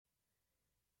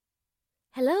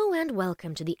Hello and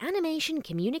welcome to the Animation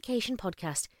Communication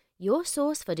Podcast, your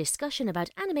source for discussion about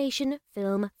animation,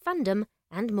 film, fandom,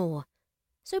 and more.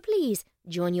 So please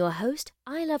join your host,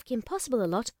 I Love Kim Possible a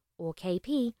Lot, or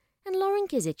KP, and Lauren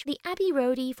Kizich, the Abbey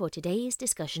Roadie, for today's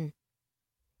discussion.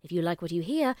 If you like what you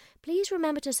hear, please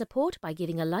remember to support by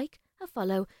giving a like, a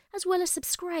follow, as well as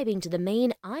subscribing to the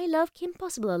main I Love Kim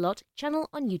Possible a Lot channel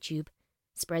on YouTube.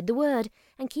 Spread the word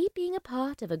and keep being a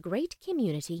part of a great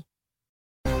community.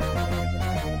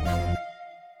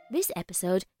 This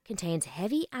episode contains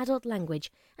heavy adult language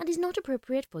and is not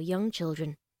appropriate for young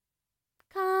children.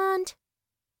 Can't.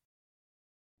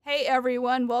 Hey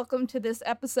everyone, welcome to this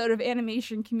episode of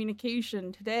Animation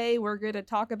Communication. Today we're going to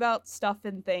talk about stuff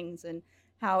and things and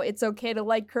how it's okay to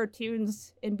like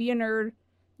cartoons and be a nerd.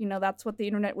 You know, that's what the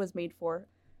internet was made for.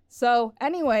 So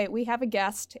anyway, we have a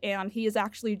guest and he is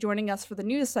actually joining us for the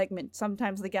news segment.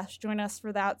 Sometimes the guests join us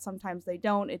for that, sometimes they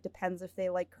don't. It depends if they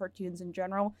like cartoons in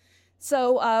general.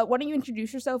 So why don't you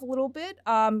introduce yourself a little bit?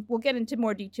 We'll get into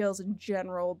more details in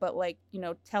general, but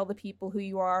tell the people who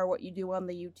you are, what you do on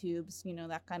the YouTubes,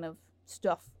 that kind of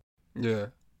stuff. Yeah.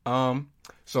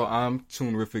 So I'm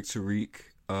Toonrific Tariq.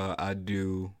 I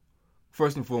do,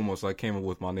 first and foremost, I came up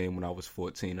with my name when I was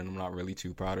 14, and I'm not really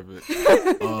too proud of it.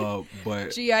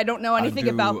 But gee, I don't know anything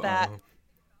about that.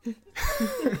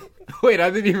 Wait,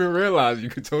 I didn't even realize you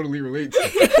could totally relate to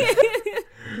it.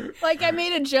 Like, I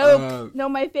made a joke. No,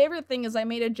 my favorite thing is I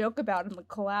made a joke about in the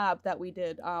collab that we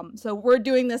did. So we're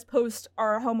doing this post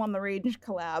our Home on the Range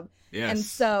collab. Yes. And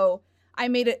so I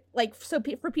made it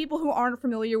for people who aren't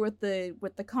familiar with the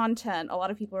content, a lot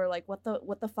of people are like, what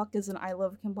the fuck is an I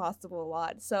Love Kim Possible a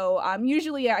Lot? So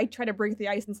usually I try to break the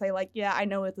ice and say yeah, I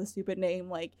know it's a stupid name,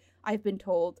 like I've been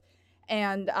told.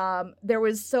 And how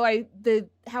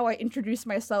I introduced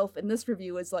myself in this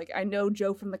review is I know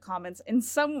Joe from the comments, and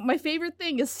my favorite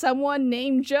thing is someone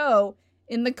named Joe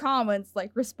in the comments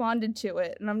responded to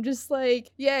it, and I'm just yay,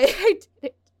 I did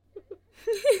it.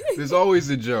 There's always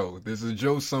a Joe. There's a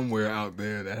Joe somewhere out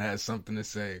there that has something to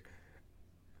say.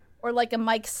 Or a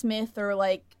Mike Smith,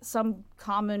 or some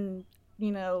common,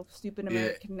 stupid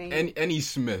American name. Any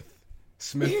Smith.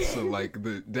 Smiths are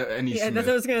any yeah, Smith. That's what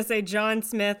I was gonna say. John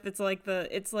Smith. It's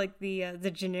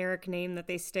the generic name that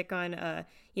they stick on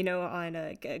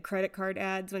credit card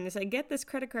ads when they say get this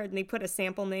credit card and they put a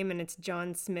sample name and it's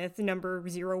John Smith number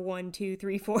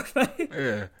 012345.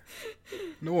 Yeah,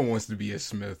 no one wants to be a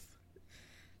Smith.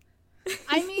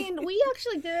 I mean, we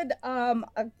actually did a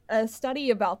study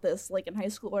about this in high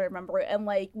school, I remember, and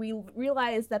we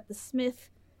realized that the Smith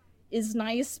is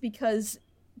nice because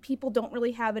people don't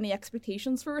really have any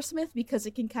expectations for a Smith because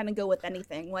it can kind of go with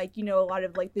anything. A lot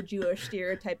of the Jewish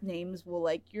stereotype names will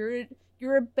you're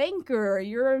a banker,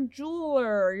 you're a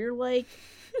jeweler, you're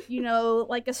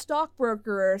a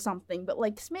stockbroker or something. But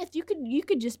Smith, you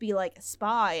could just be a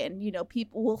spy, and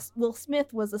people Will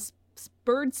Smith was a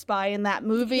bird spy in that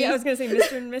movie. Yeah, I was gonna say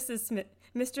Mr. and Mrs. Smith.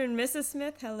 Mr. and Mrs.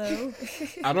 Smith, hello.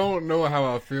 I don't know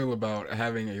how I feel about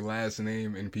having a last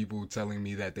name and people telling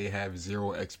me that they have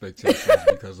zero expectations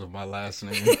because of my last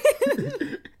name.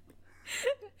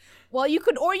 Well, you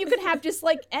could have just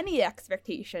any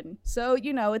expectation. So,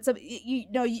 it's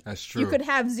That's true. You could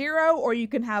have zero or you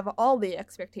can have all the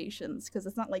expectations because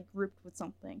it's not grouped with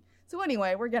something. So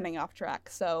anyway, we're getting off track.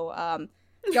 So,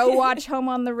 go watch Home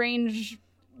on the Range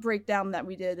breakdown that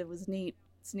we did. It was neat.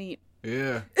 It's neat.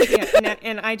 Yeah.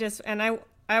 Yeah,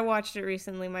 I watched it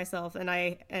recently myself, and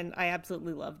I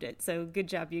absolutely loved it. So good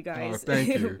job, you guys. Oh, thank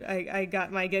you. I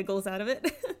got my giggles out of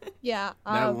it. Yeah.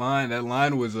 That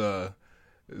line was you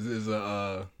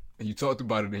talked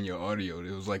about it in your audio. It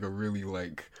was a really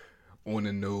on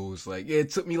the nose.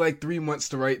 It took me 3 months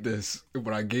to write this,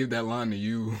 but I gave that line to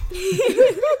you.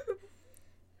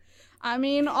 I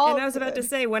mean, and I was about to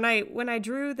say when I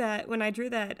drew that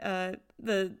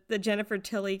the Jennifer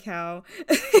Tilly cow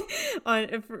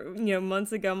on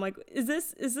months ago, I'm like, is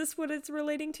this what it's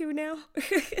relating to now?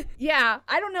 Yeah,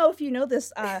 I don't know if you know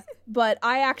this, but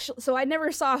I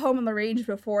never saw Home on the Range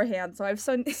beforehand, so I've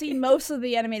seen most of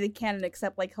the animated canon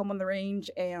except Home on the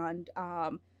Range and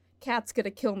Cat's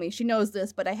Gonna Kill Me. She knows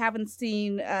this, but I haven't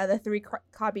seen the Three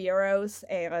Caballeros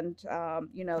and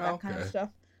that kind of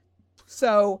stuff.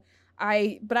 So.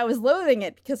 I was loathing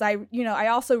it because I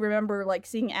also remember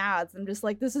seeing ads and just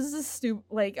this is a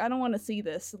stupid, I don't want to see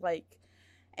this,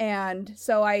 and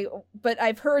so but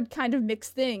I've heard kind of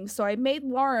mixed things. So I made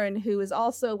Lauren, who is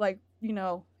also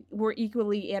we're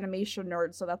equally animation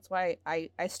nerds, so that's why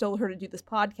I stole her to do this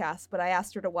podcast, but I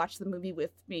asked her to watch the movie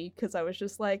with me because I was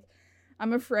just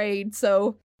I'm afraid.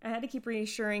 So I had to keep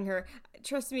reassuring her.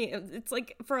 Trust me, it's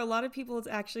like, for a lot of people, it's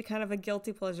actually kind of a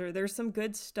guilty pleasure. There's some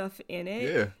good stuff in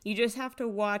it. Yeah. You just have to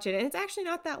watch it. And it's actually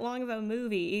not that long of a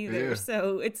movie either. Yeah.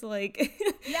 So it's like,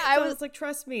 Yeah, I was like,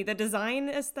 trust me, the design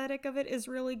aesthetic of it is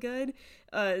really good.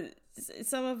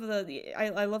 Some of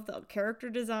I love the character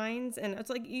designs. And it's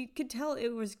like, you could tell it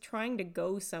was trying to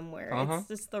go somewhere. It's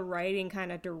just the writing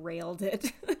kind of derailed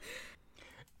it.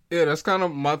 Yeah, that's kind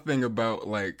of my thing about,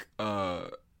 like,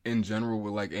 in general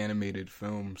with, like, animated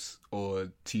films or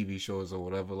TV shows or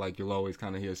whatever. Like, you'll always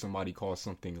kind of hear somebody call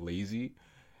something lazy.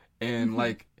 And,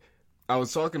 like, I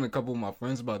was talking to a couple of my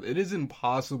friends about it. It is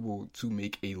impossible to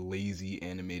make a lazy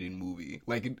animated movie.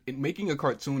 Like, making a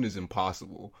cartoon is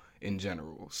impossible in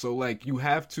general. So, like, you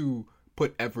have to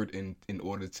put effort in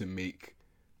order to make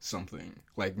something.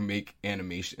 Like, make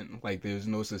animation. Like, there's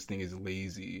no such thing as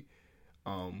lazy.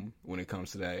 When it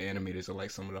comes to that, animators are like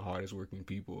some of the hardest working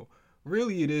people.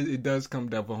 Really, it does come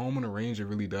down, for Home on the Range, it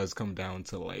really does come down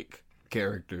to, like,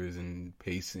 characters and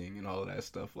pacing and all of that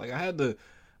stuff. Like, I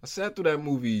sat through that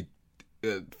movie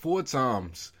 4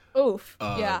 times. Oof.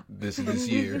 This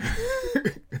year.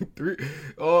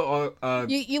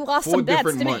 You lost some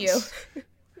bets, didn't you?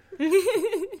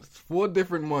 4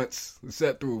 different months.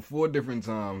 Sat through 4 different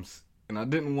times, and I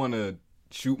didn't want to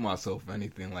shoot myself or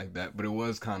anything like that, but it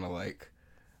was kind of like,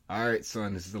 all right,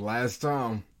 son, this is the last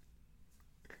time.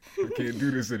 I can't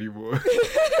do this anymore.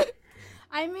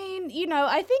 I mean,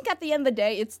 I think at the end of the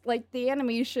day, it's like the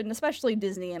animation, especially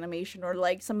Disney animation or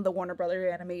like some of the Warner Brother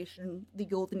animation, the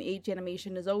Golden Age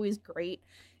animation is always great.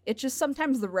 It's just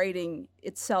sometimes the writing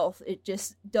itself, it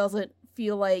just doesn't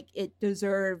feel like it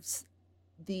deserves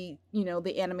the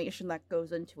animation that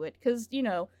goes into it. Because,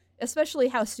 especially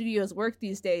how studios work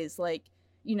these days, like,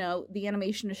 the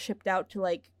animation is shipped out to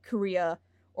like Korea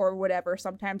or whatever,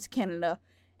 sometimes Canada.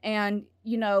 And,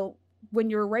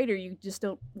 when you're a writer, you just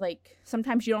don't, like,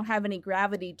 sometimes you don't have any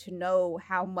gravity to know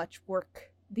how much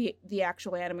work the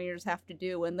actual animators have to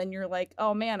do. And then you're like,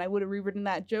 oh man, I would have rewritten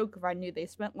that joke if I knew they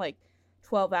spent like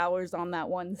 12 hours on that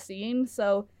one scene.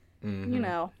 So,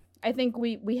 I think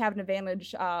we have an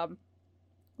advantage,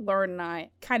 Lauren and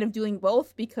I, kind of doing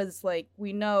both, because like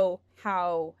we know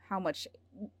how much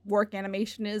work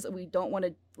animation is, and we don't want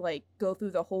to like go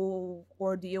through the whole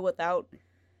ordeal without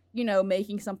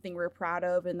making something we're proud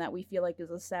of and that we feel like is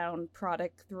a sound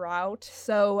product throughout.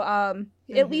 So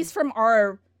at least from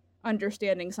our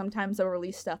understanding, sometimes they'll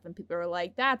release stuff and people are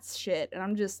like, that's shit, and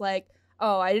I'm just like,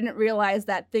 oh, I didn't realize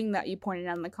that thing that you pointed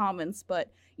out in the comments.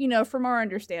 But from our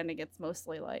understanding, it's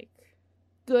mostly like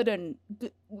good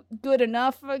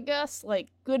enough, I guess, like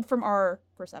good from our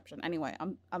perception. Anyway,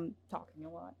 I'm talking a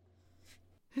lot.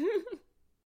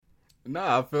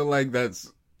 Nah, I feel like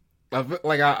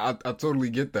I totally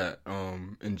get that.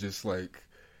 And just like,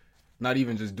 not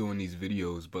even just doing these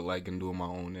videos, but like in doing my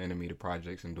own animated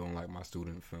projects and doing like my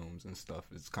student films and stuff.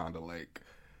 It's kind of like,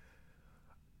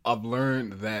 I've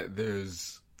learned that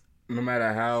no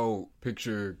matter how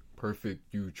picture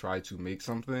perfect you try to make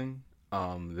something,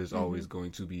 there's always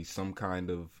going to be some kind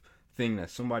of thing that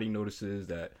somebody notices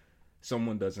that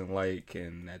someone doesn't like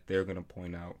and that they're going to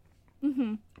point out.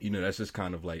 That's just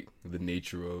kind of like the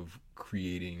nature of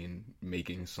creating and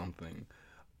making something.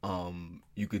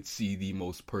 You could see the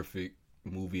most perfect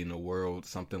movie in the world,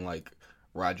 something like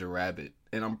Roger Rabbit,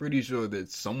 and I'm pretty sure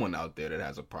there's someone out there that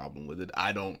has a problem with it.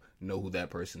 I don't know who that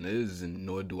person is, and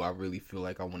nor do I really feel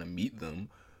like I want to meet them.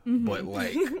 But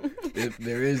like, if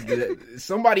there is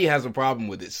somebody has a problem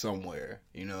with it somewhere,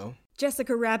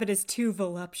 Jessica Rabbit is too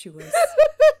voluptuous.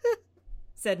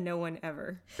 Said no one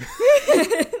ever.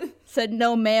 Said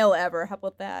no male ever. How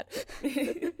about that?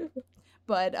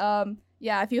 But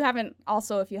yeah, if you haven't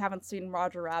seen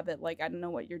Roger Rabbit, like, I don't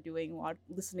know what you're doing while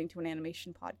listening to an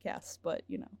animation podcast, but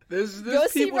there's go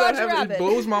see people Roger that Rabbit. It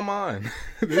blows my mind.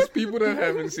 There's people that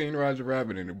haven't seen Roger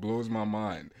Rabbit, and it blows my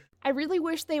mind. I really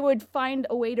wish they would find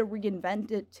a way to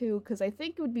reinvent it too, because I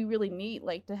think it would be really neat,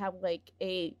 like, to have like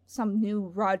some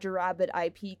new Roger Rabbit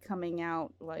IP coming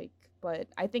out, like. But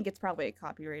I think it's probably a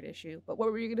copyright issue. But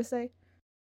what were you gonna say?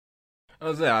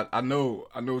 I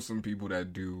know some people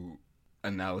that do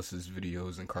analysis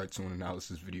videos and cartoon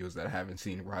analysis videos that haven't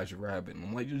seen Roger Rabbit, and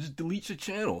I'm like, you just delete your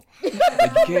channel.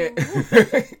 Like,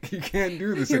 you can't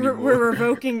do this anymore.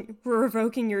 We're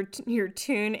revoking your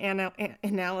toon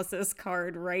analysis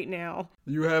card right now.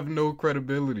 You have no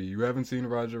credibility. You haven't seen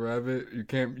Roger Rabbit. You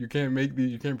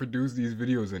can't produce these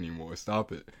videos anymore.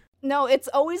 Stop it. No, it's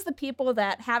always the people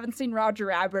that haven't seen Roger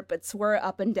Rabbit but swear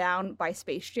up and down by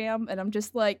Space Jam, and I'm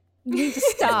just like, you need to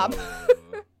stop.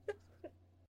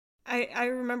 I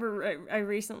remember I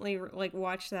recently like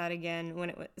watched that again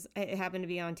when it happened to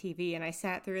be on TV, and I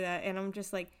sat through that, and I'm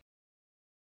just like,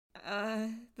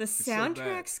 the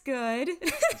soundtrack's good.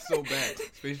 It's so bad.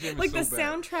 Space Jam is like so the bad.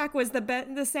 soundtrack was the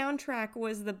soundtrack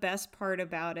was the best part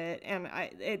about it, and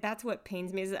that's what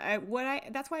pains me is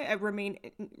that's why I remain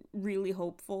really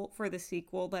hopeful for the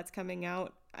sequel that's coming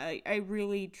out. I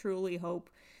really truly hope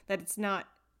that it's not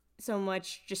so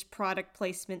much just product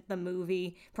placement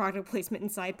product placement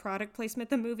inside product placement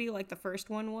the movie like the first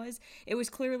one was. It was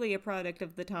clearly a product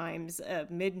of the times,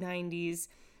 mid-90s,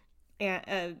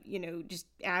 and just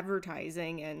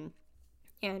advertising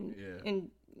and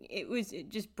it was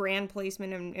just brand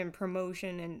placement and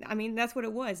promotion, and I mean that's what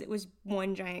it was. It was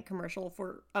one giant commercial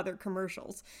for other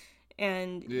commercials.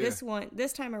 And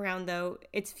this time around though,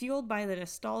 it's fueled by the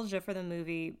nostalgia for the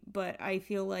movie, but I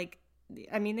feel like,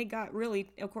 I mean, they got really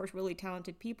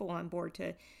talented people on board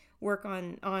to work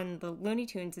on the Looney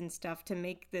Tunes and stuff to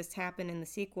make this happen in the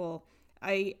sequel.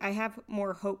 I have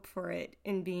more hope for it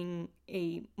in being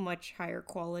a much higher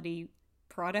quality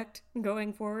product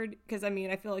going forward, because I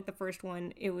mean I feel like the first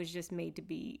one, it was just made to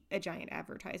be a giant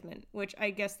advertisement, which I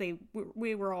guess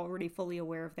we were already fully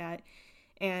aware of that,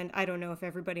 and I don't know if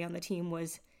everybody on the team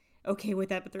was okay with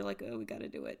that, but they're like, oh, we gotta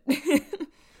do it.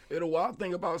 The wild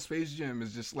thing about Space Jam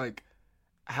is just like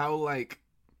how like,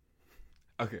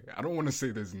 okay, I don't want to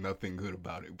say there's nothing good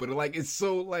about it, but like it's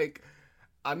so like,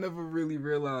 I never really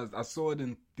realized. I saw it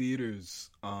in theaters.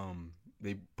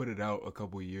 They put it out a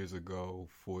couple years ago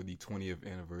for the 20th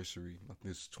anniversary.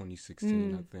 This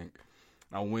 2016, I think.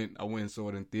 I went and saw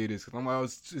it in theaters because I'm like,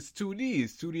 it's 2D.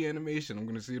 It's 2D animation. I'm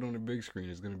gonna see it on the big screen.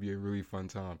 It's gonna be a really fun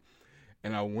time.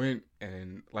 And I went,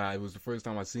 and like it was the first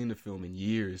time I'd seen the film in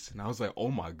years, and I was like, oh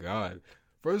my god.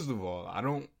 First of all, I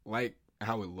don't like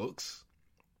how it looks.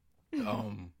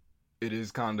 It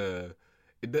is kind of.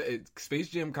 Space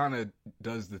Jam kind of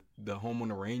does the Home on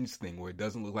the Range thing where it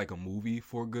doesn't look like a movie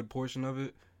for a good portion of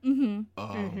it. And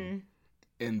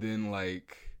then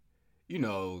like,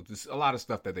 just a lot of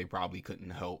stuff that they probably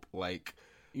couldn't help, like,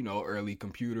 early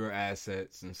computer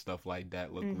assets and stuff like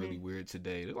that look really weird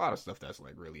today. There's a lot of stuff that's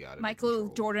like really out of Michael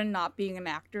control. Jordan not being an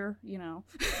actor,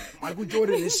 Michael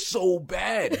Jordan is so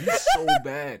bad. He's so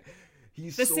bad.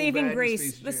 He's the so saving bad grace.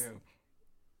 in Space Jam.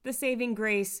 The saving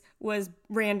grace was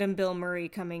random Bill Murray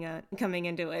coming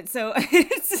into it. So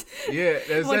it's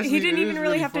that's like he didn't even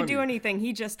really have funny. to do anything.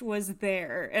 He just was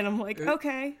there, and I'm like,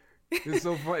 okay. It's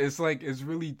so fun. It's like it's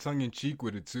really tongue in cheek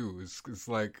with it too. It's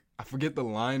like I forget the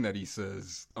line that he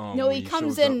says. No, he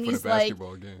comes in and he's like,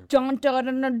 dun dun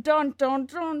dun dun dun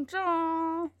dun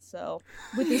dun. So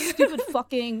with this stupid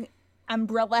fucking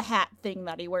umbrella hat thing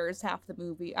that he wears half the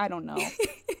movie, I don't know.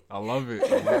 I love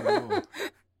it.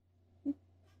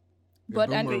 But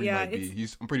Bill Murray yeah, might be.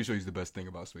 I'm pretty sure he's the best thing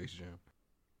about Space Jam.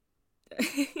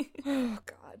 Oh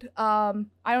God.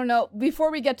 I don't know.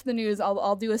 Before we get to the news,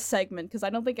 I'll do a segment because I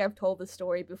don't think I've told this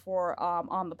story before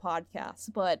on the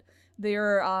podcast. But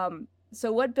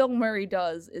so what Bill Murray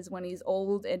does is when he's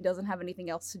old and doesn't have anything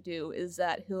else to do is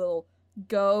that he'll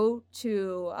go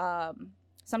to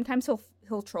sometimes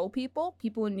he'll troll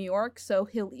people in New York. So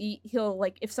he'll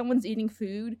like if someone's eating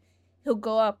food, he'll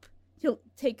go up, he'll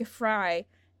take a fry.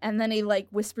 And then he, like,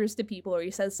 whispers to people or he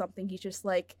says something. He's just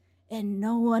like, and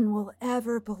no one will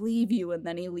ever believe you. And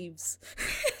then he leaves.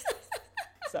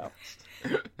 So.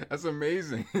 That's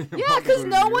amazing. Yeah, because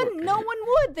no one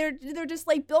would. They're just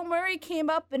like, Bill Murray came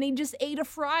up and he just ate a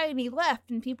fry and he left.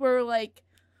 And people are like,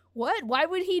 what? Why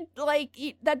would he, like,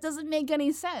 eat? That doesn't make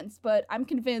any sense. But I'm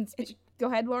convinced. Go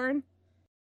ahead, Lauren.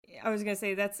 I was going to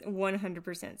say that's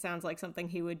 100% sounds like something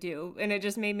he would do. And it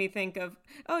just made me think of,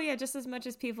 oh yeah, just as much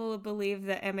as people would believe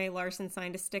that M.A. Larson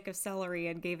signed a stick of celery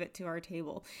and gave it to our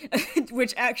table,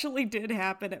 which actually did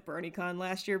happen at BronyCon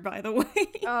last year, by the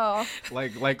way. Oh.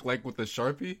 Like with the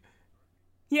Sharpie?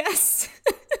 Yes.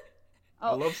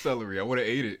 I love celery. I would have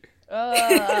ate it.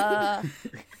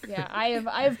 Yeah, I have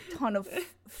a ton of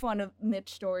fun of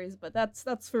Mitch stories, but that's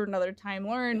for another time.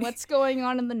 Lauren, what's going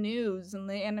on in the news and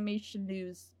the animation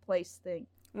news place thing?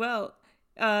 Well,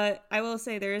 I will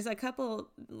say there is a couple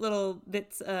little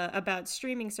bits about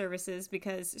streaming services,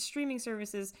 because streaming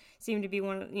services seem to be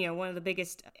one of the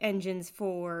biggest engines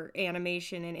for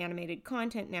animation and animated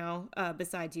content now,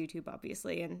 besides YouTube,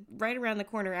 obviously. And right around the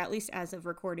corner, at least as of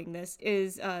recording this,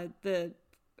 is the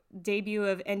debut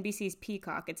of NBC's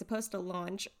Peacock. It's supposed to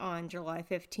launch on July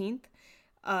 15th.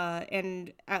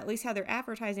 And at least how they're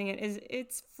advertising it is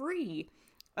it's free.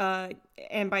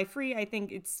 And by free, I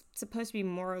think it's supposed to be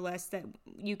more or less that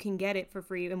you can get it for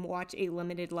free and watch a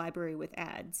limited library with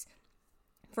ads.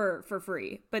 for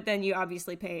free, but then you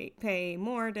obviously pay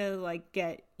more to like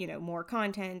get, you know, more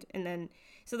content. And then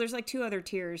so there's like two other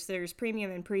tiers. There's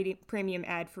premium and premium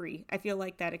ad free. I feel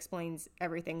like that explains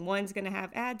everything. One's gonna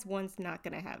have ads, one's not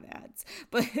gonna have ads,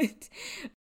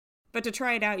 but to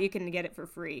try it out, you can get it for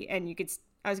free. And you could,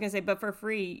 I was gonna say, but for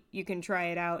free you can try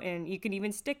it out, and you can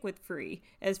even stick with free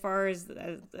as far as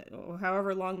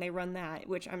however long they run that,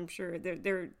 which I'm sure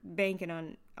they're banking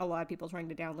on a lot of people trying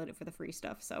to download it for the free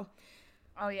stuff. So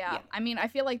oh yeah. I mean, I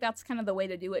feel like that's kind of the way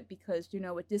to do it, because, you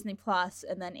know, with Disney Plus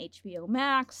and then HBO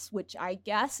Max, which I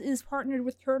guess is partnered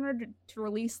with Turner to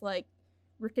release like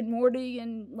Rick and Morty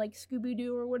and like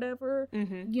Scooby-Doo or whatever,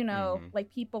 you know, like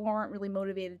people aren't really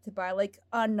motivated to buy like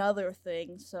another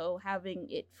thing, so having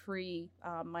it free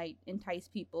might entice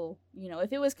people. You know,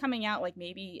 if it was coming out like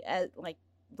maybe at like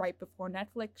right before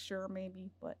Netflix, sure, maybe,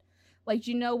 but like,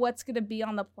 you know, what's gonna be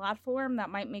on the platform that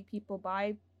might make people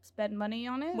spend money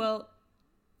on it?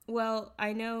 Well,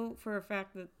 I know for a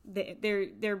fact that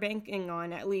they're banking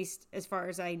on, at least as far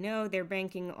as I know, they're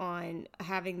banking on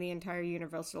having the entire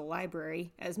Universal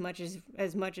Library as much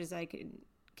as I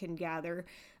can gather.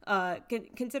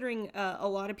 Considering a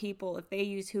lot of people, if they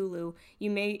use Hulu,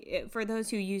 for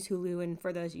those who use Hulu and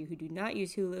for those of you who do not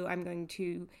use Hulu, I'm going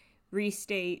to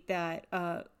restate that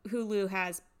Hulu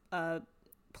has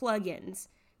plugins,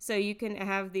 so you can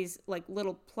have these like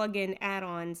little plug-in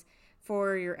add-ons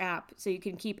for your app, so you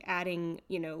can keep adding,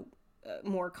 you know,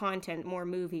 more content, more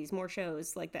movies, more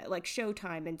shows like that, like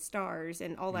Showtime and Stars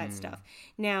and all that stuff.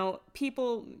 Now,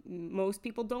 most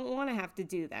people don't want to have to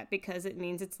do that, because it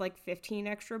means it's like $15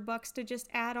 extra to just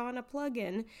add on a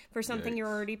plugin for something you're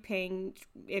already paying.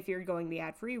 If you're going the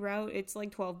ad-free route, it's like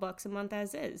 $12 a month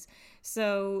as is.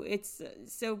 So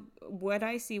what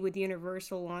I see with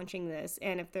Universal launching this,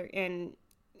 and if they're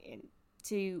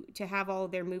to have all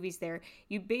of their movies there,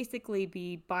 you basically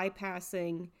be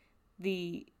bypassing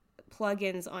the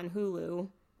plugins on Hulu,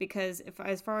 because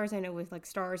as far as I know, with like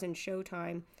Stars and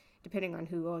Showtime, depending on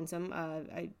who owns them,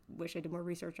 I wish I did more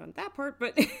research on that part,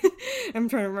 but I'm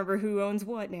trying to remember who owns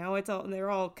what now.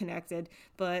 They're all connected,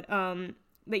 but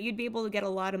you'd be able to get a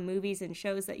lot of movies and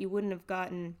shows that you wouldn't have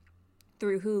gotten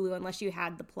through Hulu unless you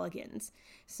had the plugins.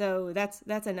 So that's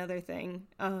another thing.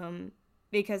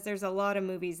 Because there's a lot of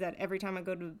movies that every time I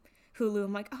go to Hulu,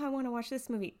 I'm like, oh, I want to watch this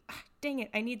movie. Ah, dang it,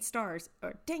 I need Stars.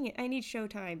 Or dang it, I need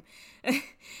Showtime.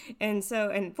 and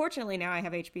fortunately now I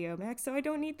have HBO Max, so I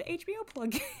don't need the HBO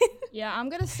plugin. Yeah, I'm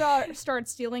gonna start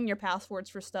stealing your passwords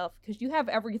for stuff, because you have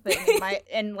everything.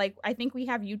 And like, I think we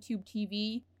have YouTube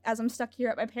TV, as I'm stuck here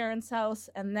at my parents' house,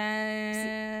 and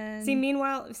then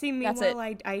meanwhile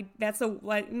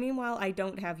I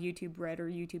don't have YouTube Red or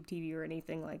YouTube TV or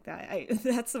anything like that.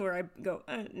 That's where I go,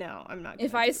 no, I'm not gonna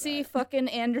if I see fucking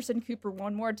Anderson Cooper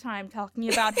one more time talking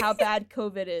about how bad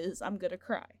COVID is, I'm gonna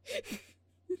cry.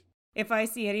 If I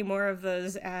see any more of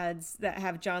those ads that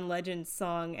have John Legend's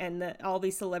song and all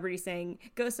these celebrities saying,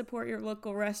 go support your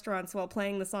local restaurants while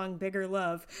playing the song Bigger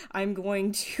Love, I'm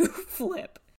going to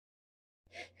flip.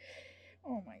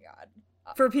 Oh my god.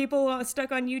 For people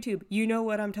stuck on YouTube, you know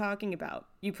what I'm talking about.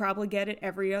 You probably get it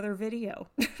every other video.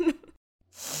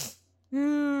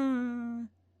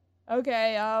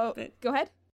 Okay, go ahead.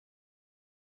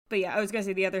 But yeah, I was going to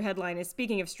say the other headline is,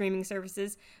 speaking of streaming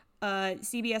services,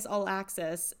 CBS All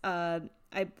Access, I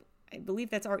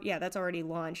believe that's already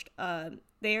launched.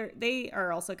 They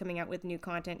are also coming out with new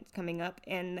content coming up,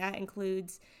 and that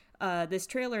includes this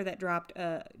trailer that dropped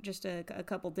just a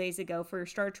couple days ago for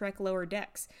Star Trek Lower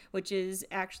Decks, which is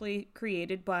actually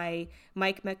created by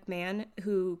Mike McMahon,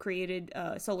 who created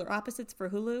Solar Opposites for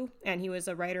Hulu, and he was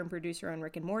a writer and producer on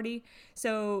Rick and Morty.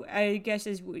 So I guess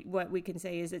what we can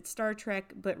say is it's Star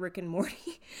Trek, but Rick and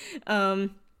Morty.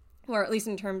 Or at least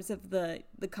in terms of the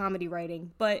comedy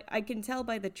writing. But I can tell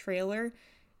by the trailer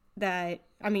that,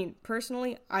 I mean,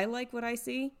 personally, I like what I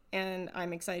see, and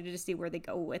I'm excited to see where they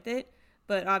go with it.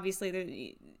 But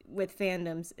obviously, with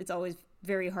fandoms, it's always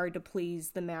very hard to please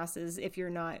the masses if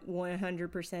you're not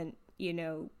 100%,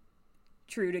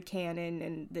 true to canon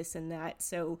and this and that.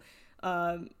 So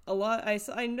I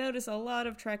noticed a lot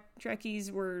of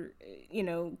Trekkies were,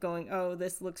 going, oh,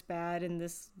 this looks bad and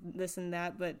this and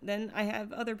that. But then I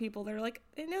have other people that are like,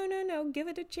 no, give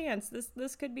it a chance.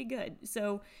 This could be good.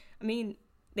 So, I mean,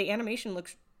 the animation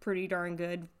looks pretty darn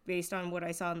good based on what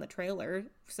I saw in the trailer.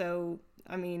 So,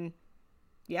 I mean,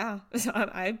 yeah,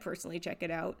 I'd personally check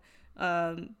it out.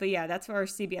 But yeah, that's for our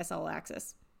CBS All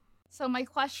Access. So my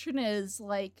question is,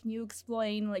 can you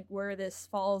explain, where this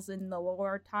falls in the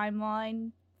lore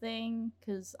timeline thing?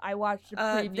 Because I watched a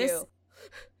preview.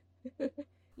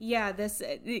 Yeah, this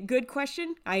good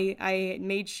question. I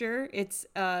made sure it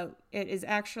is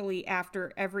actually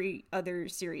after every other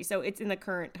series, so it's in the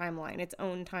current timeline, its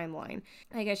own timeline.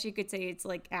 I guess you could say it's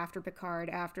like after Picard,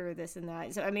 after this and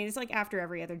that. So I mean, it's like after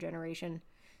every other generation,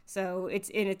 so it's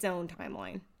in its own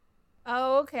timeline.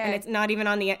 Oh, okay. And it's not even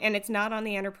on it's not on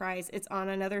the Enterprise. It's on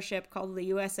another ship called the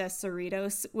USS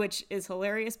Cerritos, which is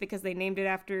hilarious because they named it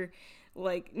after,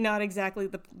 like, not exactly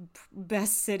the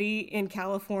best city in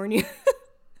California.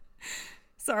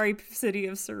 Sorry, city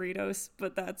of Cerritos,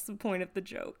 but that's the point of the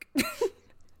joke.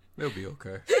 They'll be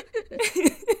okay.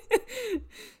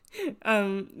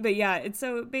 But yeah, it's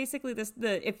so basically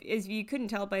if you couldn't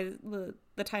tell by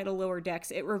the title Lower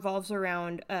Decks, it revolves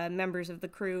around members of the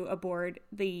crew aboard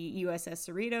the USS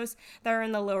Cerritos that are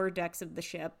in the lower decks of the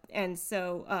ship, and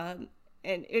so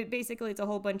and it basically it's a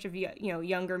whole bunch of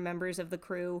younger members of the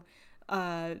crew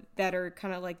that are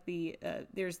kind of like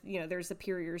there's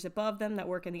superiors above them that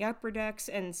work in the upper decks,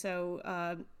 and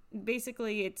so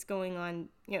basically it's going on,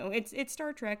 it's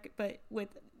Star Trek but with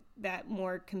that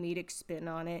more comedic spin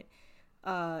on it,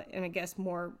 and I guess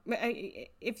more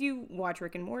if you watch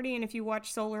Rick and Morty and if you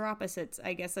watch Solar Opposites,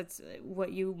 I guess that's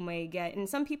what you may get. And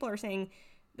some people are saying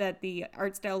that the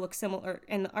art style looks similar,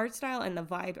 and the art style and the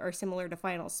vibe are similar to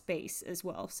Final Space as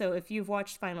well. So if you've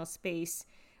watched Final Space,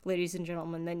 ladies and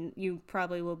gentlemen, then you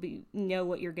probably will know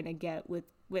what you're gonna get with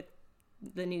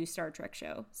the new Star Trek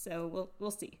show. So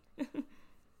we'll see.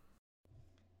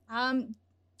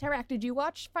 Tarak, did you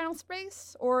watch Final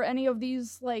Space or any of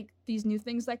these new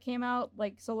things that came out,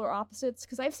 like Solar Opposites?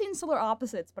 Because I've seen Solar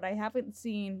Opposites, but I haven't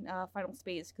seen Final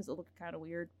Space because it looked kind of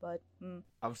weird. But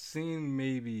I've seen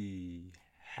maybe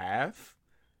half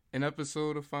an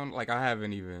episode of Final. Like, I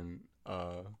haven't even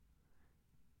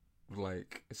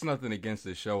like, it's nothing against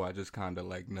the show. I just kind of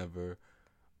like never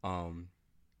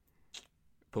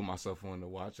put myself on to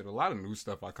watch it. A lot of new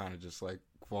stuff I kind of just like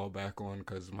fall back on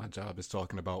because my job is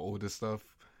talking about older stuff.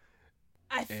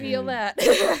 I feel that.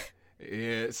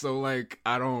 Yeah, so like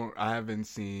I haven't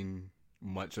seen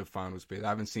much of Final Space. I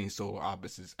haven't seen Solar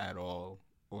Opposites at all,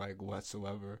 like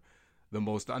whatsoever. The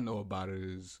most I know about it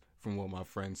is from what my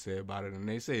friends say about it, and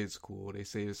they say it's cool. They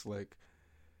say it's like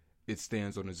it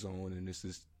stands on its own and this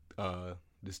is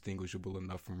distinguishable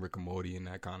enough from Rick and Morty and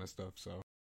that kind of stuff. So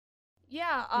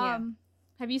yeah,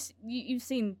 have you've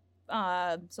seen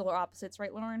Solar Opposites,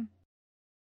 right, Lauren?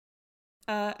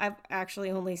 I've actually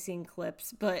only seen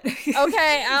clips, but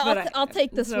okay, I'll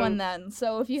take this one then.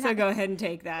 So go ahead and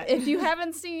take that. If you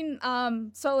haven't seen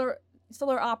Solar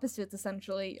Opposites,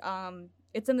 essentially,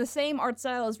 it's in the same art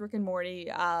style as Rick and Morty.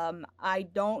 I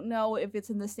don't know if it's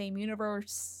in the same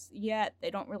universe yet.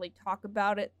 They don't really talk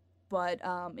about it, but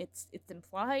it's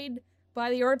implied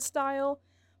by the art style.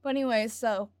 But anyway,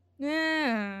 so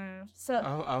I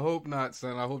hope not,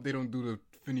 son. I hope they don't do the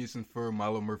Phineas and Ferb,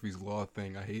 Milo Murphy's Law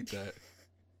thing. I hate that.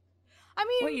 I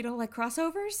mean, what, you don't like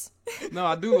crossovers? No,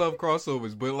 I do love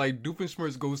crossovers, but like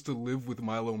Doofenshmirtz goes to live with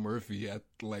Milo Murphy at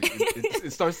like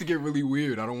it starts to get really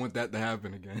weird. I don't want that to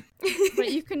happen again.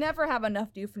 But you can never have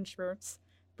enough Doofenshmirtz.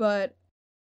 But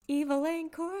Evil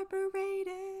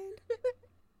Incorporated.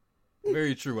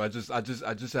 Very true. I just have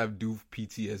Doof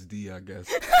PTSD, I guess.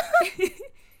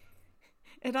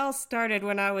 It all started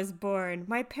when I was born.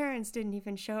 My parents didn't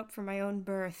even show up for my own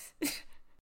birth.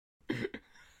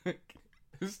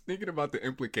 Just thinking about the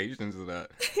implications of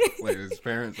that. Like, his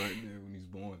parents aren't there when he's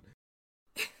born.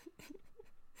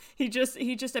 He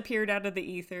just appeared out of the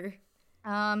ether.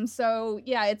 So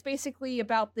yeah, it's basically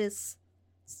about this,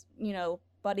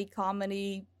 buddy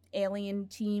comedy alien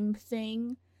team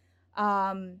thing.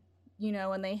 And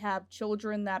they have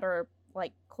children that are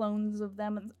like clones of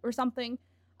them or something.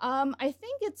 I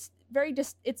think it's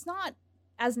it's not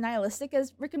as nihilistic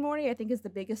as Rick and Morty, I think, is the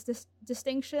biggest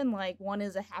distinction. Like, one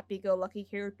is a happy-go-lucky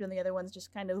character, and the other one's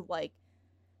just kind of, like,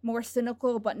 more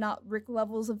cynical, but not Rick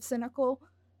levels of cynical.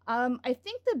 I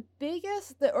think the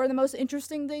biggest, or the most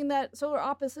interesting thing that Solar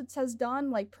Opposites has done,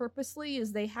 like, purposely,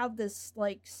 is they have this,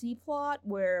 like, C-plot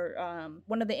where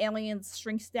one of the aliens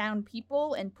shrinks down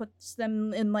people and puts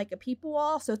them in, like, a people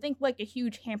wall. So think, like, a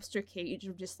huge hamster cage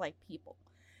of just, like, people.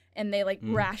 And they, like,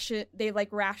 ration,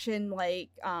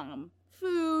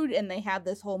 food, and they have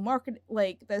this whole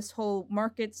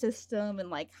market system and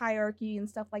like hierarchy and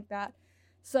stuff like that.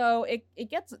 So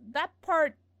that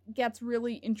part gets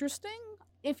really interesting.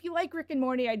 If you like Rick and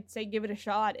Morty, I'd say give it a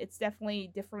shot. It's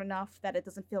definitely different enough that it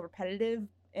doesn't feel repetitive,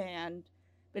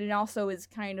 but it also is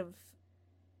kind of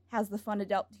has the fun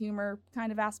adult humor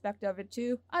kind of aspect of it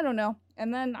too. I don't know.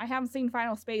 And then I haven't seen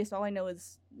Final Space. All I know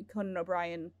is Conan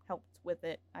O'Brien helped with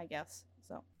it, I guess.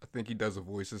 So I think he does a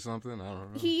voice or something. I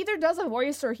don't know. He either does a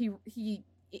voice or he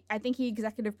I think he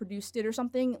executive produced it or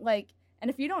something. Like, and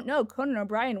if you don't know, Conan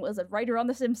O'Brien was a writer on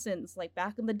The Simpsons, like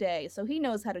back in the day, so he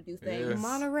knows how to do things. Yes.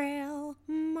 Monorail,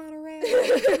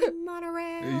 monorail,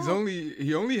 monorail.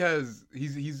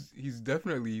 He's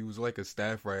definitely, he was like a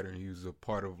staff writer, and he was a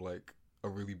part of like a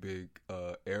really big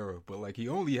era, but like he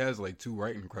only has like 2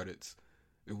 writing credits.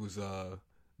 It was the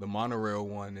monorail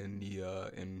one and the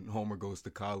and Homer Goes to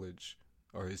College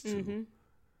are his 2.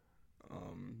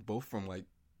 Both from like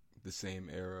the same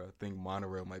era. I think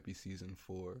Monorail might be season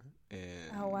 4,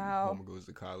 and Homer Goes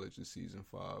to College is season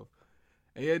 5.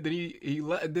 And yeah,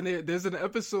 then there's an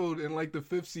episode in like the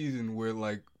 5th season where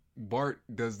like Bart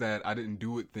does that "I didn't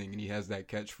do it" thing, and he has that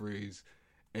catchphrase,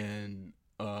 and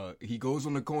he goes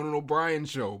on the Conan O'Brien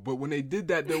show. But when they did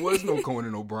that, there was no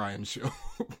Conan O'Brien show.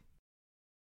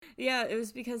 Yeah, it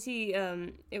was because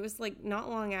it was like not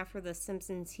long after The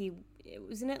Simpsons, he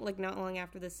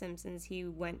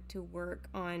went to work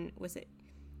on,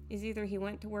 either he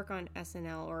went to work on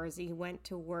SNL or he went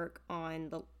to work on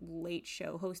The Late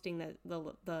Show, hosting the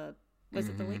was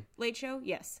it The Late Show?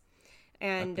 Yes.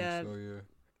 And, I think so,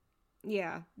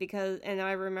 yeah. Yeah, and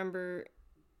I remember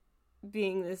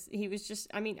he was just,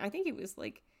 I mean, I think he was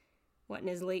like, in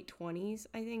his late 20s,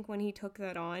 I think, when he took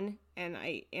that on, and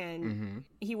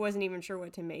he wasn't even sure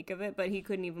what to make of it, but he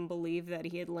couldn't even believe that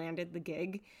he had landed the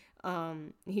gig.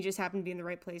 He just happened to be in the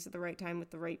right place at the right time with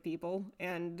the right people,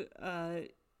 and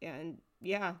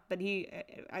yeah, but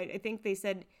I think they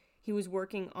said he was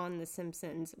working on The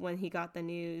Simpsons when he got the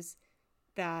news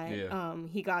that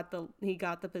he got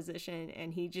the position,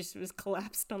 and he just was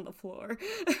collapsed on the floor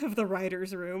of the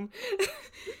writer's room.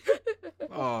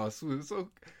 Oh, so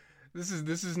this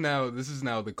is now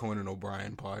the Conan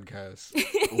O'Brien podcast,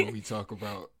 where we talk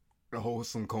about the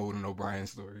wholesome Conan O'Brien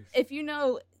stories. If you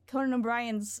know Conan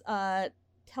O'Brien's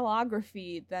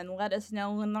telegraphy, then let us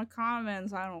know in the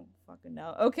comments. I don't fucking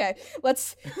know. Okay,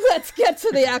 let's get to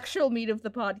the actual meat of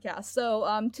the podcast.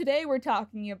 So today we're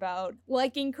talking about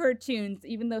liking cartoons,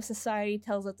 even though society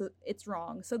tells us that it's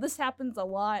wrong. So this happens a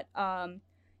lot. And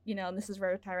this is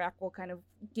where Tyrak will kind of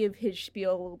give his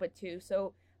spiel a little bit too.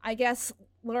 So I guess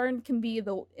Lauren can be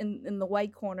in the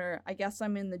white corner. I guess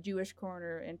I'm in the Jewish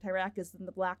corner, and Tyrak is in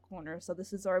the black corner. So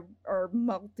this is our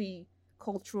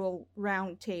multicultural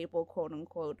round table, quote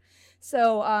unquote.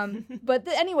 So, but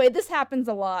anyway, this happens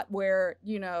a lot where,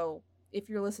 if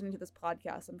you're listening to this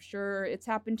podcast, I'm sure it's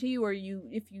happened to you, or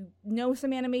if you know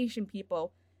some animation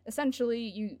people, essentially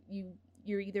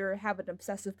you either have an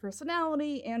obsessive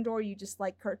personality and or you just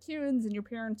like cartoons, and your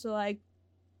parents are like,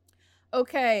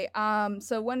 okay,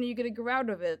 so when are you gonna grow out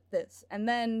of this? And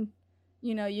then,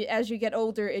 as you get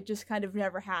older, it just kind of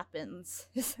never happens,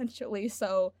 essentially.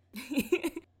 So,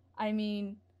 I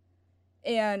mean,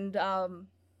 and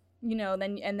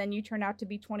then you turn out to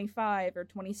be 25 or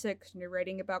 26, and you're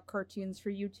writing about cartoons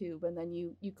for YouTube, and then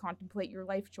you contemplate your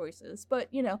life choices. But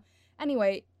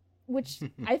anyway, which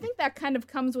I think that kind of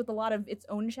comes with a lot of its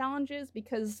own challenges,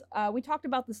 because we talked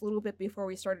about this a little bit before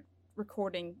we started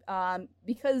recording,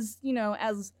 because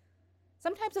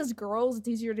sometimes as girls it's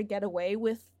easier to get away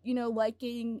with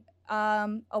liking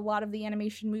a lot of the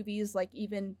animation movies, like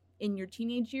even in your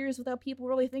teenage years, without people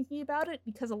really thinking about it,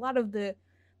 because a lot of the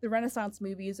Renaissance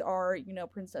movies are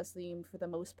princess themed for the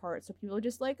most part, so people are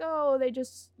just like, oh, they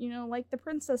just like the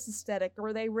princess aesthetic,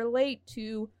 or they relate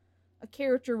to a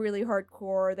character really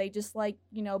hardcore, or they just like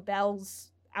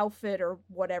Belle's outfit or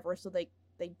whatever, so they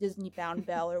Disney bound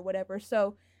Belle or whatever.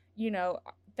 So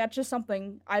that's just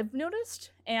something I've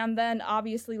noticed. And then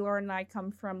obviously Lauren and I come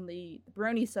from the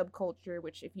brony subculture,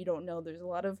 which, if you don't know, there's a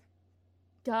lot of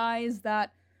guys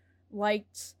that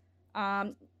liked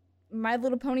My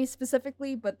Little Pony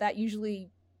specifically, but that usually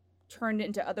turned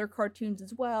into other cartoons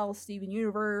as well, Steven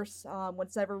Universe,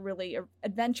 whatever really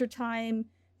Adventure Time,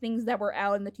 things that were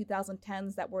out in the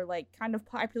 2010s that were like kind of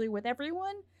popular with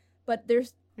everyone. But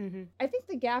there's I think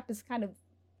the gap is kind of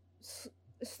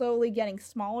slowly getting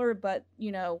smaller, but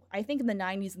I think in the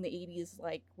 90s and the 80s,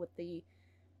 like with the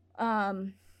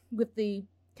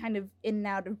kind of in and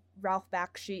out of Ralph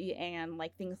Bakshi and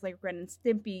like things like Ren and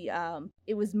Stimpy,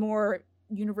 it was more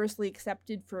universally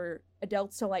accepted for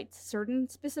adults to like certain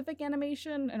specific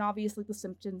animation, and obviously The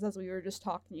Simpsons, as we were just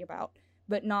talking about,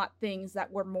 but not things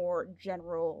that were more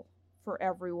general for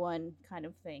everyone kind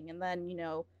of thing. And then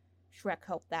Shrek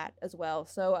helped that as well.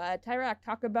 So Tyrak,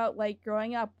 talk about like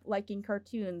growing up liking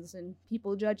cartoons and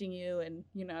people judging you, and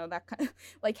that kind of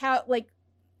like how like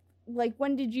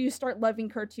when did you start loving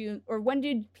cartoons, or when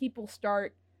did people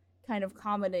start kind of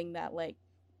commenting that like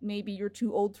maybe you're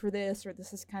too old for this, or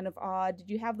this is kind of odd? Did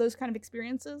you have those kind of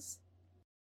experiences?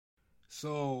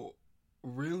 So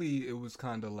really it was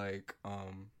kind of like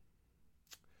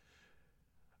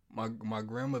my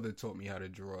grandmother taught me how to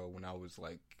draw when I was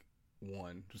like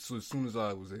 1. So as soon as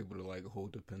I was able to like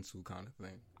hold the pencil kind of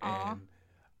thing. Aw. And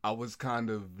I was kind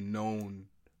of known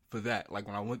for that. Like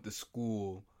when I went to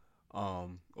school, or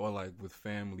like with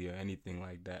family or anything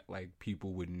like that, like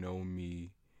people would know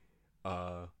me,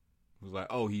 was like,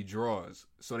 oh, he draws.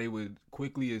 So they would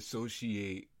quickly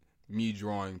associate me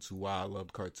drawing to why I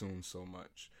loved cartoons so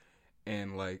much.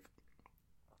 And like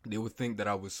they would think that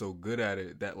I was so good at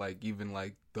it that like even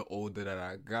like the older that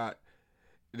I got,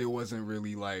 there wasn't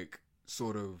really like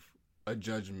sort of a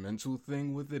judgmental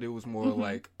thing with it. It was more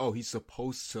like, oh, he's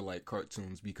supposed to like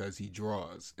cartoons because he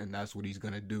draws and that's what he's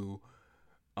gonna do.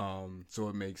 So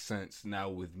it makes sense. Now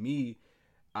with me,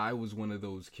 I was one of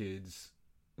those kids,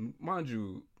 mind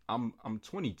you, I'm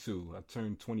 22. I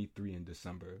turned 23 in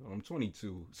December. I'm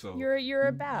 22, so You're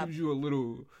a bab. gives you a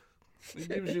little. It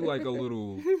gives you like a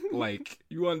little, like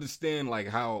you understand like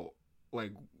how,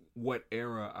 like what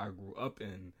era I grew up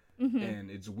in, and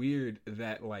it's weird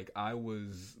that like I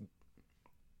was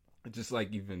just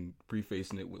like even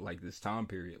prefacing it with like this time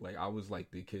period. Like I was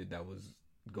like the kid that was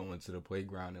going to the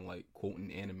playground and like quoting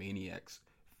Animaniacs.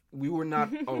 We were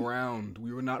not around.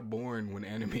 We were not born when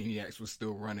Animaniacs was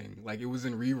still running. Like it was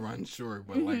in reruns, sure,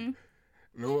 but like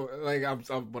no, like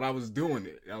but I was doing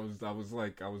it. I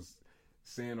was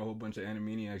saying a whole bunch of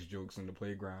Animaniacs jokes in the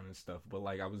playground and stuff. But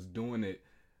like I was doing it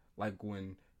like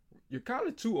when you're kind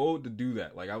of too old to do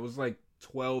that. Like I was like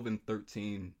 12 and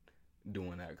 13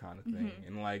 doing that kind of thing,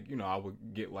 and like you know I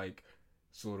would get like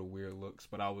sort of weird looks,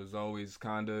 but I was always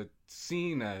kind of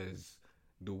seen as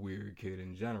the weird kid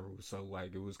in general. So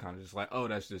like it was kind of just like, oh,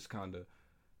 that's just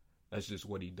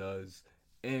what he does.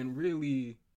 And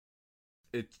really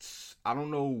I don't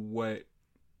know what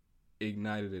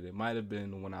ignited it. It might have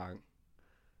been when I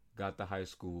got to high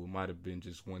school. It might have been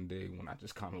just one day when I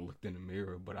just kind of looked in the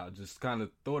mirror, but I just kind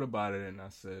of thought about it and I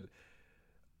said,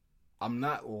 I'm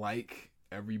not like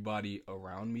everybody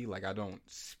around me. Like I don't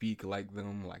speak like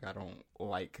them. Like I don't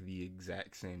like the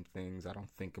exact same things. I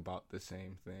don't think about the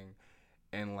same thing.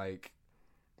 And like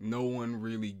no one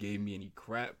really gave me any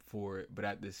crap for it, but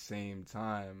at the same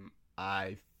time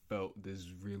I felt this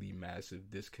really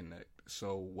massive disconnect.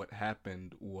 So what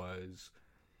happened was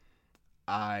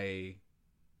I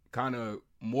kind of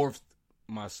morphed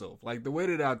myself. Like the way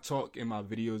that I talk in my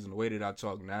videos and the way that I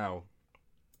talk now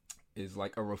is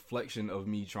like a reflection of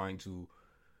me trying to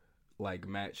like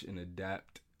match and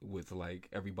adapt with like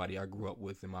everybody I grew up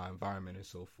with in my environment and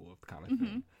so forth kind of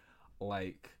thing.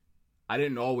 Like I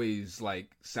didn't always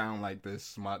like sound like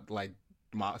this. My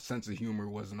sense of humor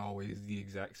wasn't always the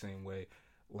exact same way.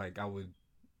 Like I would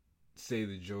say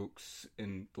the jokes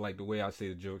and like the way I say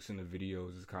the jokes in the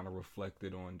videos is kind of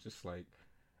reflected on just like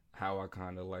how I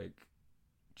kind of like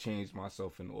changed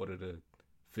myself in order to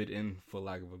fit in, for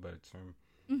lack of a better term.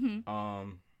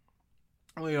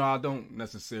 Well, you know, I don't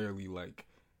necessarily like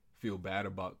feel bad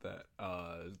about that.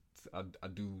 I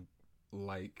do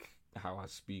like how I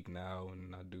speak now,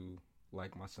 and I do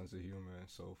like my sense of humor and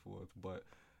so forth. But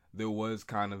there was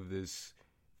kind of this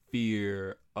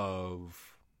fear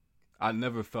of, I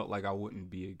never felt like I wouldn't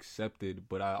be accepted,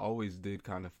 but I always did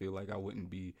kind of feel like I wouldn't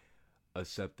be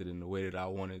accepted in the way that I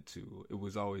wanted to. It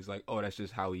was always like, oh, that's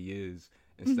just how he is,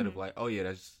 instead of like, oh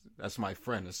yeah, that's my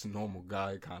friend, that's a normal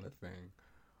guy kind of thing.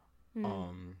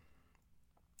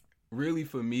 Really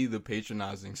for me, the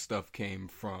patronizing stuff came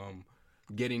from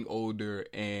getting older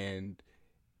and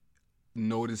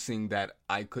noticing that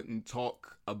I couldn't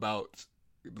talk about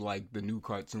like the new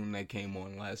cartoon that came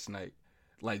on last night.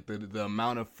 Like the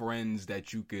amount of friends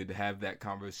that you could have that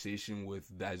conversation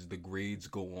with as the grades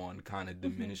go on kind of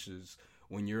diminishes.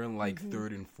 When you're in like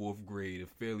 3rd and 4th grade, if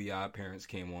Fairly Odd Parents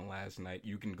came on last night,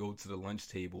 you can go to the lunch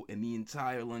table and the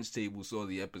entire lunch table saw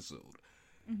the episode.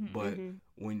 But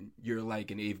when you're like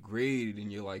in 8th grade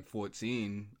and you're like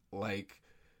 14, like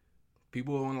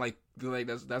people are on like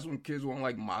that's when kids were on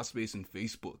like MySpace and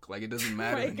Facebook. Like it doesn't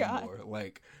matter anymore.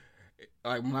 Like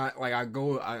I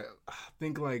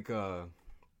think like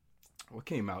what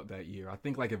came out that year? I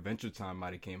think like Adventure Time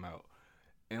might have came out.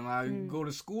 And I go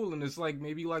to school and it's like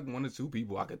maybe like 1 or 2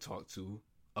 people I could talk to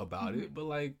about it, but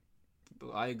like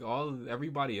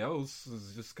everybody else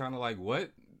is just kind of like,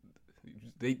 what?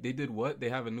 They did what? They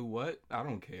have a new what? I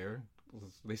don't care.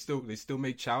 They still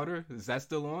make chowder? Is that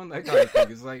still on? That kind of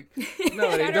thing. It's like,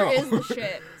 no, they don't. Chowder is the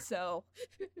shit. So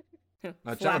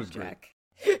now, chowder's great.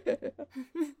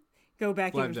 Go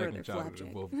back even Flapjack further. and chowder, Flapjack.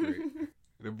 they're both great.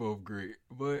 They're both great.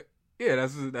 But yeah,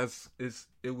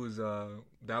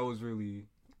 that was really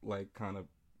like kind of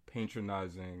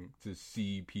patronizing to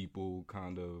see people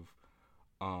kind of,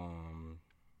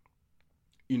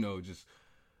 you know, just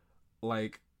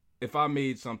like if I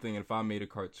made something, if I made a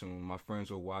cartoon, my friends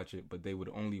would watch it, but they would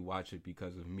only watch it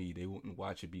because of me. They wouldn't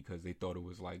watch it because they thought it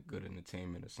was like good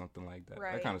entertainment or something like that.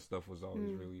 Right. That kind of stuff was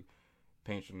always really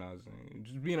patronizing.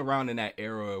 Just being around in that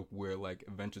era where like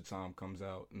Adventure Time comes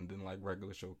out and then like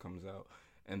regular show comes out,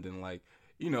 and then like,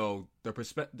 you know, the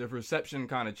perception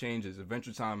kind of changes.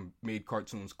 Adventure Time made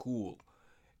cartoons cool,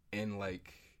 and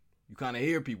like you kind of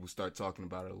hear people start talking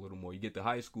about it a little more. You get to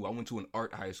high school. I went to an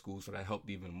art high school, so that helped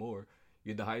even more.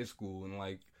 You get to high school and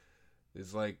like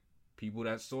there's like people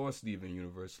that saw Steven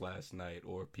Universe last night,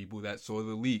 or people that saw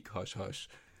The Leak, hush hush,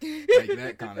 like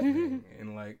that kind of thing.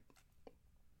 And like,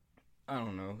 I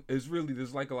don't know, it's really,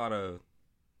 there's like a lot of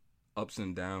ups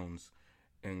and downs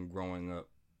in growing up,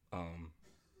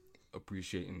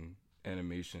 appreciating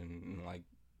animation and like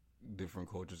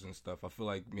different cultures and stuff. I feel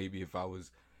like maybe if I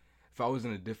was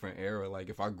in a different era, like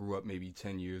if I grew up maybe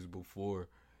 10 years before,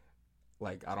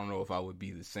 like I don't know if I would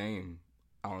be the same.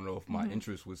 I don't know if my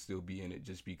interest would still be in it,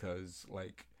 just because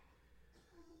like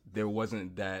there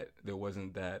wasn't that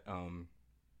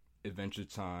Adventure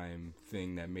Time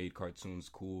thing that made cartoons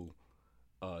cool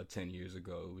 10 years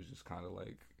ago. It was just kind of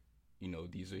like, you know,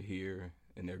 these are here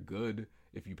and they're good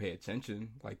if you pay attention.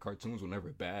 Like cartoons were never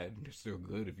bad. They're still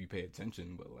good if you pay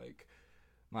attention, but like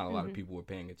not a lot of people were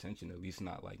paying attention, at least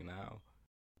not like now.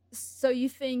 So you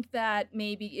think that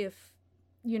maybe if,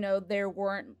 you know, there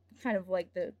weren't kind of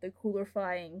like the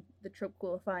trope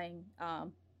coolifying,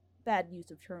 bad use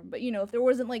of term, but you know, if there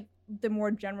wasn't like the more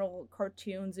general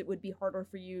cartoons, it would be harder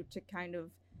for you to kind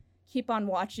of keep on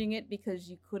watching it,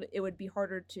 because it would be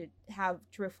harder to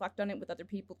reflect on it with other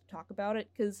people to talk about it.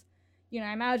 Because, you know,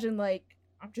 I imagine, like,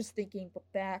 I'm just thinking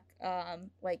back,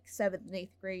 like 7th and 8th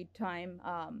grade time,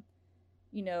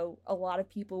 you know, a lot of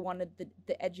people wanted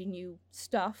the edgy new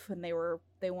stuff, and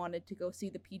they wanted to go see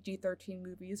the PG-13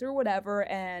 movies or whatever,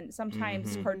 and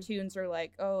sometimes cartoons are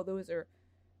like, oh, those are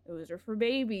for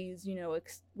babies, you know,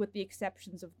 with the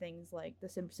exceptions of things like The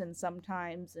Simpsons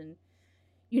sometimes. And,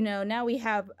 you know, now we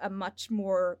have a much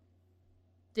more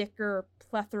thicker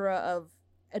plethora of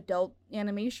adult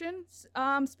animations,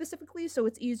 specifically, so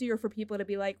it's easier for people to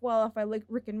be like, well, if I like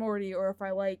Rick and Morty or if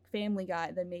I like Family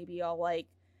Guy, then maybe I'll like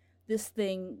this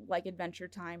thing like Adventure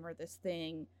Time, or this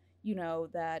thing, you know,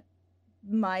 that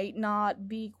might not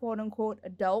be quote-unquote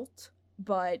adult,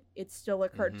 but it's still a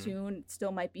cartoon. It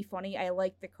still might be funny. I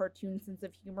like the cartoon sense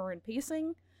of humor and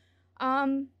pacing.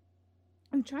 I'm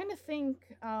trying to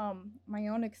think my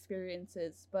own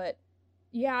experiences, but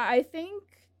yeah, I think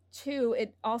too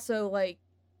it also like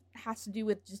has to do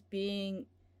with just being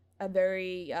a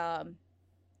very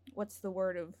what's the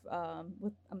word of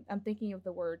I'm thinking of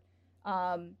the word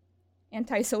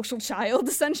antisocial child,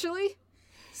 essentially.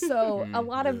 So a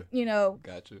lot of, you know,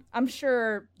 Gotcha. I'm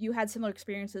sure you had similar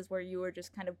experiences where you were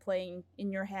just kind of playing in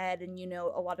your head, and, you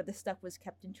know, a lot of this stuff was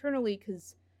kept internally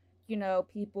because, you know,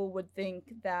 people would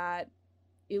think that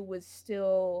it was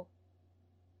still,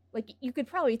 like, you could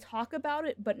probably talk about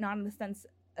it, but not in the sense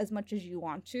as much as you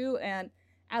want to. And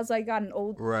as I got an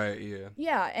old... Right, yeah.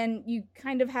 Yeah, and you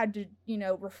kind of had to, you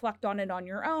know, reflect on it on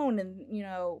your own, and, you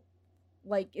know,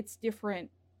 like, it's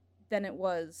different than it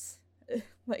was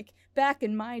like back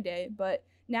in my day. But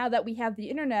now that we have the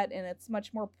internet and it's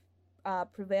much more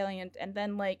prevalent, and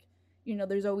then, like, you know,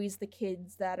 there's always the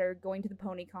kids that are going to the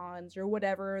pony cons or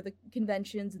whatever, the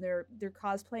conventions, and they're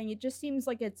cosplaying. It just seems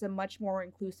like it's a much more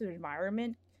inclusive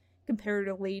environment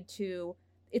comparatively to,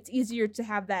 it's easier to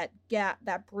have that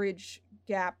bridge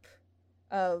gap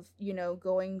of, you know,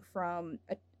 going from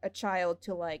a child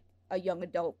to like a young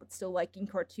adult but still liking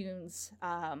cartoons,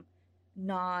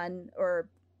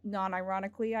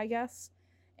 non-ironically, I guess.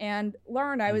 And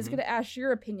Lauren, I was going to ask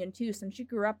your opinion too, since you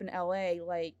grew up in LA,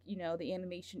 like, you know, the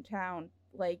animation town,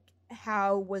 like,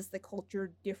 how was the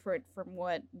culture different from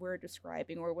what we're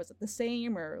describing, or was it the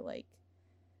same, or like,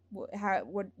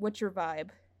 what's your vibe?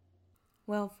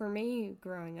 Well, for me,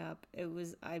 growing up, it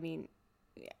was, I mean,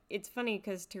 it's funny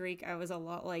because, Tariq, I was a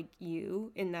lot like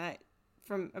you in that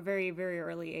from a very, very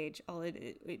early age,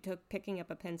 it took picking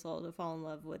up a pencil to fall in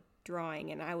love with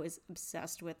drawing, and I was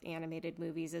obsessed with animated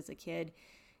movies as a kid,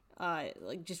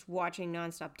 like just watching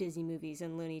nonstop Disney movies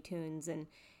and Looney Tunes and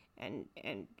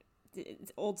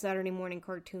old Saturday morning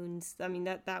cartoons. I mean,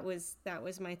 that was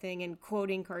my thing. And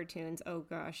quoting cartoons, oh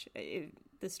gosh,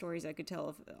 the stories I could tell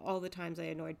of all the times I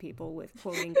annoyed people with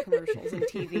quoting commercials and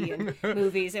TV and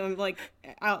movies. And like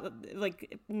at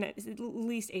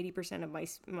least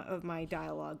 80% of my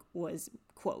dialogue was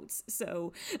quotes.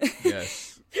 So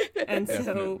yes, and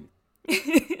so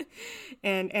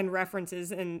and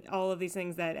references and all of these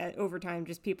things that over time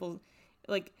just people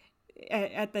like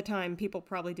at the time, people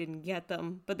probably didn't get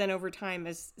them. But then over time,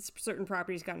 as certain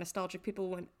properties got nostalgic, people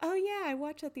went, oh yeah, I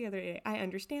watched that the other day. I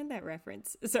understand that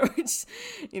reference. So it's,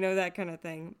 that kind of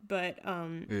thing. But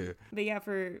yeah,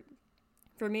 for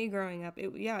me growing up,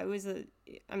 I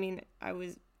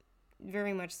was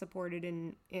very much supported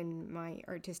in my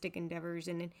artistic endeavors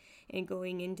and in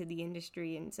going into the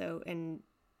industry.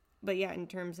 But yeah, in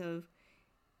terms of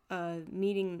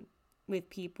meeting with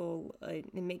people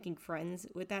and making friends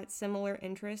with that similar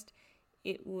interest,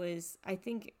 it was, I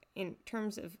think, in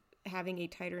terms of having a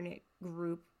tighter knit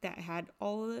group that had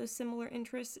all of those similar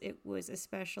interests, it was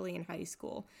especially in high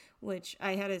school, which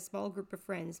I had a small group of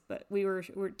friends, but we're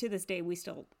to this day, we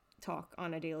still talk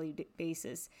on a daily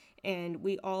basis, and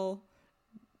we all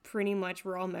pretty much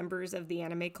were all members of the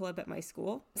anime club at my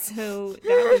school. So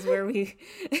that was where we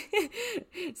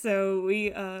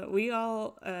we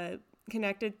all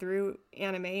connected through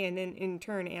anime and then in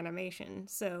turn animation.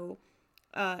 So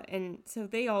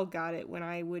they all got it when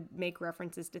I would make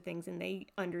references to things and they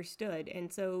understood.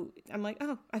 And so I'm like,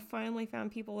 oh, I finally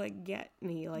found people that get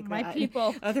me like my that.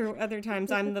 People. Other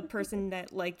times I'm the person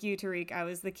that, like you, Tariq, I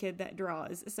was the kid that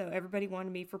draws. So everybody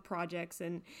wanted me for projects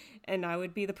and I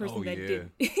would be the person that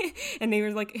did. And they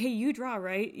were like, hey, you draw,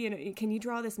 right? Can you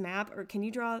draw this map, or can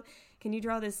you draw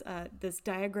this this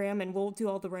diagram, and we'll do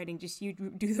all the writing. Just you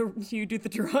do the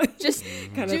drawing. Just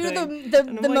kind do of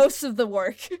thing. the most of the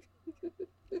work.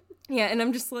 Yeah, and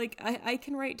I'm just like, I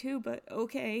can write too, but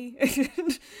okay.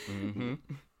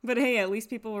 But hey, at least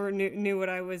people knew what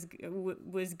I was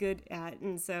good at,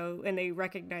 and they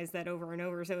recognized that over and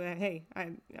over. So hey,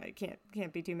 I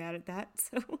can't be too mad at that.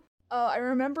 So. I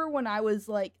remember when I was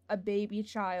like a baby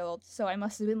child, so I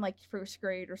must have been like first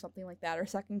grade or something like that, or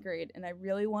second grade, and I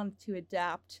really wanted to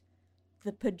adapt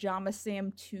the Pajama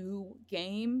Sam 2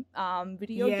 game,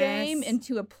 video game,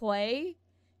 into a play.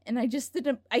 And I just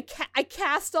didn't. I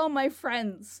cast all my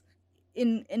friends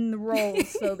in the roles.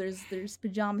 So there's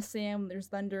Pajama Sam, there's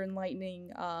Thunder and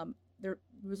Lightning.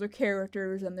 Those are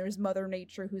characters, and there's Mother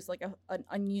Nature, who's like an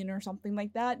onion or something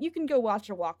like that. You can go watch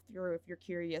a walkthrough if you're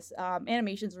curious.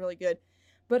 Animation's really good,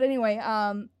 but anyway,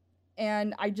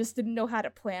 and I just didn't know how to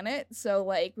plan it. So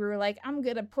like we were like, I'm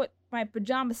gonna put my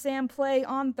Pajama Sam play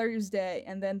on Thursday,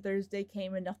 and then Thursday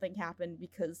came and nothing happened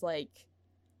because like.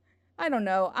 I don't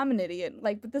know. I'm an idiot.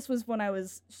 But this was when I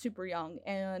was super young.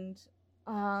 And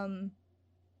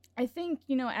I think,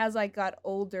 as I got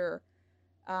older,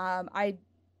 I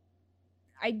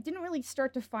didn't really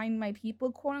start to find my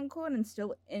people, quote unquote,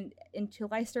 until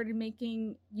I started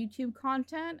making YouTube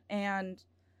content. And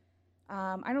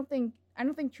I don't think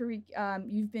Tariq,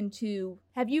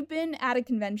 have you been at a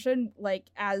convention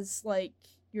as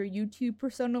your YouTube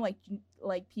persona,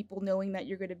 like people knowing that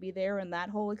you're going to be there and that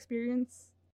whole experience?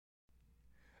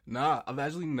 Nah, I've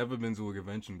actually never been to a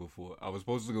convention before. I was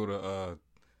supposed to go to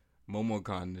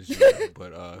MomoCon this year,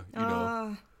 but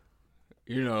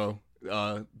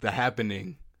the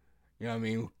happening. You know what I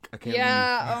mean? I can't.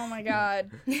 Yeah. Oh my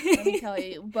God. Let me tell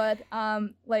you. But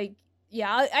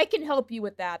yeah, I can help you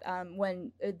with that.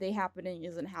 When the happening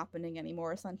isn't happening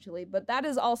anymore, essentially. But that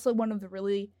is also one of the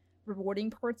really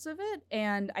rewarding parts of it,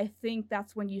 and I think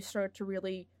that's when you start to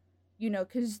really.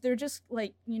 Because they're just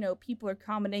people are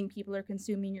commenting, people are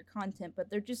consuming your content,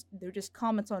 but they're just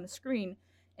comments on a screen.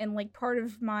 And part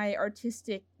of my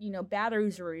artistic,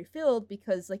 batteries are refilled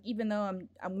because even though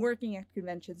I'm working at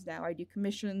conventions now, I do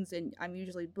commissions and I'm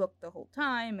usually booked the whole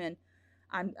time, and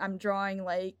I'm drawing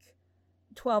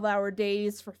 12-hour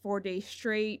days for 4 days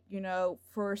straight.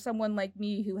 For someone like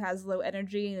me who has low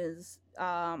energy and is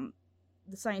the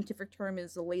scientific term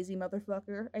is a lazy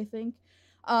motherfucker, I think.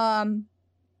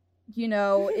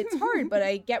 It's hard, but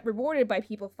I get rewarded by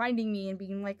people finding me and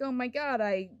being like, oh my God,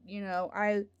 I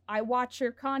watch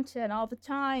your content all the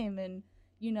time, and,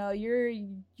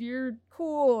 you're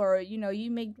cool, or, you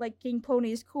make King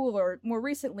Ponies cool, or more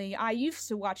recently, I used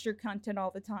to watch your content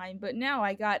all the time, but now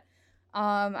I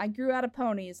grew out of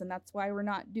ponies, and that's why we're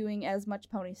not doing as much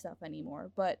pony stuff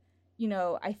anymore. But,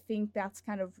 I think that's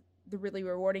kind of the really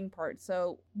rewarding part.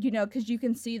 So, because you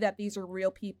can see that these are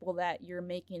real people that you're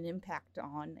making an impact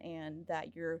on, and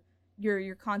that your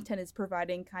content is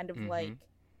providing kind of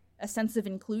a sense of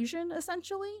inclusion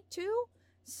essentially too.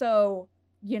 So,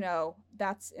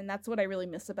 that's what I really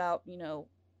miss about,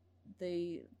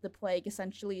 the plague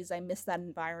essentially, is I miss that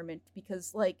environment,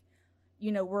 because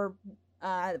we're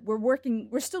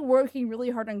still working really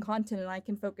hard on content, and I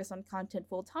can focus on content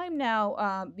full time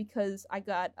now, because I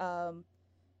got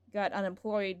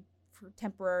unemployed for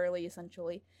temporarily,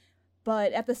 essentially.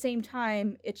 But at the same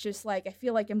time, it's just like, I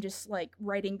feel like I'm just like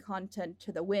writing content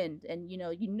to the wind, and you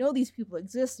know these people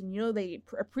exist, and you know they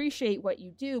appreciate what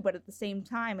you do, but at the same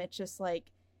time, it's just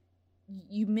like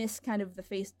you miss kind of the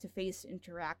face-to-face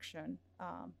interaction,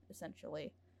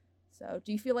 essentially. So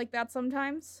do you feel like that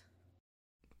sometimes?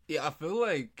 Yeah, I feel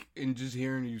like, in just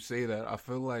hearing you say that, I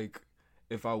feel like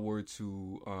if I were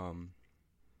to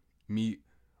meet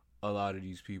a lot of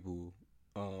these people,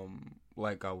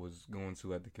 like I was going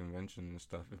to at the convention and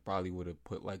stuff, it probably would have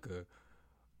put like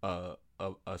a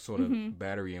sort of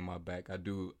battery in my back.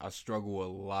 I struggle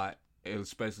a lot,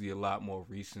 especially a lot more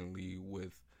recently,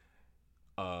 with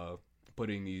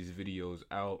putting these videos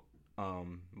out.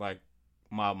 Like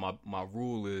my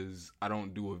rule is I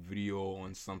don't do a video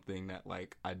on something that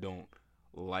like I don't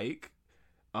like.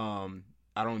 I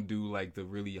don't do like the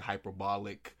really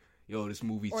hyperbolic, yo, this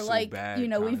movie's Or so like, bad. you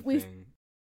know, kind of thing.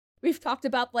 We've talked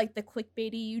about like the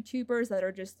clickbaity YouTubers that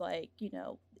are just like,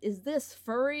 is this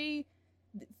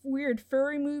weird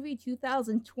furry movie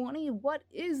 2020? What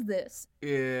is this?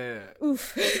 Yeah.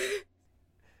 Oof.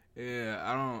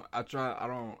 Yeah, I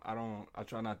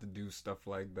try not to do stuff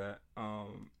like that.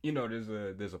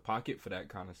 There's a pocket for that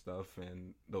kind of stuff,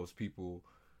 and those people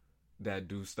that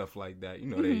do stuff like that,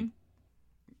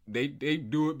 they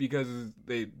do it because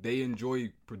they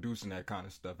enjoy producing that kind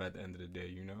of stuff at the end of the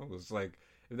day, It's like,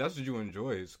 if that's what you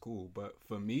enjoy, it's cool. But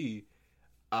for me,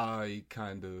 I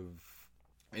kind of,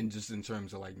 and just in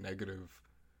terms of like negative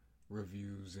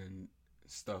reviews and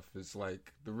stuff, it's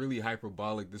like the really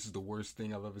hyperbolic, this is the worst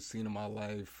thing I've ever seen in my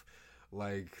life,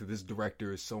 like this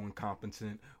director is so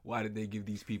incompetent, why did they give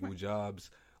these people jobs?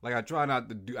 Like, I try not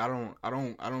to do, I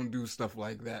don't do stuff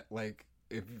like that. Like,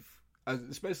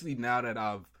 especially now that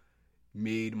I've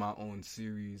made my own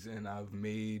series and I've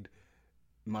made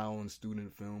my own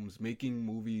student films, making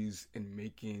movies and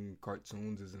making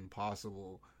cartoons is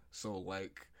impossible. So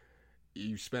like,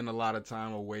 you spend a lot of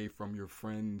time away from your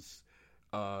friends,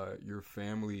 your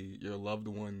family, your loved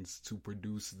ones to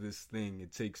produce this thing.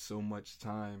 It takes so much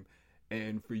time,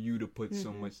 and for you to put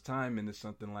so much time into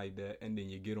something like that, and then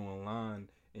you get online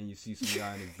and you see some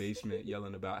guy in his basement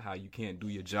yelling about how you can't do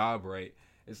your job right.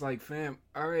 It's like, fam,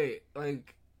 all right,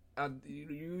 like,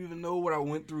 you even know what I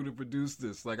went through to produce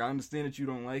this. Like, I understand that you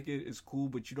don't like it, it's cool,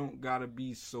 but you don't gotta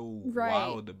be so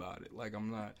wild about it. Like,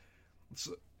 I'm not.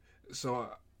 So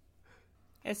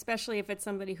especially if it's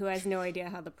somebody who has no idea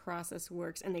how the process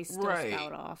works and they still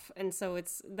spout off. And so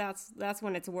that's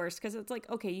when it's worse, because it's like,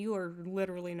 okay, you are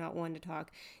literally not one to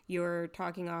talk. You're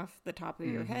talking off the top of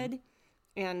your head.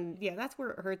 And yeah, that's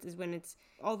where it hurts, is when it's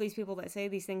all these people that say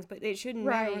these things, but it shouldn't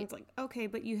matter. It's like, okay,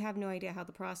 but you have no idea how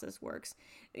the process works.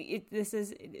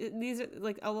 These are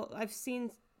like, I've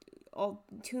seen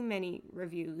too many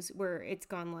reviews where it's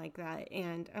gone like that,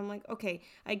 and I'm like, okay,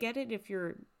 I get it if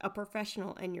you're a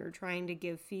professional and you're trying to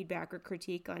give feedback or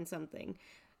critique on something,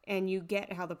 and you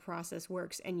get how the process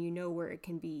works, and you know where it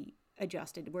can be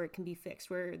adjusted, where it can be fixed,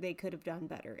 where they could have done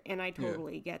better, and I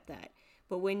totally get that.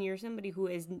 But when you're somebody who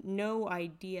has no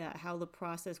idea how the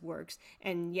process works,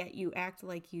 and yet you act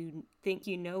like you think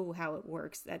you know how it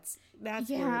works, that's where it's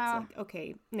like,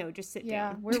 okay, no, just sit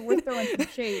down. Yeah, we're throwing some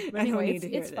shade, but anyway,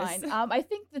 it's fine. I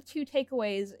think the two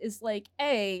takeaways is like,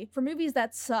 A, for movies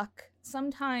that suck,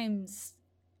 sometimes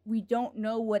we don't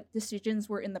know what decisions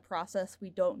were in the process. We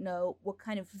don't know what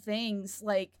kind of things,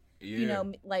 like,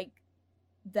 like,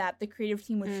 that the creative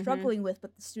team was struggling with,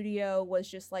 but the studio was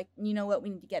just like, you know what, we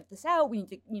need to get this out, we need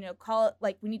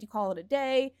to call it a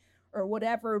day, or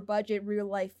whatever, budget, real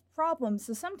life problems.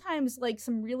 So sometimes, like,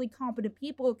 some really competent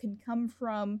people can come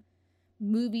from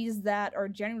movies that are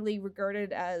generally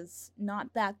regarded as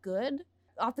not that good.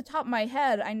 Off the top of my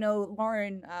head, I know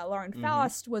Lauren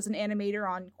Faust was an animator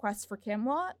on Quest for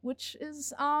Camelot, which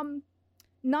is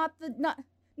not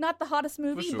the hottest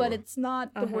movie, but it's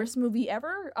not the worst movie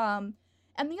ever.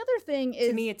 And the other thing is,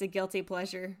 to me, it's a guilty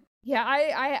pleasure. Yeah,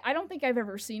 I don't think I've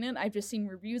ever seen it. I've just seen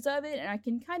reviews of it, and I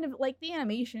can kind of, like, the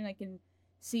animation I can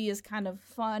see is kind of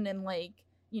fun, and, like,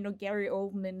 Gary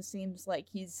Oldman seems like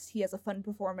he has a fun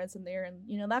performance in there,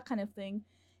 and that kind of thing.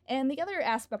 And the other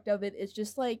aspect of it is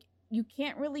just, like, you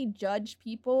can't really judge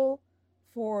people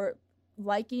for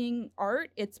liking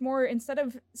art. It's more, instead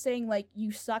of saying, like,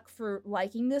 you suck for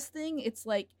liking this thing, it's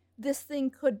like, this thing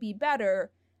could be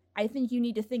better. I think you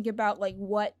need to think about, like,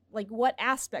 what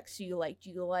aspects do you like? Do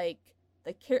you like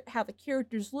how the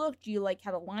characters look? Do you like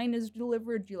how the line is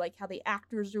delivered? Do you like how the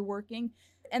actors are working?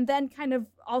 And then kind of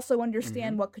also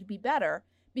understand what could be better,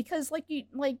 because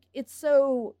it's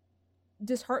so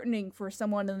disheartening for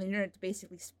someone on the internet to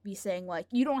basically be saying, like,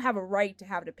 you don't have a right to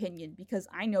have an opinion because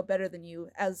I know better than you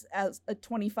as a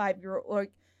 25-year-old,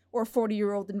 like, or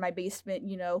 40-year-old in my basement,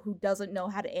 who doesn't know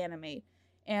how to animate.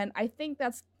 And I think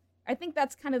that's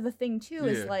kind of the thing too,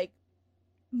 is like,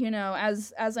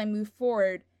 as I move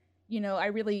forward, I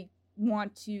really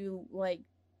want to like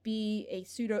be a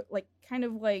pseudo, like kind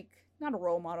of like not a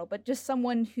role model, but just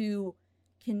someone who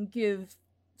can give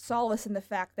solace in the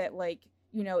fact that like,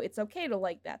 it's okay to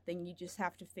like that thing. You just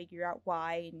have to figure out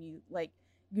why, and you like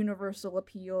universal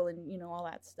appeal and all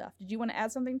that stuff. Did you want to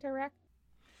add something, Tarak?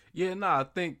 Yeah, I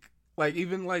think like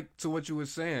even like to what you were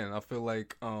saying, I feel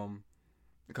like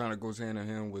it kind of goes hand in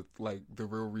hand with like the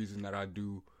real reason that I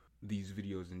do these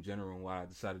videos in general and why I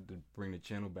decided to bring the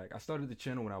channel back. I started the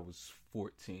channel when I was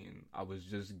 14. I was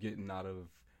just getting out of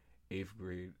 8th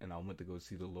grade, and I went to go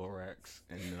see the Lorax,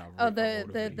 and then I wrote a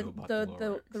video about the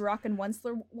Lorax. The Rock and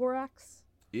Wentzler Lorax.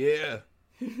 Yeah.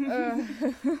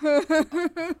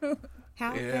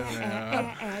 How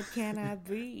bad can I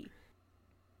be?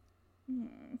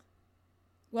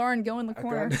 Lauren, go in the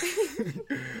corner.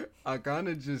 I kind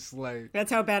of just like...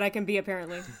 That's how bad I can be,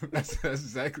 apparently. that's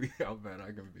exactly how bad I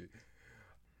can be.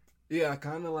 Yeah, I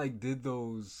kind of like did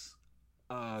those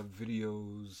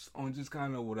videos on just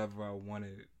kind of whatever I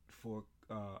wanted for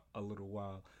a little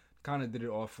while. Kind of did it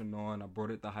off and on. I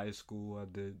brought it to high school. I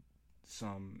did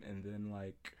some, and then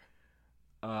like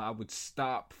I would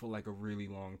stop for like a really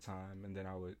long time, and then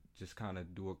I would just kind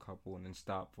of do a couple and then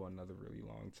stop for another really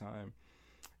long time.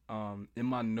 In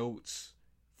my notes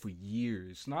for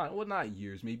years, not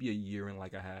years, maybe a year and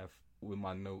like a half, with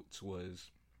my notes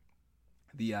was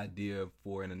the idea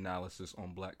for an analysis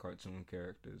on Black cartoon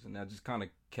characters, and I just kind of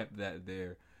kept that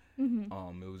there.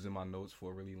 It was in my notes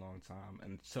for a really long time,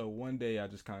 and so one day I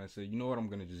just kind of said, you know what, I'm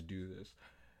gonna just do this.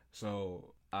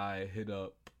 So I hit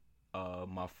up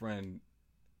my friend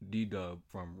D-Dub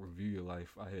from Review Your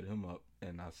Life. I hit him up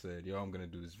and I said, yo, I'm gonna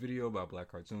do this video about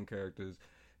Black cartoon characters.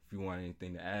 If you want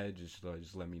anything to add, just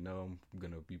let me know. I'm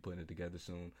gonna be putting it together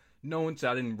soon. I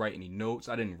didn't write any notes.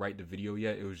 I didn't write the video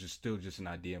yet. It was still an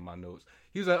idea in my notes.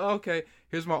 He was like, oh, okay,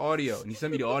 here's my audio, and he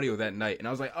sent me the audio that night. And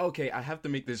I was like, okay, I have to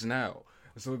make this now.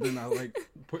 So then I like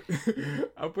put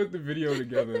the video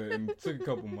together, and it took a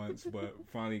couple months, but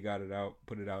finally got it out.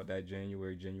 Put it out that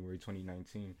January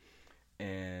 2019,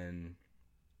 and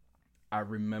I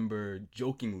remember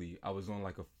jokingly I was on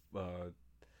like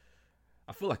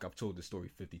I feel like I've told this story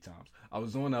 50 times. I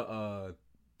was on a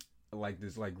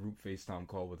this group FaceTime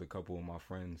call with a couple of my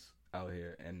friends out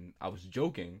here, and I was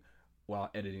joking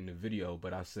while editing the video,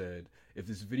 but I said, if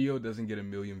this video doesn't get 1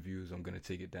 million views, I'm gonna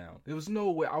take it down. There was no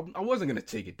way I wasn't gonna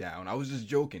take it down. I was just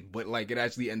joking, but like it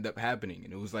actually ended up happening,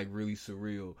 and it was like really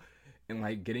surreal. And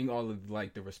like getting all of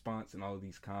like the response and all of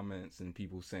these comments and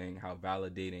people saying how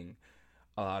validating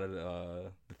a lot of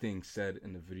the things said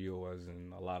in the video was,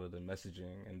 and a lot of the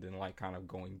messaging, and then like kind of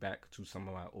going back to some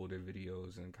of my older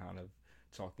videos and kind of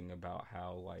talking about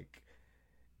how like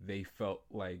they felt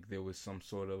like there was some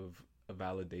sort of a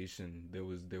validation.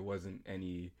 There wasn't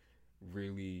any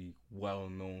really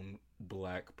well-known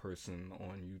Black person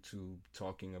on YouTube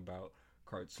talking about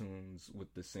cartoons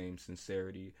with the same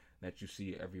sincerity that you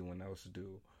see everyone else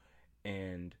do.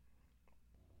 And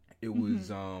it was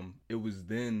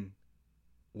then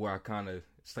where I kind of,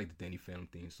 it's like the Danny Phantom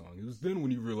theme song. It was then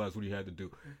when he realized what he had to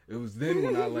do. It was then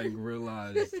when I like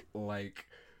realized like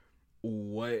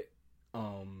what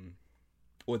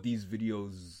these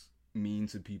videos mean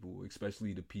to people,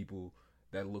 especially the people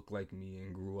that look like me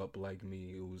and grew up like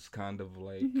me. It was kind of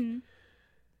like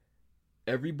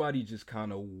everybody just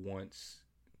kind of wants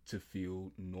to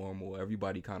feel normal.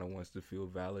 Everybody kind of wants to feel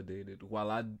validated. While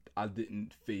I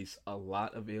didn't face a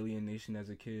lot of alienation as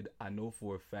a kid, I know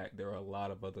for a fact there are a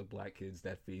lot of other Black kids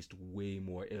that faced way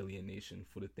more alienation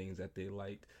for the things that they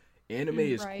liked. Anime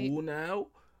is cool now,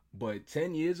 but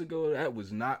 10 years ago that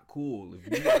was not cool. If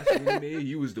you watched anime,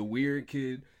 you was the weird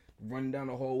kid running down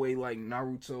the hallway like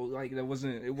Naruto. Like it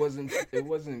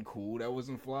wasn't cool. That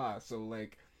wasn't fly. So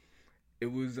like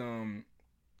it was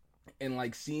and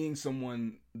like seeing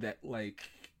someone that like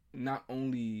not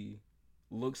only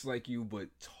looks like you but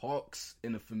talks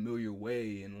in a familiar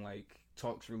way and like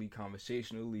talks really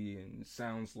conversationally and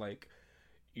sounds like,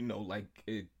 like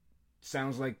it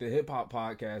sounds like the hip hop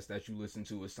podcast that you listen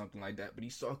to or something like that, but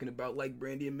he's talking about like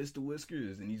Brandy and Mr.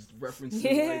 Whiskers, and he's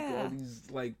referencing like all these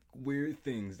like weird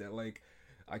things that like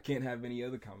I can't have any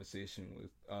other conversation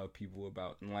with people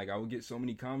about. And like I would get so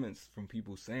many comments from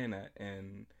people saying that,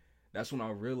 and that's when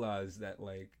I realized that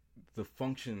like the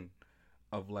function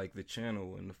of like the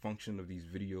channel and the function of these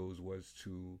videos was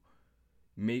to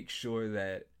make sure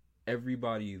that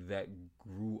everybody that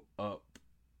grew up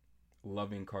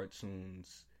loving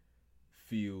cartoons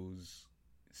feels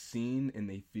seen and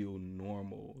they feel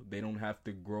normal. They don't have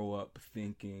to grow up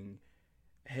thinking,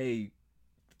 hey,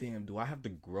 damn, do I have to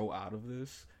grow out of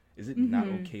this? Is it not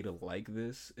okay to like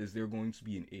this? Is there going to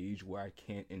be an age where I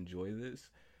can't enjoy this?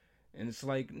 And it's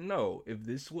like, no, if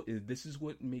this is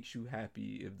what makes you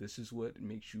happy, if this is what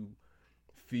makes you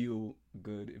feel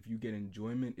good, if you get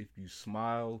enjoyment, if you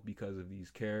smile because of these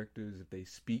characters, if they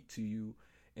speak to you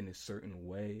in a certain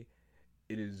way,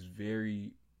 it is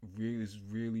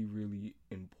really, really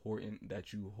important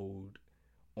that you hold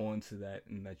on to that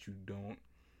and that you don't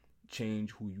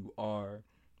change who you are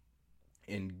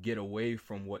and get away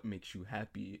from what makes you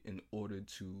happy in order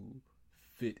to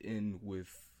fit in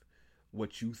with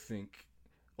what you think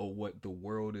or what the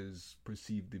world is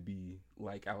perceived to be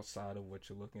like outside of what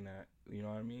you're looking at. You know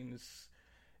what I mean?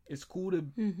 It's cool to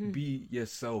be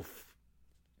yourself,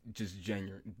 just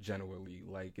generally.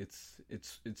 Like it's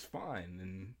fine,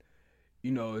 and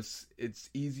you know it's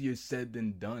easier said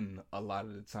than done a lot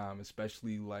of the time,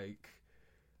 especially like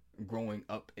growing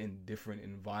up in different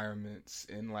environments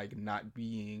and like not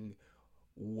being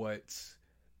what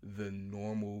the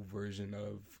normal version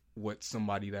of what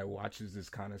somebody that watches this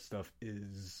kind of stuff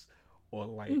is, or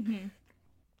like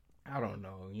I don't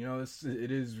know, you know,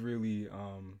 it is really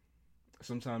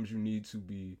sometimes you need to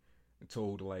be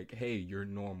told like, hey, you're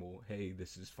normal, hey,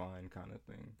 this is fine, kind of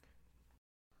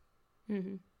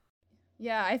thing.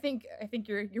 Yeah, I think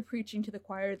you're preaching to the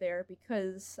choir there,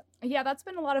 because yeah, that's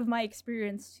been a lot of my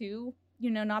experience too. You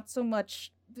know, not so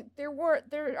much. There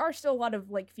are still a lot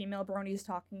of like female bronies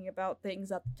talking about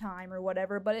things at the time or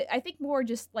whatever, but I think more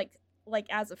just like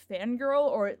as a fangirl,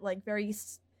 or like very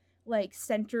like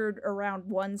centered around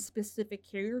one specific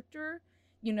character.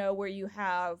 You know, where you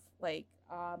have like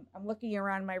I'm looking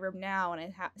around my room now, and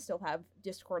I still have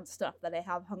Discord stuff that I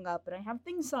have hung up, and I have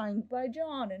things signed by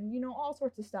John, and you know, all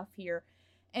sorts of stuff here.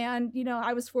 And you know,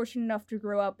 I was fortunate enough to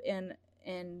grow up in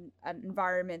an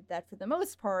environment that, for the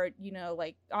most part, you know,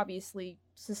 like obviously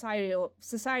society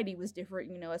was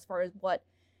different, you know, as far as what,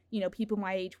 you know, people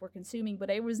my age were consuming,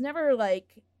 but I was never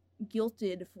like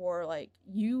guilted for like,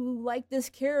 you like this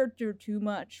character too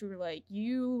much, or like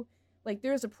you like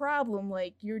there's a problem,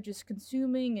 like you're just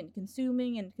consuming and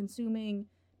consuming and consuming,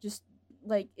 just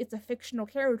like it's a fictional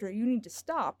character, you need to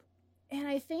stop. And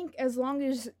I think as long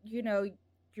as, you know,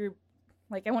 you're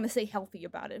like, I want to say healthy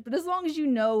about it, but as long as you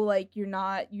know, like you're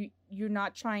not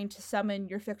trying to summon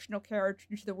your fictional character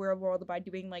into the real world by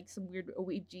doing like some weird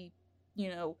Ouija, you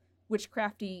know,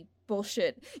 witchcrafty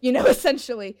bullshit, you know,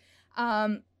 essentially,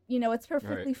 you know, it's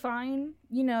perfectly fine.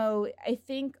 You know, I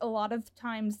think a lot of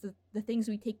times the things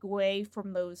we take away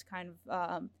from those kind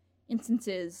of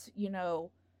instances, you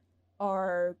know,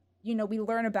 are, you know, we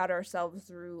learn about ourselves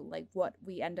through like what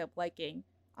we end up liking,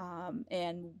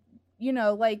 and you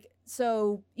know, like,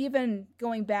 so even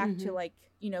going back to like,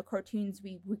 you know, cartoons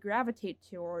we gravitate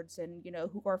towards, and you know,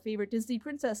 who our favorite Disney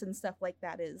princess and stuff like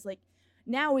that is, like,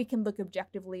 now we can look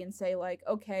objectively and say like,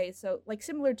 okay, so like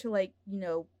similar to like, you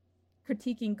know,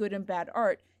 critiquing good and bad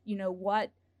art, you know,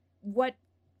 what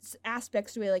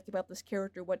aspects do I like about this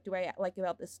character, what do I like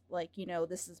about this, like, you know,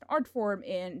 this is an art form,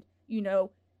 and you know,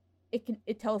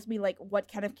 it tells me like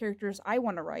what kind of characters I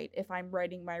want to write if I'm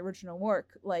writing my original work,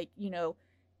 like, you know,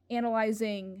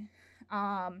 analyzing,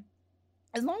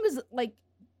 as long as like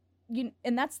you,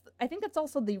 and that's, I think that's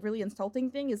also the really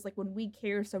insulting thing, is like when we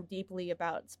care so deeply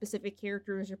about specific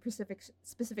characters or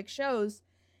specific shows,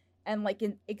 and like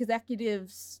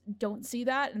executives don't see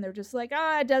that, and they're just like,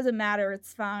 it doesn't matter,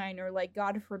 it's fine, or like,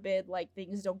 God forbid, like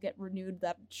things don't get renewed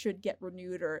that should get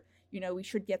renewed, or you know, we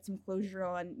should get some closure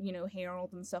on, you know,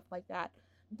 Harold and stuff like that.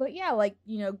 But yeah, like,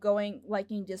 you know,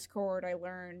 liking Discord, I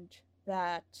learned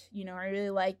that, you know, I really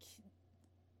like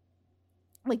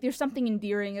there's something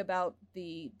endearing about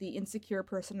the insecure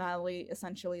personality,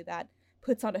 essentially, that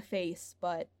puts on a face,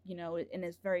 but, you know, and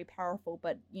is very powerful,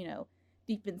 but, you know,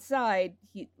 deep inside,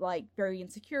 he, like, very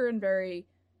insecure and very,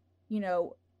 you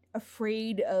know,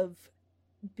 afraid of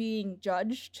being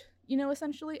judged, you know,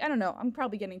 essentially. I don't know, I'm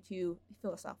probably getting too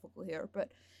philosophical here,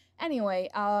 but anyway,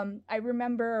 I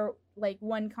remember, like,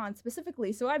 one con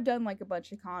specifically, so I've done, like, a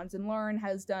bunch of cons, and Lauren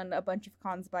has done a bunch of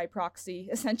cons by proxy,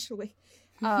 essentially.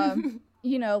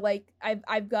 You know, like,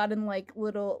 I've gotten, like,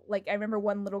 little, like, I remember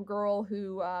one little girl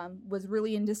who, was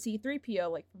really into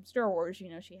C-3PO, like, from Star Wars, you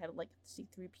know, she had, like,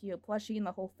 C-3PO plushie and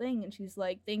the whole thing, and she's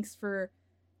like, thanks for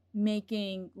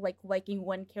making, like, liking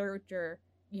one character,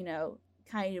 you know,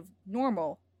 kind of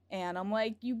normal. And I'm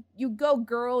like, you go,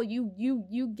 girl, you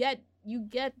get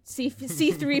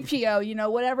C-3PO, you know,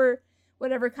 whatever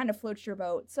kind of floats your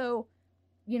boat. So,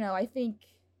 you know, I think,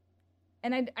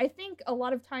 and I think a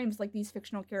lot of times, like, these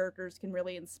fictional characters can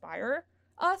really inspire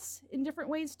us in different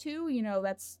ways too. You know,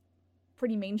 that's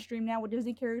pretty mainstream now with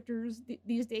Disney characters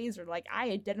these days, or like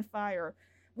I identify, or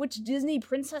which Disney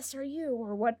princess are you,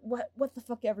 or what the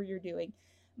fuck ever you're doing.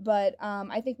 But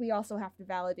I think we also have to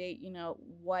validate, you know,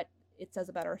 what it says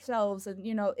about ourselves. And,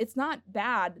 you know, it's not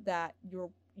bad that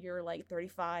you're like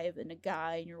 35 and a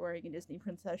guy and you're wearing a Disney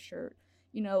princess shirt.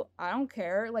 You know, I don't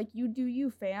care. Like, you do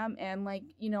you, fam. And, like,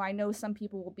 you know, I know some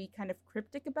people will be kind of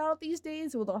cryptic about it these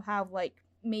days, where they'll have, like,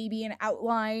 maybe an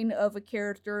outline of a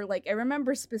character. Like, I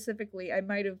remember specifically, I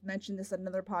might have mentioned this on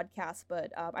another podcast,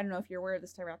 but I don't know if you're aware of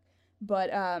this time around.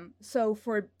 But so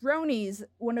for bronies,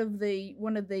 one of the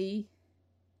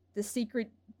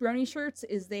secret brony shirts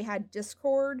is they had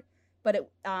Discord, but it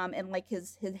and like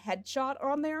his headshot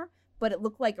on there, but it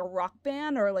looked like a rock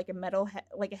band or like a metal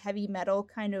like a heavy metal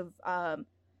kind of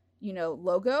you know,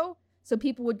 logo. So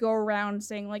people would go around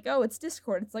saying like, oh, it's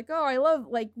Discord. It's like, oh, I love,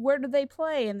 like, where do they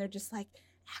play? And they're just like,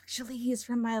 actually, he's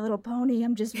from My Little Pony.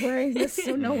 I'm just wearing this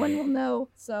so no one will know.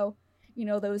 So, you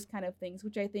know, those kind of things,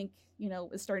 which I think, you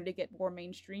know, is starting to get more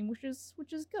mainstream, which is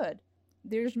good.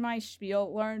 There's my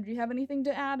spiel. Lauren, do you have anything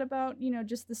to add about, you know,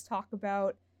 just this talk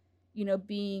about, you know,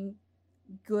 being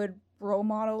good role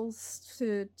models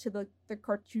to the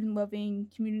cartoon loving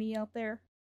community out there?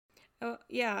 Oh,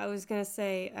 yeah, I was going to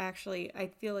say, actually, I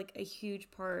feel like a huge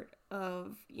part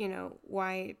of, you know,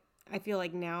 why I feel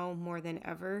like now more than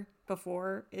ever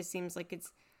before, it seems like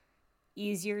it's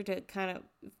easier to kind of,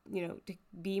 you know, to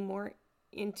be more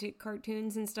into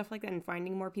cartoons and stuff like that, and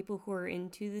finding more people who are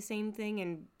into the same thing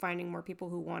and finding more people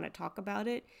who want to talk about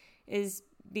it, is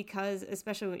because,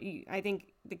 especially I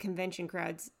think the convention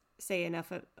crowds say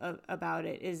enough about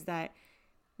it, is that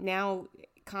now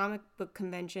comic book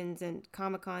conventions and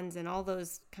Comic-Cons and all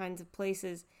those kinds of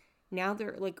places, now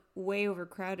they're like way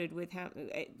overcrowded with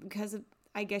because of,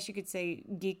 I guess you could say,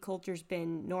 geek culture's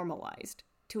been normalized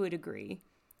to a degree.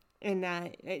 And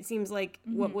that it seems like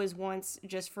what was once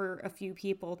just for a few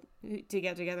people to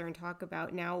get together and talk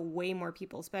about, now way more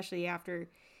people, especially after,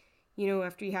 you know,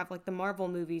 after you have like the Marvel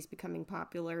movies becoming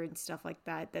popular and stuff like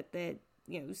that, the,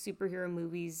 you know, superhero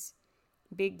movies,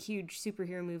 big, huge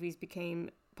superhero movies became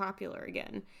popular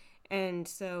again. And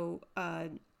so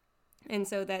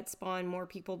that spawned more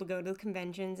people to go to the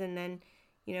conventions, and then,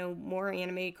 you know, more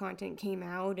animated content came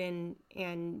out, and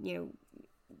you know,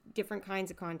 different kinds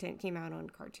of content came out on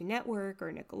Cartoon Network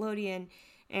or Nickelodeon,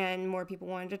 and more people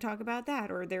wanted to talk about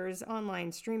that. Or there's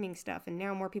online streaming stuff, and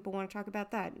now more people want to talk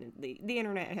about that. The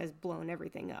internet has blown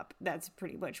everything up. That's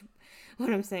pretty much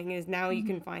what I'm saying, is now you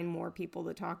can find more people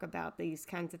to talk about these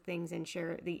kinds of things and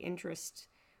share the interest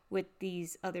with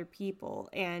these other people.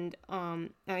 And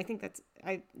I think that's,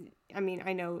 I mean,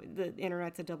 I know the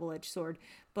internet's a double-edged sword,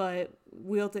 but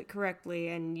wield it correctly,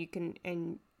 and you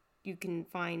can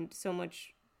find so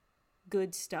much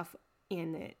good stuff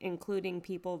in it, including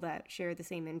people that share the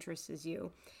same interests as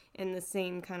you and the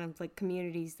same kind of like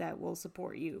communities that will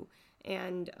support you.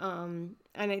 And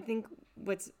I think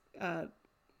what's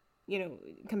you know,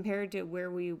 compared to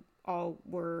where we all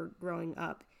were growing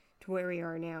up to where we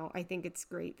are now, I think it's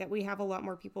great that we have a lot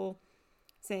more people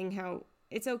saying how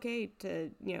it's okay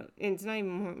to, you know, and it's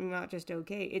not just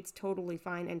okay, it's totally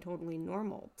fine and totally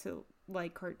normal to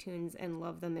like cartoons and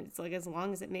love them. And it's like, as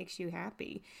long as it makes you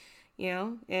happy, you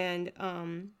know. And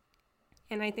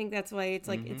I think that's why it's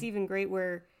like, it's even great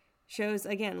where shows,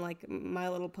 again, like My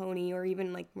Little Pony, or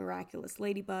even like Miraculous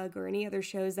Ladybug, or any other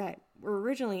shows that were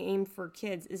originally aimed for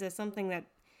kids, is that something that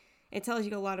it tells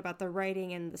you a lot about the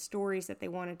writing and the stories that they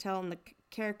want to tell, and the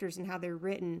characters and how they're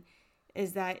written,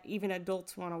 is that even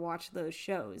adults want to watch those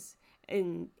shows,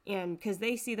 and because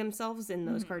they see themselves in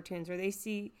those cartoons, or they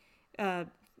see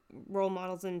role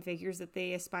models and figures that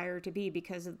they aspire to be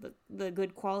because of the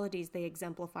good qualities they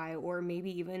exemplify, or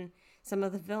maybe even some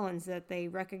of the villains that they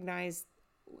recognize,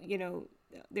 you know,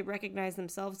 they recognize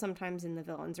themselves sometimes in the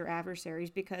villains or adversaries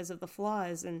because of the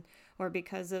flaws, and or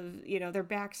because of, you know, their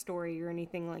backstory or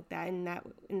anything like that, and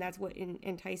that's what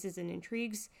entices and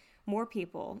intrigues more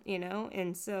people, you know.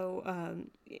 And so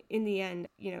in the end,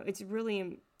 you know, it's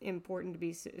really important to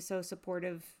be so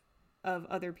supportive of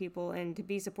other people, and to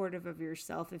be supportive of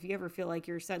yourself. If you ever feel like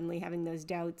you're suddenly having those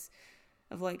doubts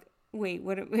of like, wait,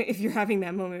 what if you're having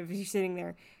that moment, if you're sitting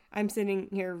there, I'm sitting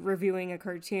here reviewing a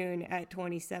cartoon at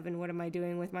 27, what am I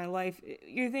doing with my life?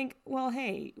 You think, well,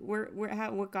 hey,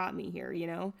 what got me here, you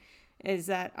know, is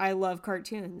that I love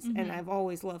cartoons, and I've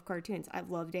always loved cartoons.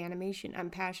 I've loved animation. I'm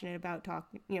passionate about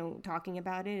talking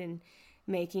about it and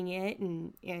making it,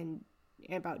 and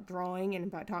about drawing, and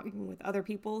about talking with other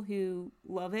people who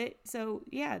love it. So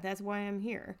yeah, that's why I'm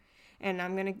here, and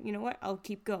I'm gonna, you know what, I'll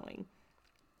keep going.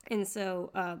 And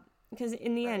so because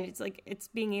in the end, it's like it's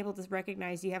being able to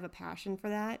recognize you have a passion for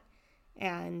that,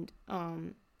 and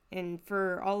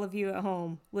for all of you at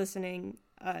home listening,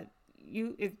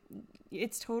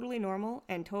 it's totally normal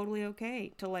and totally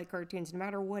okay to like cartoons no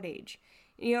matter what age.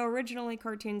 Originally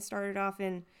cartoons started off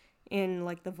in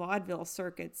like the vaudeville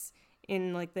circuits,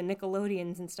 in like the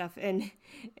Nickelodeons and stuff, and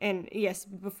yes,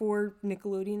 before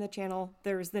Nickelodeon the channel,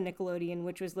 there was the Nickelodeon,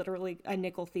 which was literally a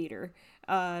nickel theater,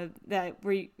 that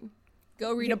where you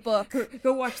go read a book,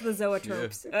 go watch the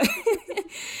Zoetropes.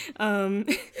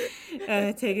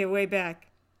 Take it way back.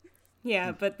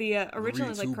 Yeah, but the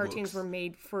originally like cartoons were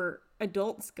made for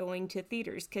adults going to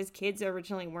theaters, because kids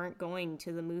originally weren't going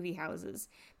to the movie houses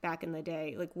back in the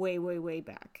day, like way, way, way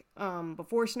back,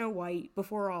 before Snow White,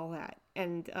 before all that.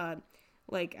 And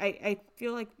like I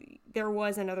feel like there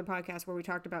was another podcast where we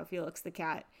talked about Felix the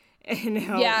Cat and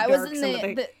how it was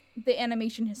in the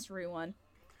animation history one.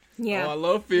 Yeah. Oh, I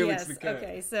love Felix the Cat.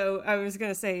 Okay, so I was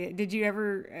gonna say, did you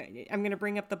ever? I'm gonna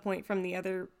bring up the point from the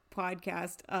other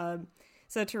podcast.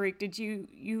 So Tariq, did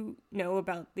you know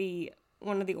about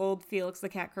one of the old Felix the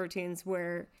Cat cartoons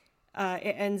where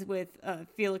it ends with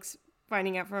Felix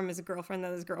finding out from his girlfriend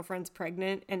that his girlfriend's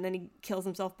pregnant, and then he kills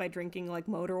himself by drinking like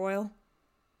motor oil?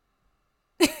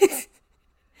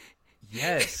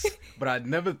 Yes, but I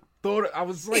never thought. I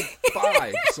was like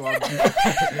 5, so I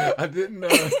didn't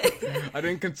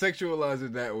contextualize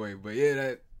it that way. But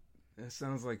yeah, that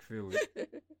sounds like Felix.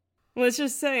 Let's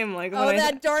just say I'm like,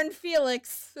 that darn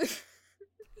Felix.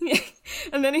 Yeah.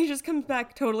 And then he just comes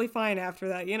back totally fine after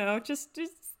that,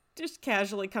 just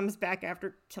casually comes back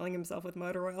after killing himself with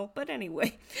motor oil. But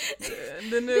anyway.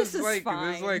 And then there's like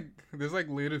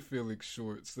later Felix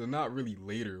shorts. They're not really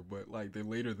later, but like they're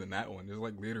later than that one. There's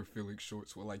like later Felix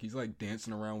shorts where like he's like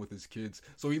dancing around with his kids.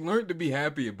 So he learned to be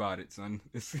happy about it, son.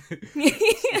 It's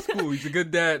cool. He's a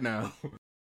good dad now.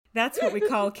 That's what we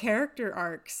call character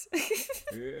arcs.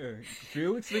 Yeah.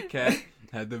 Felix the Cat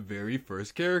had the very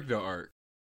first character arc.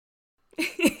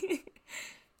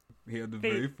 He had the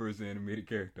very first animated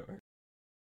character arc.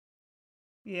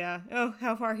 Yeah. Oh,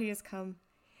 how far he has come.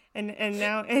 And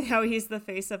now, and how he's the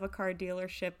face of a car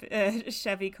dealership,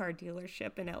 Chevy car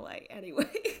dealership in LA. Anyway.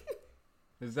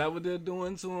 Is that what they're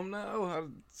doing to him now? I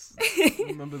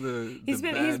remember the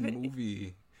bad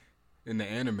movie in the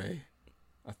anime.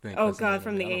 I think. Oh God,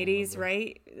 from the 80s,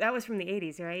 right? That was from the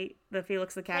 80s, right? The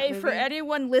Felix the Cat movie. For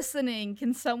anyone listening,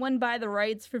 can someone buy the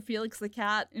rights for Felix the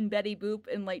Cat and Betty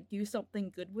Boop and like do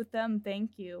something good with them?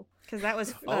 Thank you. Because that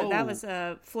was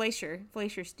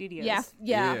Fleischer Studios.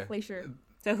 Yeah, Fleischer.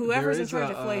 So whoever's in charge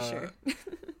of Fleischer.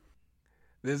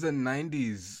 There's a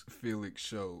 90s Felix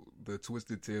show, The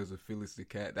Twisted Tales of Felix the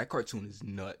Cat. That cartoon is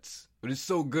nuts, but it's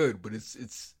so good. But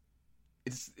it's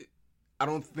I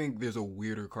don't think there's a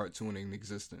weirder cartoon in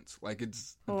existence. Like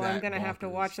it's. Oh, I'm gonna have to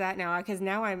watch that now, because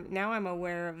now I'm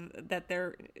aware of that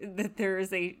there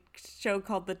is a show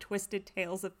called The Twisted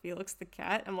Tales of Felix the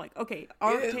Cat. I'm like, okay,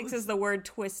 all it takes is the word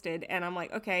twisted, and I'm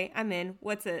like, okay, I'm in.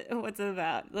 What's it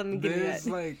about? Let me give you that.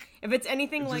 Like, if it's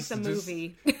anything like the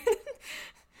movie.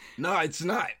 No, it's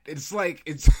not. It's like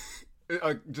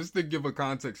just to give a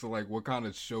context of like what kind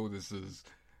of show this is.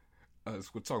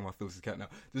 We're talking about Felix the Cat now.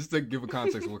 Just to give a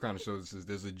context of what kind of show this is,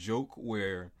 there's a joke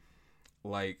where,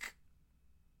 like,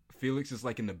 Felix is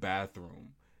like in the bathroom,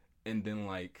 and then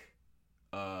like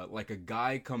a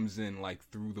guy comes in like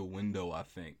through the window, I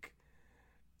think,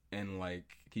 and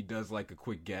like he does like a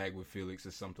quick gag with Felix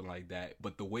or something like that.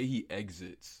 But the way he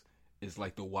exits is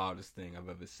like the wildest thing I've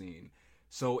ever seen.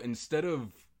 So instead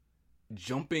of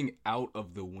jumping out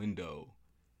of the window,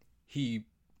 he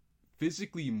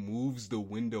physically moves the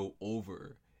window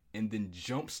over and then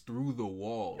jumps through the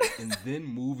wall and then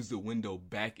moves the window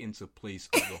back into place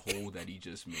of the hole that he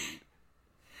just made.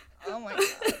 Oh my god.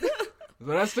 So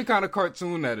that's the kind of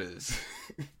cartoon that is.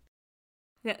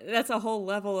 Yeah, that's a whole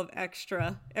level of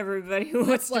extra. Everybody who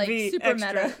wants to be super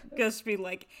extra meta. goes to be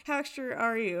like, how extra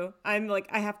are you? I'm like,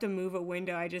 I have to move a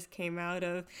window I just came out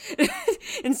of.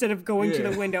 Instead of going to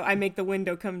the window, I make the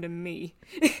window come to me.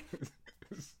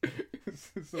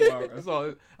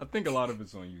 So I think a lot of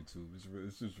it's on YouTube.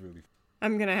 It's just really.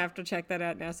 I'm gonna have to check that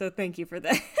out now. So thank you for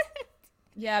that.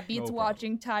 Yeah, beats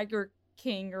watching Tiger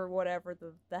King or whatever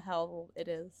the hell it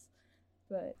is.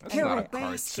 But that's not a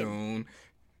cartoon.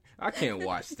 I can't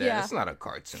watch that. Yeah. It's not a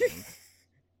cartoon.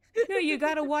 No, you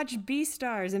gotta watch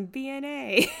Beastars and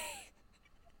BNA.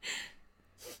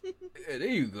 Yeah, there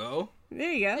you go.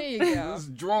 There you go. There you go. It's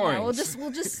drawings. Yeah,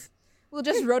 we'll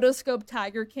just rotoscope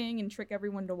Tiger King and trick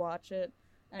everyone to watch it.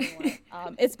 Anyway,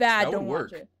 it's bad. Don't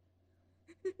watch it.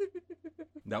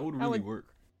 That would really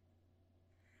work.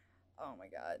 oh my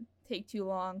god, take too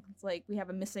long. It's like we have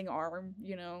a missing arm,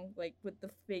 you know, like with the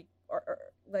fake or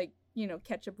like, you know,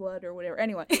 ketchup blood or whatever.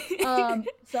 Anyway,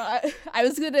 so I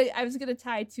was gonna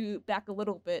tie to back a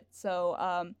little bit.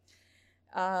 So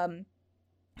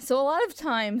so a lot of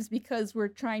times, because we're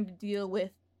trying to deal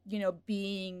with, you know,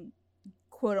 being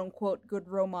quote unquote good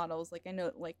role models, like I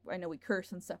know we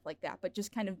curse and stuff like that, but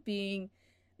just kind of being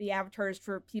the avatars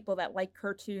for people that like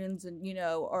cartoons and, you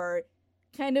know, are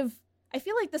kind of, I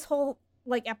feel like this whole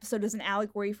like episode is an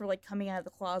allegory for like coming out of the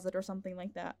closet or something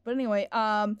like that. But anyway,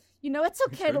 you know, it's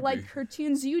okay to like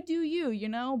cartoons, you do you, you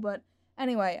know. But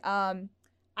anyway,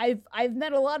 I've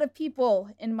met a lot of people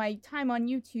in my time on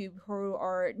YouTube who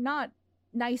are not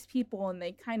nice people, and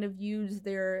they kind of use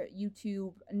their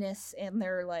YouTube-ness and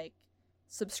their like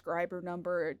subscriber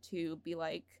number to be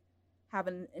like have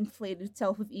an inflated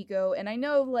self of ego. And I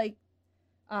know like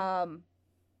I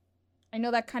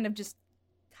know that kind of just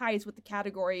ties with the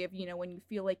category of, you know, when you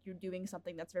feel like you're doing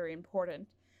something that's very important.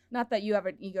 Not that you have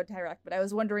an ego direct, but I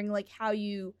was wondering like how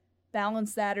you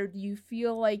balance that, or do you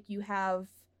feel like you have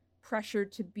pressure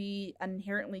to be an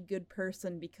inherently good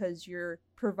person because you're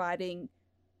providing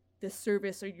this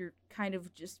service, or you're kind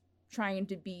of just trying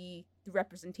to be the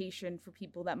representation for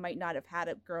people that might not have had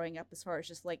it growing up as far as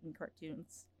just liking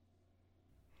cartoons?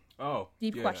 Oh,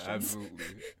 deep questions. Absolutely.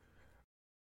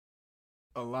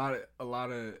 A lot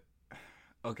of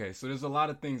okay, so there's a lot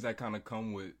of things that kind of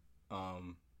come with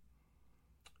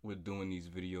doing these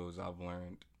videos. I've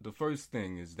learned the first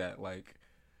thing is that like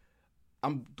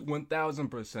I'm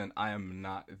 1000% I am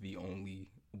not the only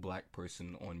black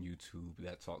person on YouTube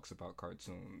that talks about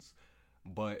cartoons,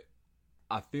 but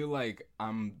I feel like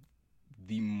I'm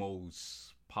the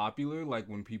most popular. Like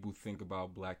when people think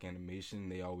about black animation,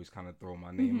 they always kind of throw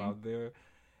my name out there,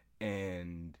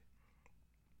 and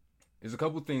there's a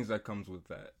couple things that comes with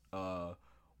that.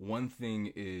 One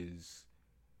thing is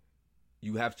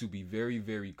you have to be very,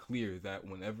 very clear that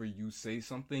whenever you say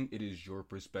something, it is your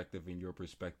perspective and your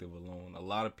perspective alone. A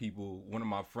lot of people, one of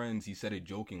my friends, he said it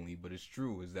jokingly, but it's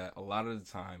true, is that a lot of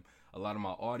the time, a lot of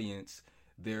my audience,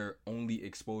 their only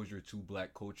exposure to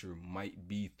black culture might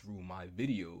be through my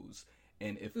videos.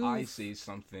 And if I say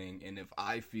something and if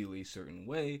I feel a certain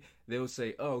way, they'll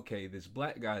say, oh, okay, this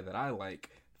black guy that I like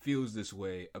feels this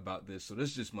way about this, so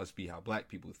this just must be how black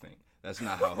people think. That's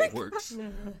not how it works.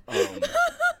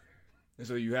 And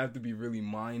so you have to be really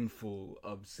mindful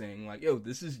of saying like, yo,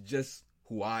 this is just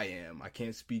who I am. I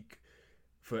can't speak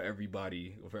for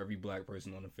everybody or for every black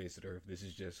person on the face of the earth. This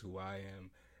is just who I am.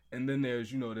 And then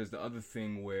there's, you know, there's the other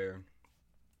thing where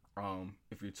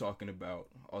if you're talking about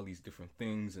all these different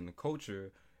things in the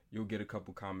culture, you'll get a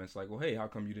couple comments like, well, hey, how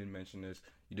come you didn't mention this?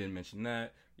 You didn't mention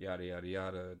that, yada, yada,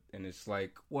 yada. And it's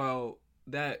like, well,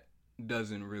 that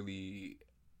doesn't really,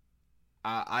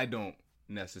 I don't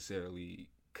necessarily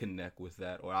connect with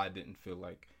that, or I didn't feel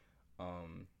like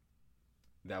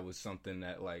that was something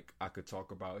that like I could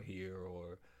talk about here,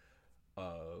 or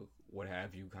what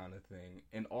have you, kind of thing.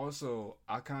 And also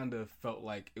I kind of felt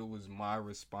like it was my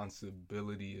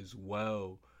responsibility as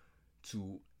well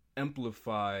to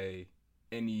amplify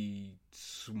any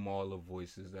smaller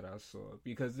voices that I saw,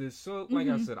 because there's so, like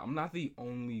I said, I'm not the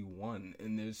only one,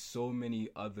 and there's so many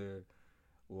other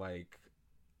like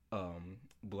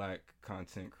black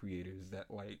content creators that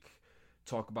like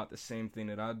talk about the same thing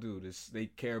that I do. They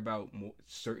care about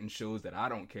certain shows that I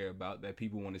don't care about, that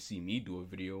people want to see me do a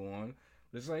video on.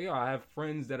 It's like, yo, I have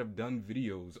friends that have done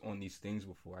videos on these things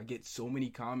before. I get so many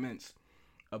comments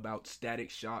about Static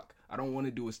Shock. I don't want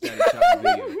to do a Static Shock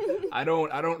video. I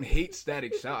don't hate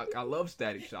Static Shock. I love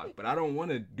Static Shock, but I don't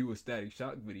want to do a Static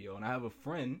Shock video. And I have a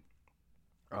friend,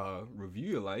 Review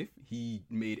Your Life. He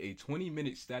made a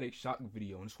 20-minute Static Shock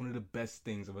video, and it's one of the best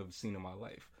things I've ever seen in my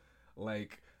life.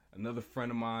 Like, another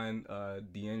friend of mine,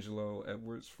 D'Angelo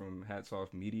Edwards from Hats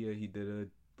Off Media, he did a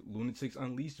Lunatics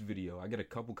Unleashed video. I get a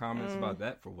couple comments about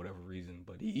that for whatever reason,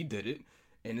 but he did it,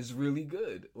 and it's really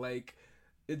good. Like,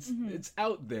 it's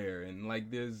out there, and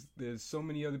like there's so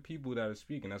many other people that are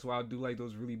speaking. That's why I do like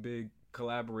those really big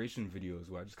collaboration videos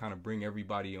where I just kind of bring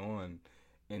everybody on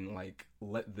and like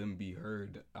let them be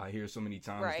heard. I hear so many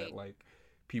times that like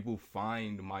people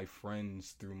find my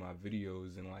friends through my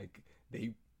videos, and like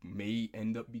they may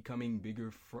end up becoming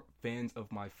bigger fans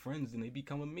of my friends than they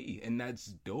become of me, and that's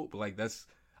dope. Like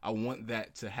I want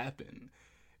that to happen,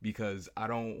 because I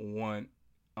don't want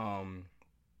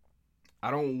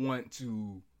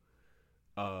to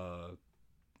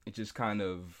it just kind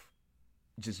of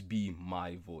just be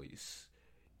my voice.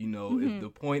 You know, if the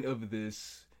point of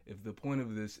this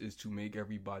is to make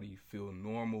everybody feel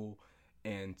normal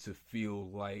and to feel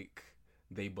like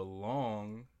they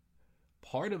belong,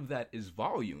 part of that is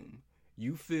volume.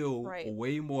 You feel Right.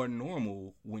 way more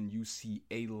normal when you see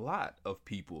a lot of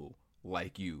people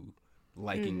like you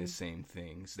liking the same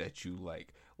things that you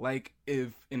like. Like,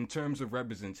 if in terms of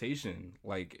representation,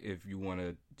 like if you want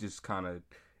to just kind of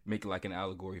make like an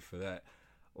allegory for that,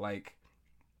 like,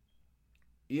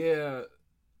 yeah,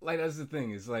 like that's the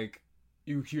thing. It's like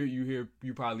you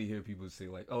probably hear people say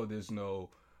like, oh,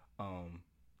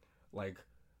 like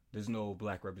there's no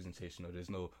black representation or there's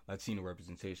no Latino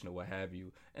representation or what have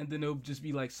you. And then there'll just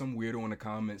be like some weirdo in the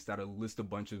comments that'll list a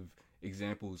bunch of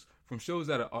examples from shows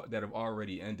that have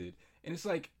already ended. And it's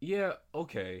like, yeah,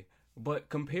 okay, but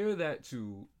compare that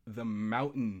to the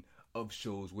mountain of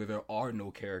shows where there are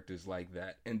no characters like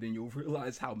that, and then you'll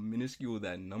realize how minuscule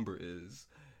that number is.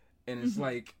 And it's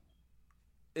like,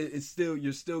 it's still,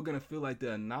 you're still gonna feel like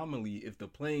the anomaly if the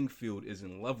playing field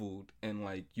isn't leveled, and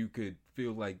like you could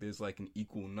feel like there's like an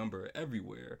equal number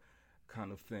everywhere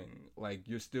kind of thing. Like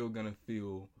you're still gonna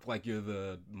feel like you're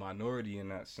the minority in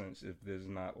that sense if there's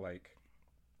not like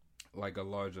a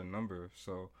larger number.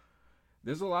 So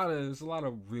there's a lot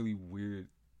of really weird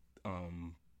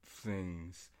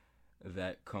things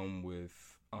that come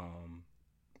with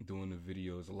doing the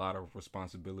videos. A lot of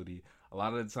responsibility. A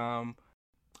lot of the time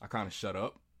I kind of shut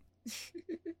up.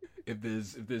 if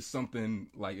there's something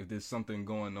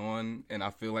going on and I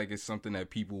feel like it's something that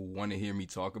people want to hear me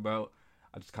talk about,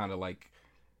 I just kind of like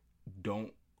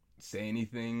don't say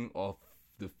anything off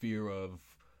the fear of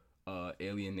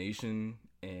alienation,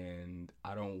 and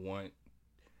I don't want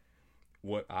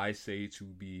what I say to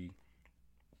be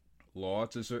law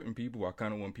to certain people. I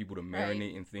kind of want people to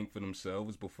marinate and think for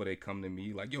themselves before they come to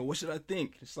me like, yo, what should I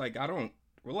think? It's like, I don't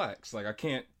relax. Like, I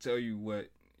can't tell you what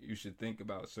you should think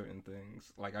about certain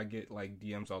things. Like, I get like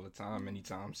DMs all the time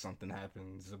anytime something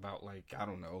happens about like, I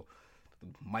don't know,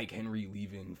 Mike Henry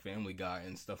leaving Family Guy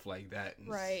and stuff like that. And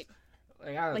Right.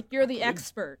 like You're the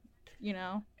expert, you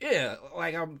know? Yeah,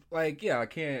 like I'm like, yeah, I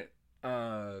can't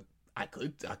I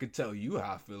could tell you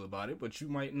how I feel about it, but you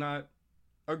might not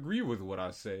agree with what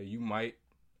I say. You might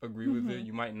agree with it,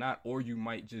 you might not, or you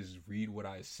might just read what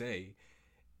I say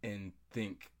and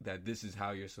think that this is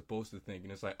how you're supposed to think,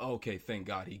 and it's like, oh, okay, thank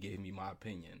God he gave me my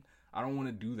opinion. I don't want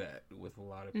to do that with a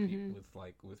lot of people,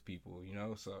 with people, you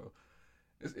know. So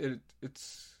it's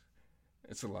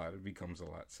a lot. It becomes a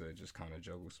lot to just kind of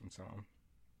juggle sometimes.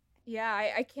 Yeah,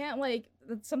 I can't, like,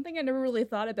 that's something I never really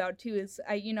thought about too, is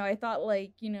I thought,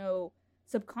 like,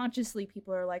 subconsciously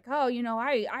people are like, oh,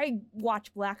 I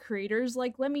watch black creators,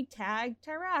 like, let me tag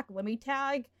Tyrak, let me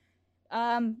tag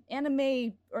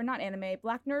anime, or not anime,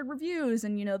 Black Nerd Reviews,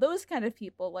 and those kind of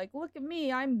people, like, look at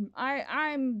me,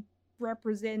 I'm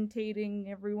representing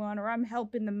everyone, or I'm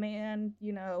helping the man,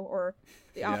 or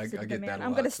the opposite of the man.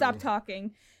 I'm gonna stop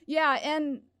talking. Yeah,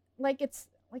 and like, it's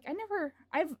like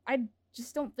I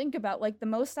just don't think about, like, the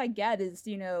most I get is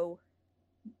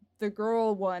the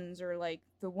girl ones, or like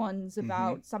the ones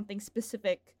about something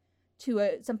specific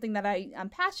to something that I'm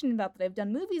passionate about, that I've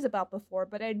done movies about before,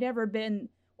 but I'd never been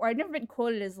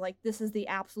quoted as like, this is the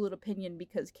absolute opinion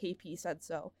because KP said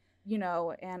so,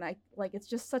 and I, like, it's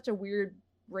just such a weird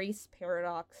race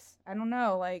paradox. I don't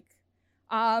know, like,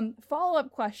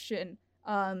 follow-up question,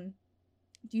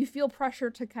 do you feel pressure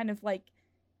to kind of like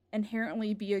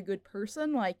inherently be a good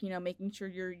person, like, making sure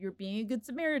you're being a good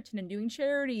Samaritan and doing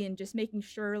charity and just making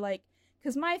sure, like,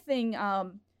 because my thing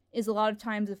is, a lot of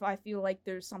times if I feel like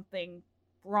there's something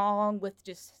wrong with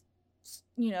just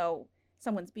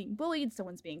someone's being bullied,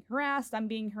 someone's being harassed, I'm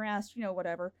being harassed,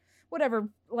 whatever,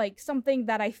 like, something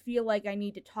that I feel like I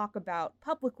need to talk about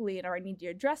publicly, or I need to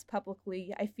address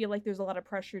publicly, I feel like there's a lot of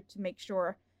pressure to make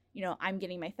sure, I'm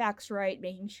getting my facts right,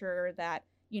 making sure that,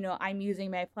 I'm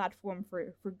using my platform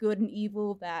for good and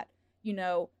evil, that,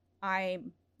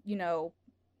 I'm,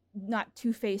 not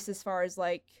two-faced as far as,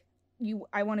 like,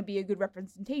 I want to be a good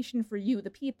representation for you,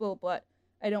 the people, but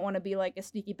I don't want to be like a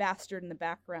sneaky bastard in the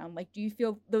background. Like, do you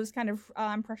feel those kind of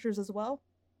pressures as well?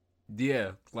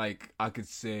 Yeah, like, I could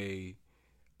say,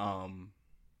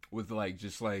 with like,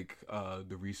 just like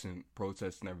the recent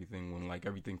protests and everything, when like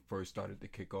everything first started to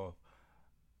kick off,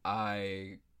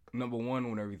 number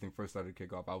one, when everything first started to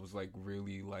kick off, I was like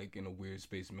really like in a weird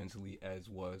space mentally, as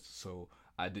was, so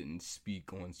I didn't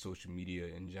speak on social media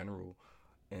in general,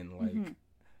 and like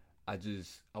I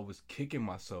was kicking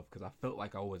myself because I felt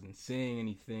like I wasn't saying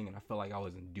anything, and I felt like I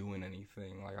wasn't doing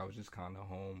anything. Like, I was just kind of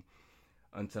home,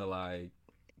 until I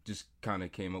just kind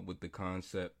of came up with the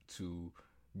concept to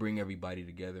bring everybody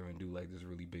together and do like this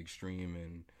really big stream,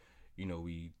 and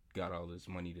we got all this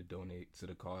money to donate to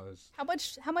the cause. How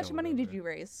much money did you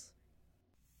raise?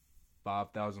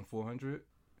 5,400.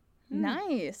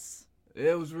 Nice.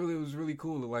 It was really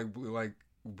cool. It like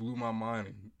blew my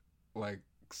mind. like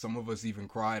some of us even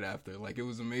cried after. Like it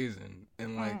was amazing.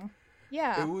 And like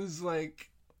Yeah. it was like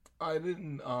I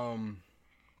didn't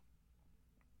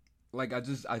like I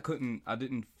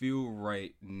didn't feel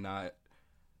right not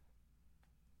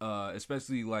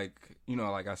especially like, you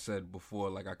know, like I said before,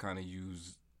 like I kind of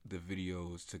use the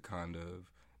videos to kind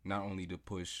of not only to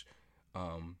push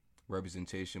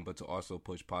representation, but to also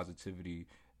push positivity.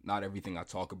 Not everything I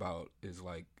talk about is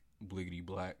like bliggity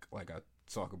black. Like I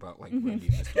talk about like Randy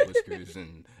Mr. Whiskers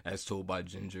and As Told by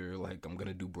Ginger. Like I'm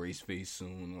gonna do Brace Face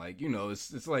soon. Like, you know,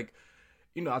 it's like,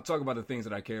 you know, I talk about the things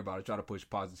that I care about. I try to push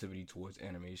positivity towards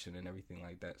animation and everything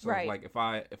like that. So Right. like if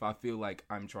I feel like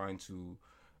I'm trying to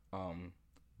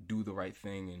do the right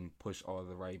thing and push all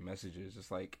the right messages,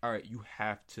 it's like, all right, you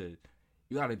got to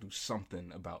do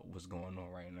something about what's going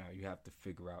on right now. You have to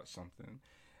figure out something.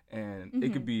 And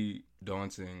it could be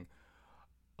daunting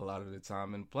a lot of the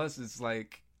time. And plus, it's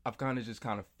like, I've kind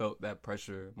of felt that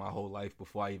pressure my whole life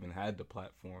before I even had the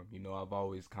platform. You know, I've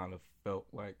always kind of felt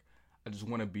like I just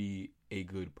want to be a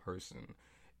good person.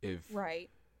 Right.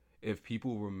 If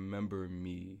people remember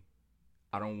me,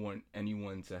 I don't want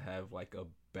anyone to have like a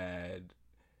bad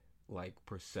like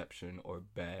perception or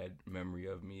bad memory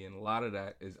of me, and a lot of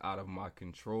that is out of my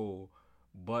control.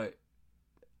 But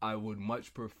I would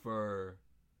much prefer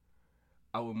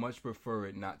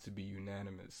it not to be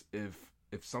unanimous. If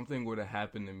something were to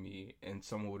happen to me and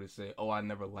someone were to say, "Oh, I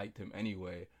never liked him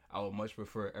anyway," I would much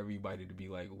prefer everybody to be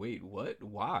like, "Wait, what?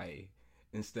 Why?"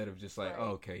 Instead of just like, Right.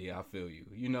 "Oh, okay, yeah, I feel you."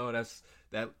 You know,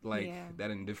 that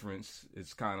indifference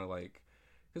is kind of like,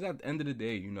 because at the end of the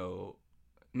day, you know,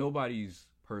 nobody's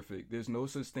perfect. There's no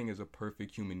such thing as a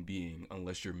perfect human being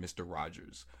unless you're Mr.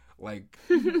 Rogers. Like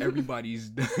everybody's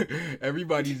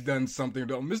done something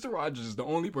wrong. Mr. Rogers is the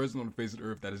only person on the face of the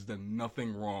earth that has done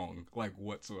nothing wrong, like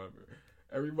whatsoever.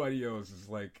 Everybody else is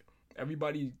like,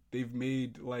 they've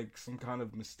made like some kind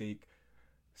of mistake,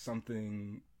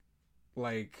 something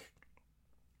like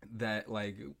that,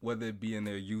 like whether it be in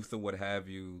their youth or what have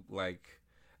you. Like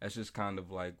that's just kind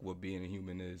of like what being a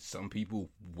human is. Some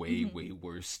people way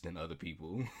worse than other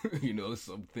people. You know,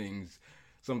 some things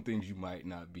you might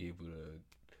not be able to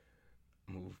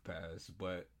move past,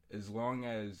 but as long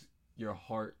as your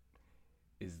heart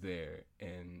is there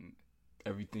and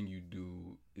everything you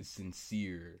do is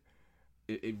sincere,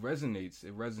 it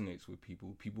resonates with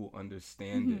people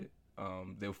understand it.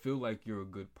 They'll feel like you're a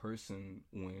good person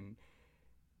when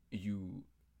you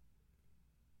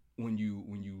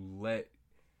let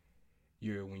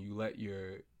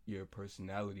your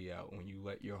personality out, when you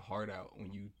let your heart out,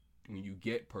 when you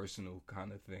get personal,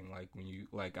 kind of thing. Like when you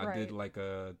like I did like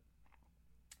a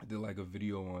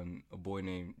video on a boy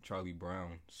named Charlie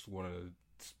Brown.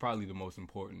 It's probably the most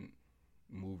important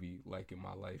movie like in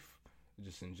my life,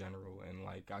 just in general. And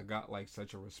like I got like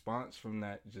such a response from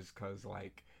that, just cause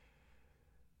like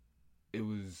it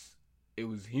was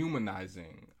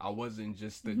humanizing. I wasn't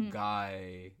just the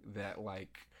guy that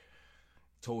like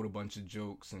told a bunch of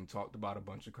jokes and talked about a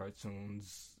bunch of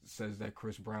cartoons, says that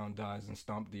Chris Brown dies and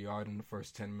stomped the yard in the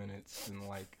first 10 minutes, and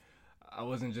like I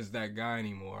wasn't just that guy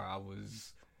anymore. I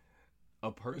was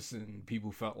a person.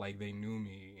 People felt like they knew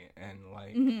me, and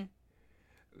like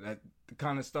that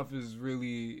kind of stuff is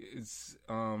really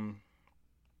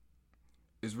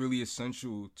really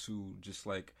essential to just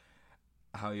like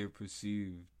how you're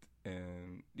perceived.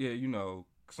 And yeah, you know,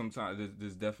 sometimes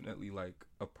there's definitely like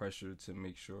a pressure to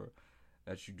make sure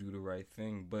that you do the right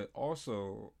thing, but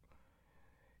also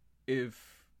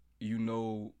if you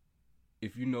know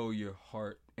your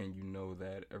heart and you know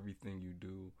that everything you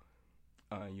do,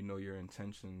 you know your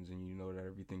intentions and you know that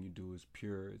everything you do is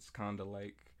pure, it's kind of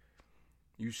like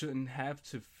you shouldn't have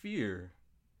to fear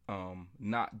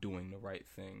not doing the right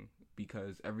thing,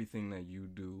 because everything that you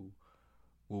do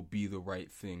will be the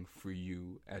right thing for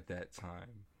you at that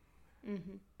time.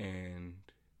 And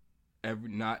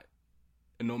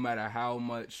no matter how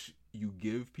much you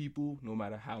give people, no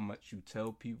matter how much you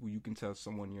tell people, you can tell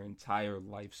someone your entire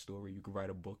life story, you can write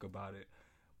a book about it,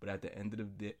 but at the end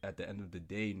of the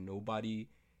day, nobody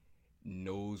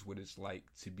knows what it's like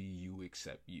to be you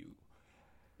except you.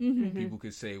 People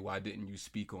could say, why didn't you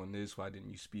speak on this, why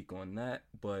didn't you speak on that?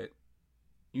 But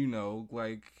you know,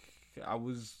 like I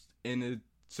was in a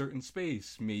certain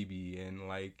space maybe, and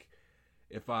like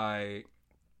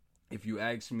if you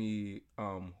ask me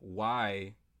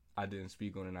why I didn't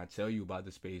speak on it and I tell you about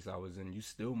the space I was in, you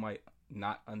still might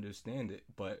not understand it,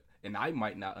 and I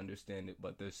might not understand it,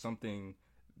 but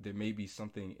there may be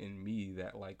something in me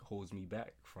that like holds me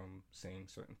back from saying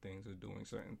certain things or doing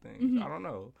certain things. I don't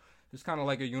know. It's kind of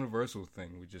like a universal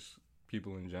thing with just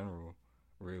people in general,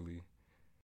 really.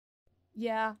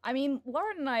 Yeah, I mean,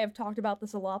 Lauren and I have talked about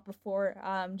this a lot before,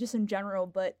 just in general,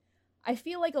 but I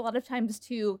feel like a lot of times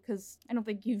too, because I don't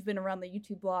think you've been around the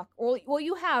YouTube block, or well,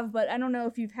 you have, but I don't know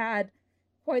if you've had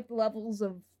quite the levels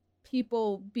of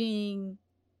people being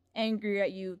angry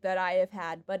at you that I have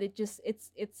had. But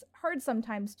it's hard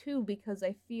sometimes too, because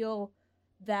I feel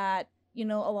that, you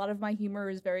know, a lot of my humor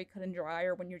is very cut and dry,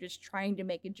 or when you're just trying to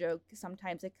make a joke,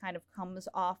 sometimes it kind of comes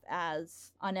off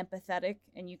as unempathetic,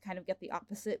 and you kind of get the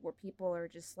opposite, where people are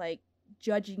just like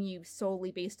judging you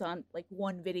solely based on like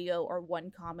one video or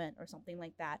one comment or something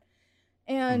like that.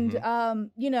 And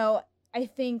you know, I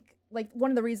think like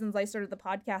one of the reasons I started the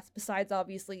podcast, besides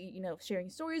obviously, you know, sharing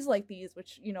stories like these,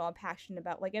 which, you know, I'm passionate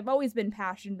about. Like I've always been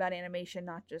passionate about animation,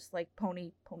 not just like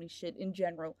pony shit in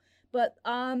general. But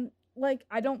like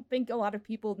I don't think a lot of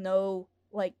people know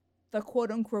like the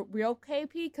quote unquote real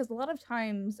KP, because a lot of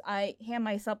times I hand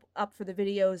myself up for the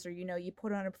videos, or you know, you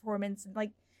put on a performance, and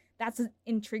like that's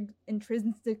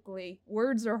intrinsically,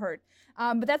 words are hard,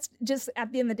 but that's just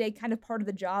at the end of the day kind of part of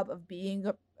the job of being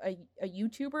a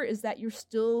YouTuber, is that you're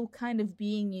still kind of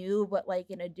being you, but like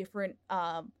in a different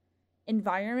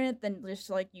environment than just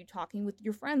like you talking with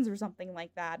your friends or something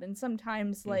like that. And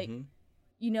sometimes like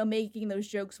you know, making those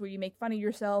jokes where you make fun of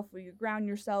yourself, or you ground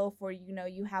yourself, or you know,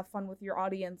 you have fun with your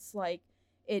audience, like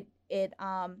it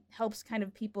helps kind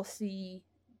of people see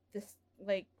this,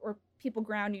 like, or people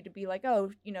ground you to be like,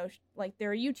 oh, you know, like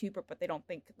they're a YouTuber, but they don't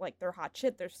think like they're hot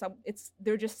shit.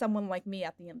 They're just someone like me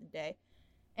at the end of the day.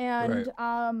 And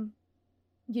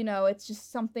you know, it's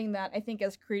just something that I think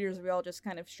as creators we all just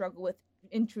kind of struggle with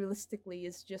intrinsically,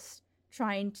 is just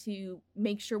trying to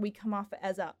make sure we come off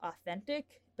as authentic,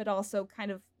 but also kind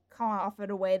of come off in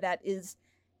a way that is,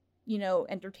 you know,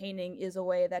 entertaining, is a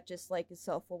way that just like is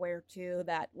self-aware too,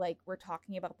 that like we're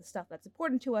talking about the stuff that's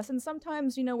important to us. And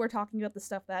sometimes, you know, we're talking about the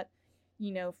stuff that,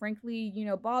 you know, frankly, you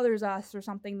know, bothers us, or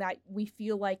something that we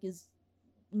feel like is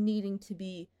needing to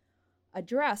be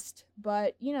addressed.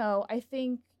 But, you know, I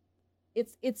think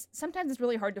it's sometimes it's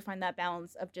really hard to find that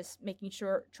balance of just making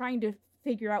sure, trying to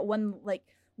figure out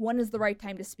when is the right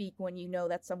time to speak, when you know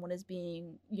that someone is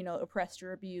being, you know, oppressed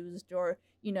or abused, or,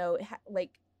 you know,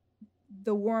 like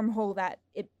the wormhole that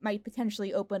it might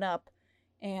potentially open up.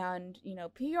 And, you know,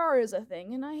 PR is a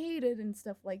thing and I hate it and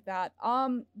stuff like that.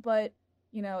 But,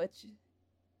 you know,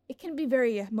 it can be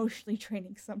very emotionally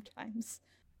draining sometimes.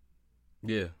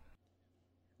 Yeah.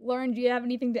 Lauren, do you have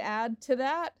anything to add to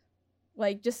that?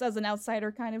 Like, just as an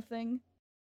outsider kind of thing?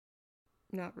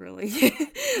 Not really.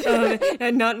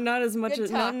 And not as much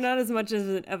as not as much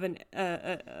as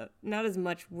not as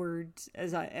much words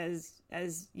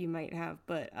as you might have,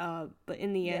 but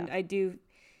in the end, I do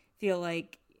feel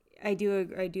like I do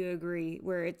agree,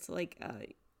 where it's like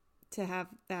to have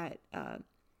that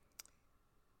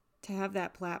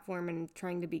platform and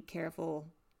trying to be careful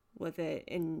with it,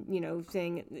 and, you know,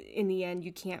 saying in the end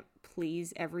you can't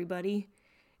please everybody.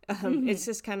 It's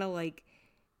just kind of like,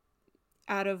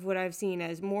 out of what I've seen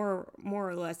as more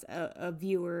or less a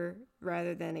viewer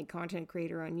rather than a content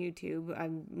creator on YouTube,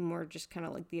 I'm more just kind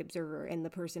of like the observer and the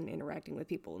person interacting with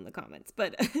people in the comments.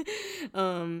 But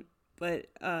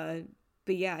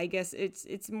yeah, I guess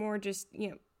it's more just,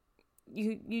 you know,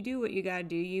 you do what you gotta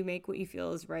do, you make what you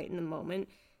feel is right in the moment,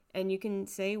 and you can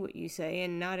say what you say,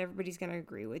 and not everybody's gonna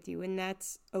agree with you, and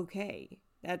that's okay.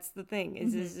 That's the thing,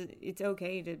 is it's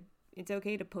okay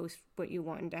to post what you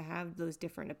want and to have those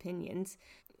different opinions.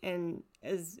 And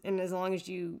as long as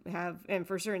you have, and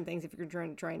for certain things, if you're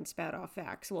trying to try and spout off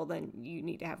facts, well, then you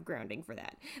need to have grounding for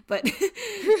that. But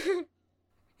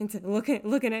and so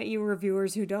looking at you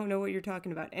reviewers who don't know what you're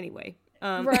talking about anyway.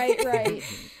 Right.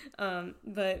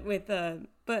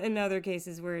 But in other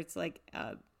cases where it's like,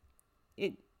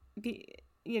 you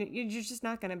know, you're just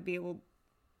not going to be able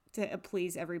to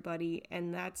please everybody,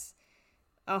 and that's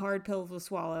a hard pill to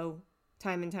swallow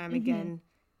time and time again,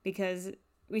 because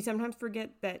we sometimes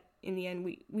forget that in the end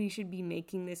we should be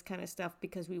making this kind of stuff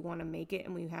because we want to make it,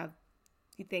 and we have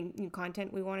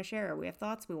content we want to share, we have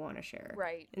thoughts we want to share,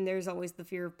 right? And there's always the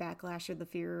fear of backlash, or the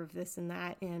fear of this and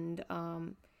that, and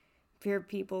fear of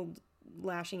people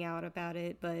lashing out about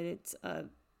it. But it's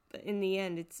but in the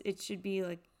end, it should be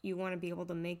like, you want to be able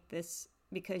to make this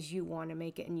because you want to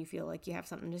make it, and you feel like you have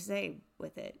something to say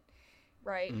with it.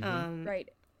 Right. Right.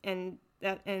 And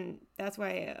that's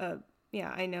why,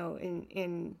 I know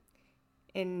in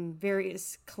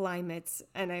various climates,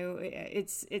 and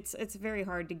it's very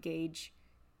hard to gauge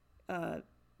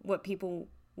what people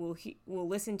will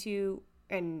listen to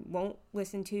and won't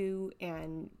listen to,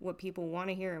 and what people want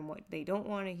to hear and what they don't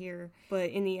want to hear. But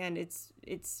in the end,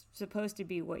 it's supposed to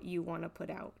be what you want to put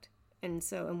out. and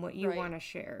what you Right. want to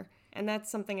share. And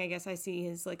that's something I guess I see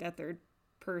as like a third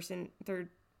person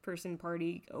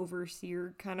party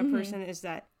overseer kind of person, is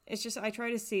that it's just, I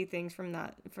try to see things from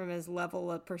as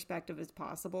level a perspective as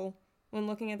possible when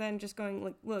looking at that, and just going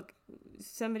like, look,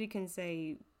 somebody can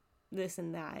say this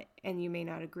and that, and you may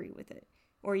not agree with it,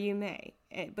 or you may,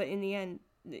 but in the end,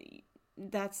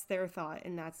 that's their thought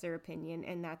and that's their opinion,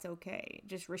 and that's okay.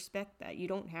 Just respect that. You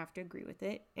don't have to agree with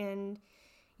it, and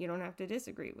you don't have to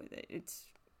disagree with it.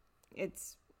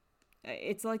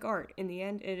 It's like art. In the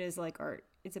end, it is like art.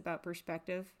 It's about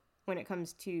perspective when it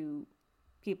comes to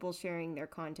people sharing their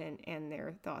content and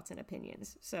their thoughts and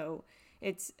opinions. So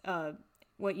it's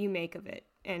what you make of it.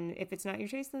 And if it's not your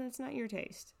taste, then it's not your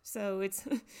taste. So it's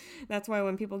that's why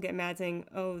when people get mad saying,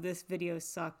 "Oh, this video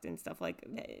sucked" and stuff, like,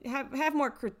 have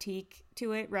more critique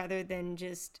to it rather than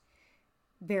just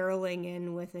barreling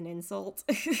in with an insult.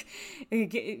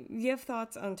 Give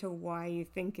thoughts onto why you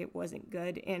think it wasn't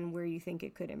good and where you think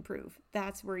it could improve.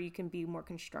 That's where you can be more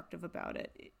constructive about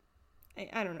it.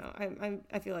 I don't know.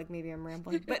 I feel like maybe I'm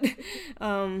rambling, but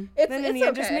then in the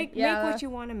end, just make what you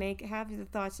want to make. Have the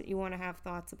thoughts that you want to have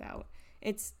thoughts about.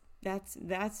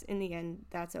 That's in the end,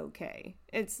 that's okay.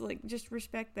 It's like, just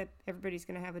respect that everybody's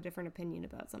going to have a different opinion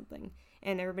about something,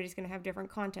 and everybody's going to have different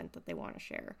content that they want to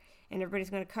share, and everybody's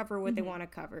going to cover what they want to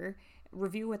cover,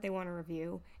 review what they want to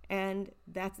review, and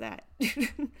that's that.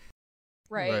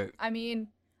 Right. I mean,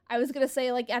 I was going to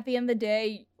say, like, at the end of the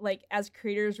day, like, as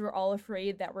creators, we're all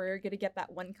afraid that we're going to get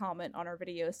that one comment on our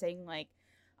video saying, like,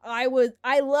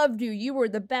 I loved you. You were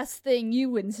the best thing.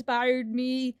 You inspired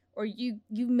me, or you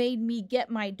made me get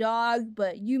my dog,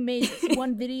 but you made this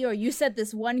one video, or you said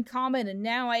this one comment, and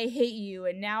now I hate you,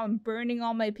 and now I'm burning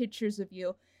all my pictures of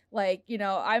you. Like, you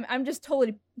know, I'm just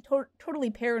totally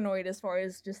paranoid as far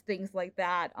as just things like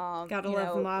that. Gotta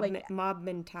love mob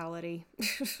mentality.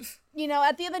 You know,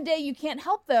 at the end of the day, you can't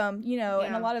help them, you know,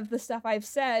 and a Yeah. lot of the stuff I've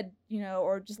said, you know,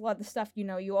 or just a lot of the stuff, you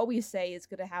know, you always say is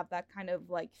going to have that kind of,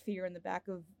 like, fear in the back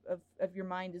of your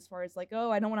mind as far as, like,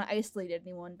 oh, I don't want to isolate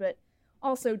anyone, but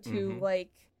also, too,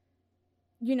 like,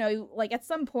 you know, like, at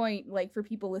some point, like, for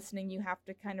people listening, you have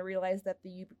to kind of realize that the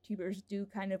YouTubers do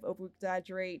kind of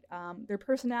over-exaggerate their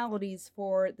personalities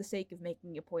for the sake of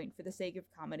making a point, for the sake of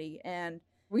comedy, and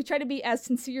we try to be as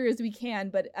sincere as we can,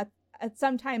 but at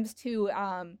sometimes, too,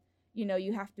 you know,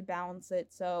 you have to balance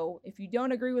it. So if you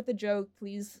don't agree with the joke,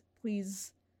 please,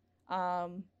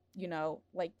 you know,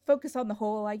 like, focus on the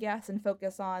whole, I guess, and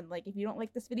focus on, like, if you don't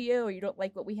like this video or you don't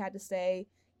like what we had to say,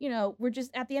 you know, we're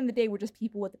just, at the end of the day, we're just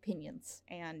people with opinions,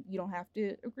 and you don't have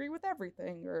to agree with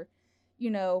everything, or, you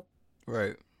know.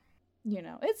 Right. You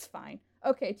know, it's fine.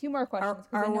 Okay, 2 more questions.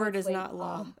 Our word is not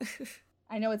law.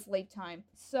 I know it's late time.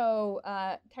 So,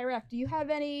 Tyrek, do you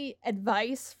have any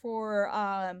advice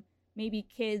for, maybe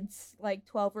kids like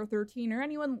 12 or 13, or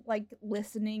anyone like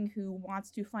listening who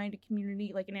wants to find a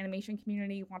community, like an animation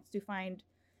community, wants to find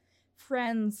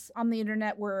friends on the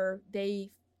internet where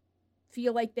they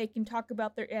feel like they can talk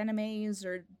about their animes,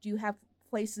 or do you have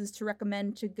places to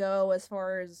recommend to go as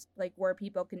far as like where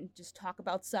people can just talk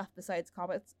about stuff besides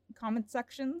comment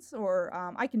sections? Or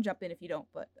I can jump in if you don't,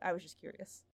 but I was just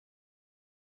curious.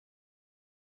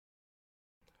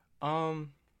 Yeah,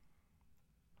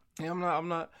 I'm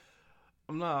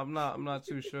not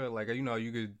too sure. Like, you know,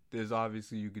 you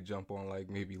could jump on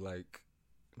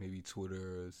maybe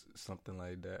Twitter or something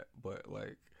like that. But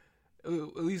like, at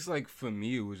least like for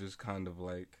me, it was just kind of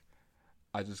like,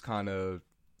 I just kind of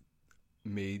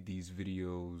made these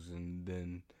videos, and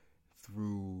then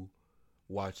through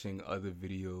watching other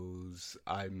videos,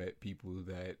 I met people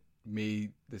that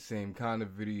made the same kind of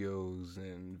videos,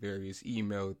 and various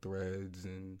email threads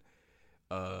and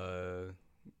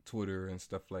Twitter and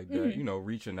stuff like that. You know,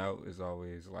 reaching out is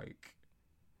always like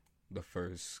the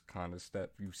first kind of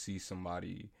step. You see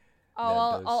somebody.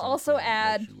 I'll also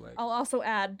add.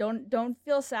 Don't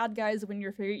feel sad, guys, when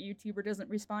your favorite YouTuber doesn't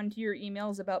respond to your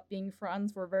emails about being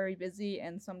friends. We're very busy,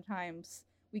 and sometimes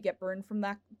we get burned from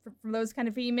those kind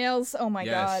of emails. Oh my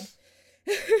god.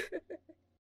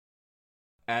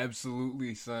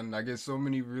 Absolutely, son. I get so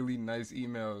many really nice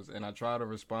emails, and I try to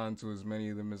respond to as many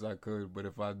of them as I could. But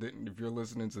if you're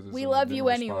listening to this, we love you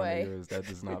anyway. That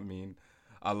does not mean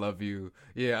I love you.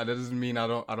 Yeah, that doesn't mean I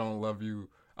don't love you.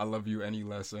 I love you any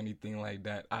less or anything like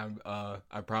that.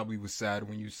 I probably was sad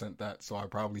when you sent that, so I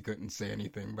probably couldn't say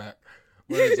anything back.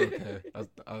 But it's okay.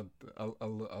 I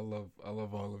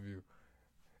love all of you.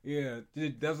 Yeah,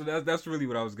 that's really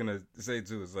what I was gonna say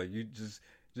too. It's like, you just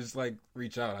like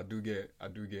reach out. I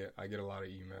get a lot of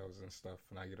emails and stuff,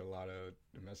 and I get a lot of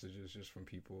messages just from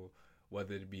people,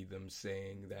 whether it be them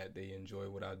saying that they enjoy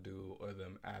what I do, or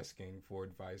them asking for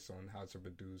advice on how to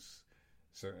produce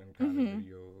certain kind of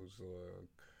videos or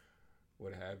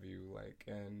what have you, like,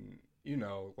 and you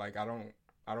know, like I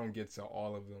don't get to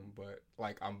all of them, but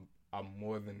like I'm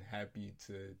more than happy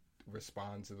to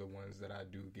respond to the ones that I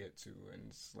do get to, and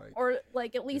it's like, or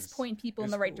like at least point people in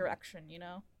the right direction, you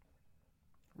know?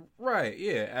 Right,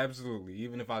 yeah, absolutely.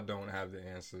 Even if I don't have the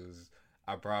answers,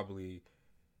 I probably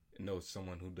know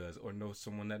someone who does, or know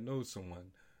someone that knows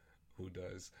someone who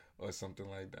does, or something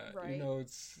like that. Right. You know,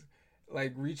 it's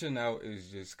like reaching out is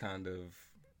just kind of,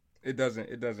 it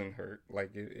doesn't hurt.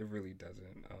 Like it really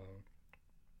doesn't.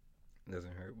 It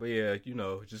doesn't hurt. But yeah, you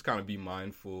know, just kind of be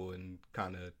mindful and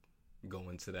kind of go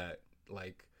into that,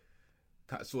 like,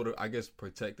 sort of, I guess,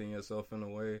 protecting yourself in a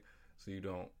way, so you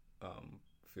don't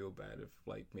feel bad if,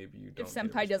 like, maybe you don't if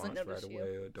senpai doesn't notice right you.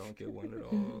 away, or don't get one at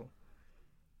all.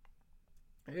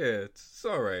 Yeah, it's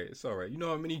all right. It's all right. You know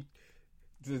how many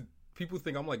people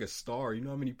think I'm like a star? You know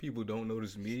how many people don't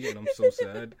notice me, and I'm so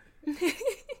sad.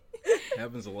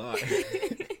 Happens a lot.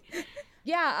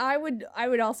 Yeah, I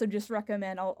would also just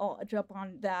recommend. I'll jump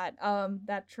on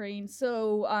that train.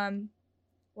 So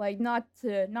like not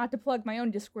to plug my own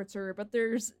Discord server, but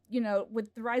there's, you know,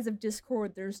 with the rise of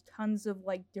Discord, there's tons of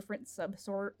like different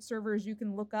servers you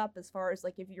can look up as far as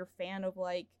like if you're a fan of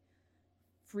like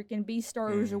freaking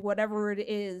Beastars or whatever it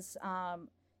is,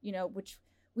 you know, which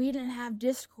we didn't have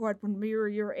Discord when we were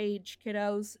your age,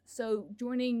 kiddos. So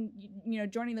joining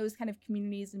those kind of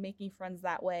communities and making friends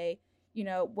that way, you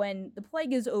know, when the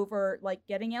plague is over, like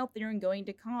getting out there and going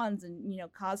to cons and, you know,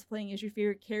 cosplaying as your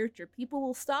favorite character, people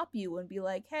will stop you and be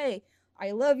like, hey,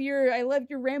 I love your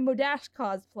Rainbow Dash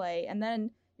cosplay. And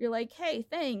then you're like, hey,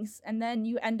 thanks. And then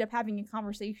you end up having a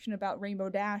conversation about Rainbow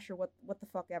Dash or what the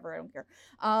fuck ever, I don't care.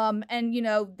 And, you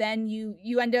know, then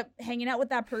you end up hanging out with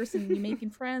that person and you making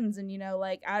friends. And, you know,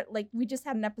 like we just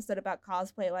had an episode about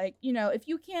cosplay. Like, you know, if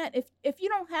you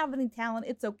don't have any talent,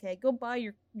 it's okay. Go buy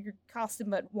your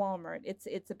costume at Walmart.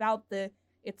 It's about the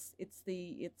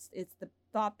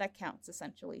thought that counts,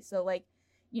 essentially. So, like,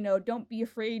 you know, don't be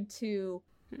afraid to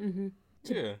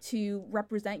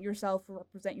represent yourself or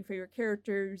represent your favorite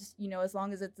characters, you know, as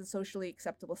long as it's a socially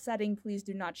acceptable setting. Please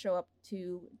do not show up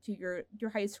to your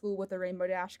high school with a Rainbow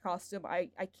Dash costume. I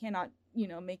cannot, you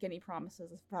know, make any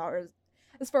promises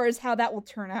as far as how that will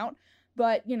turn out.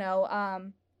 But, you know,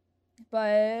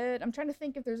 but I'm trying to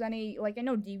think if there's any, like, I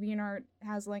know DeviantArt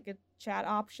has like a chat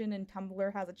option and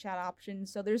Tumblr has a chat option.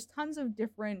 So there's tons of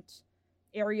different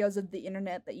areas of the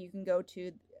internet that you can go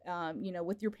to, you know,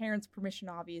 with your parents' permission,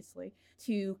 obviously,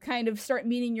 to kind of start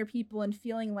meeting your people and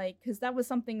feeling like, because that was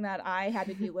something that I had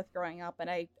to deal with growing up. And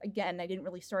I didn't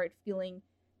really start feeling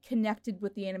connected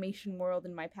with the animation world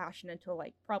and my passion until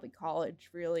like probably college,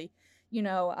 really, you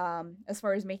know, as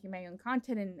far as making my own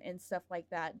content and stuff like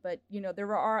that. But, you know,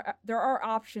 there are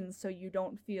options so you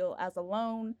don't feel as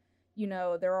alone. You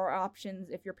know, there are options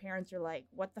if your parents are like,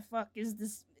 what the fuck is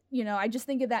this? You know, I just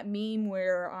think of that meme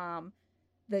where,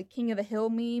 the King of the Hill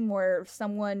meme where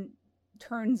someone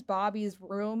turns Bobby's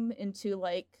room into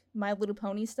like My Little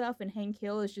Pony stuff, and Hank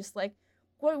Hill is just like,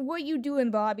 what you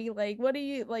doing, Bobby? Like, what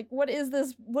is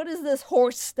this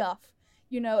horse stuff?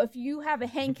 You know, if you have a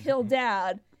Hank Hill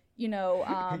dad, you know,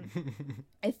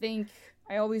 I think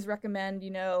I always recommend,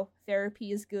 you know,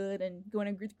 therapy is good, and going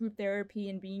to group therapy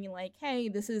and being like, hey,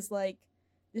 this is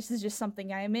just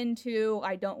something I am into.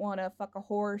 I don't want to fuck a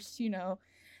horse, you know.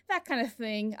 That kind of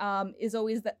thing there's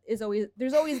always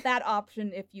that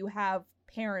option if you have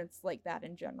parents like that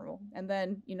in general. And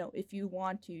then, you know, if you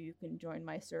want to, you can join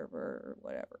my server or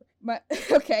whatever. But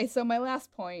okay, so my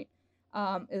last point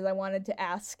is I wanted to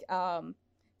ask,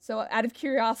 so out of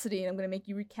curiosity, and I'm going to make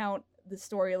you recount the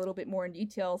story a little bit more in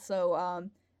detail. So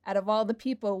out of all the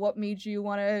people, what made you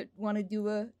want to do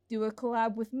a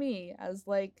collab with me as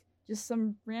like just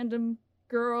some random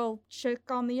girl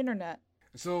chick on the internet?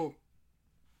 So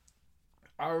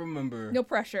I remember. No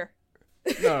pressure.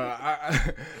 No,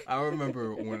 I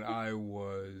remember when I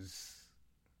was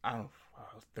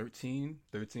 13,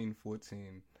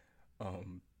 14,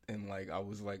 and like I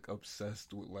was like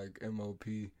obsessed with like MOP.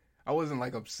 I wasn't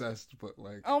like obsessed, but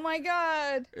like, oh my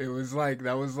god, it was like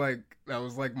that was like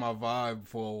my vibe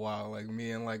for a while. Like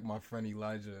me and like my friend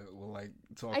Elijah will like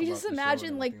talk. I just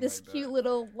imagine like this cute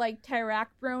little like Tyrak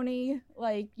brony,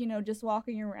 like, you know, just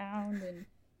walking around and,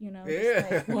 you know,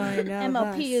 yeah. Like,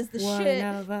 MLP is the shit.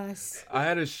 One of us. I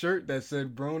had a shirt that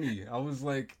said Brony. I was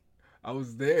like, I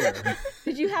was there.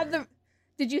 Did you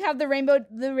have the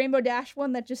Rainbow Dash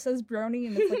one that just says Brony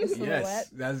and it's like a silhouette? Yes,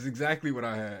 that's exactly what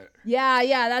I had.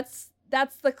 Yeah,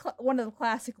 that's the one of the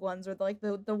classic ones, or like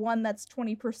the one that's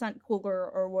 20% cooler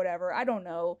or whatever. I don't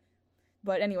know,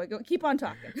 but anyway, keep on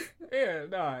talking. Yeah,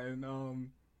 nah,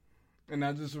 and And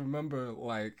I just remember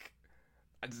like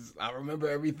I remember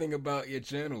everything about your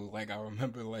channel. Like I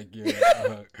remember like your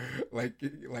like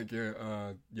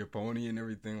your pony and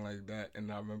everything like that.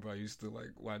 And I remember I used to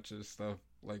like watch your stuff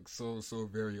like so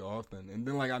very often. And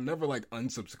then like I never like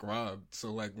unsubscribed.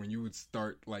 So like when you would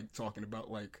start like talking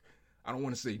about like I don't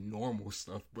want to say normal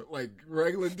stuff, but like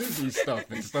regular Disney stuff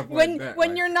and stuff like that.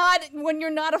 When you're not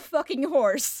a fucking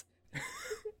horse.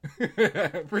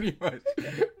 Pretty much.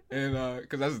 And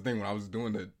because that's the thing, when I was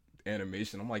doing the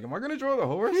animation, I'm like, am I gonna draw the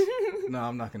horse? No,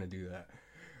 I'm not gonna do that.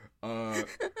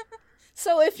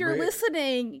 So if you're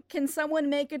listening, can someone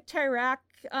make a Tyrak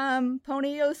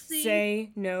pony OC?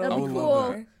 Say no. That'd be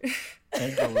cool.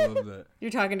 I would love that. You're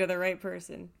talking to the right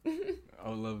person. I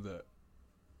would love that.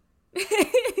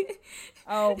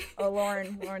 Oh,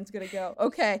 Lauren's gonna go.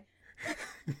 Okay.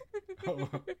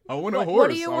 I want a horse.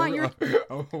 What do you want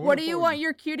What do you want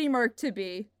your cutie mark to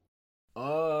be?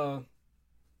 Who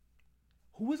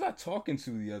was I talking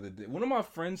to the other day? One of my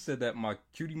friends said that my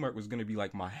cutie mark was gonna be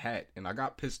like my hat, and I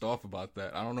got pissed off about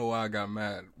that. I don't know why I got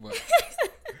mad, but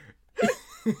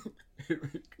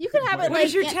you can have it. What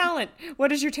is your talent?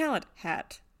 What is your talent?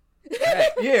 Hat.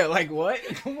 Yeah, like what?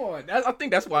 Come on. I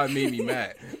think that's why it made me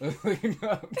mad.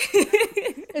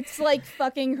 It's like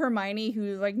fucking Hermione,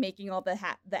 who's like making all the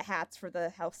hats for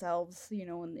the house elves, you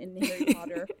know, in Harry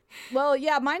Potter. Well,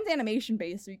 yeah, mine's animation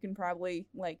based, so you can probably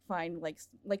like find like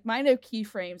mine have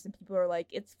keyframes, and people are like,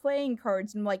 it's playing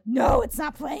cards, and I'm like, no, it's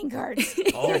not playing cards.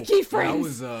 They're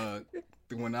keyframes.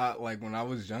 When I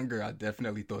was younger, I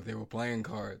definitely thought they were playing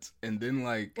cards, and then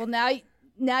like, well, now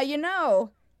you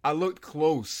know. I looked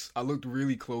close. I looked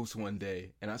really close one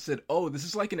day, and I said, "Oh, this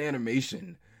is like an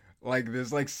animation. Like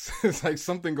there's like it's like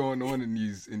something going on in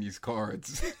these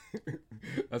cards."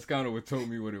 That's kind of what told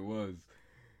me what it was.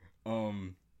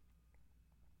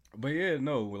 But yeah,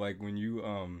 no, like when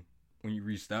you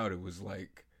reached out, it was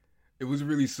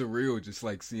really surreal, just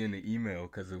like seeing the email,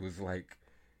 because it was like,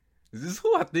 is this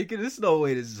who I think it is? No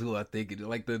way, this is who I think it is.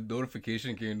 Like the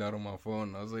notification came down on my phone,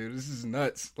 and I was like, this is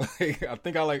nuts. Like I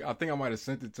think I might have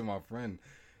sent it to my friend,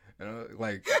 and I was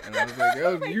like,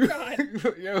 yo,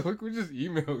 yo, look who just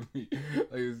emailed me.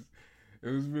 Like it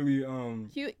was really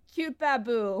cute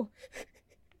baboo.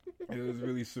 It was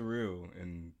really surreal,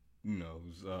 and you know,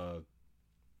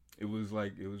 it was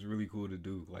really cool to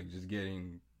do. Like just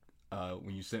getting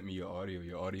when you sent me your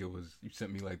audio was, you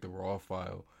sent me like the raw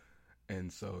file.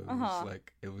 And so it was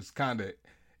like, it was kind of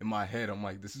in my head. I'm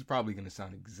like, this is probably gonna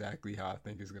sound exactly how I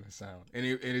think it's gonna sound, and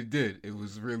it did. It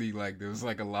was really like, there was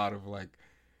like a lot of like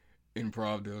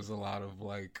improv. There was a lot of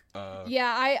like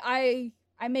yeah.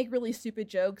 I make really stupid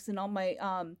jokes, and all my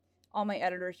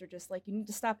editors are just like, you need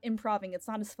to stop improving. It's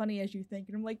not as funny as you think.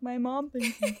 And I'm like, my mom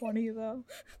thinks I'm funny though.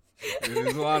 There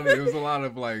was a lot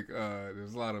of like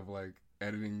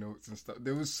editing notes and stuff.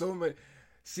 There was so much.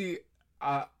 See.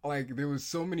 There was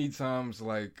so many times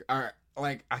I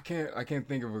can't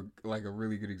think of a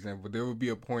really good example, but there would be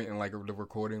a point in like the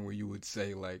recording where you would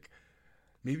say like,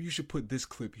 maybe you should put this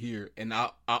clip here, and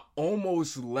I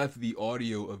almost left the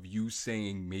audio of you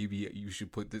saying maybe you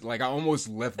should put this, like I almost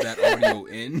left that audio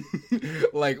in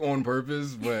like on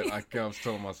purpose, but I was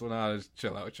telling myself, nah, just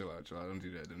chill out, don't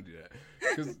do that,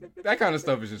 because that kind of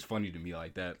stuff is just funny to me,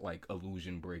 like that, like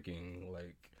illusion breaking,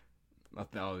 like I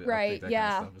think that kind of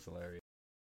stuff is hilarious.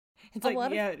 It's like,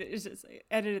 it's just like,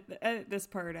 edit this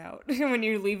part out. When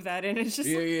you leave that in, it's just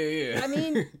yeah. I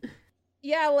mean,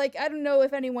 yeah, like, I don't know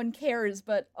if anyone cares,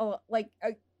 but all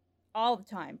the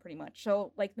time, pretty much.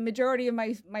 So, like, the majority of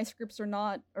my scripts are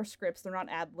not, they're not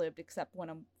ad-libbed, except when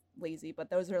I'm lazy, but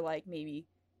those are, like, maybe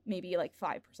like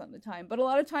 5% of the time. But a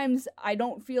lot of times, I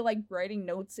don't feel like writing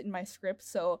notes in my script,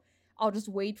 so I'll just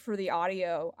wait for the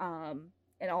audio,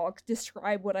 and I'll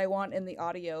describe what I want in the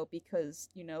audio, because,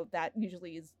 you know, that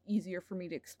usually is easier for me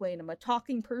to explain. I'm a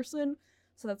talking person,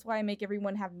 so that's why I make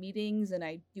everyone have meetings and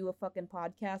I do a fucking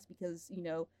podcast, because, you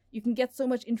know, you can get so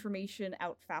much information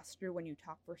out faster when you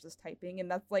talk versus typing. And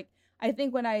that's like, I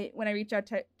think when I reached out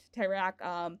to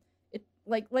Tyrak, it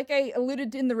like I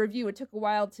alluded to in the review, it took a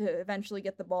while to eventually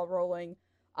get the ball rolling.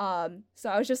 So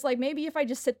I was just like, maybe if I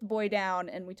just sit the boy down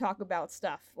and we talk about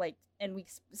stuff, like, and we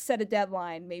set a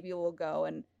deadline, maybe it will go.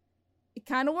 And it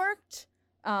kind of worked.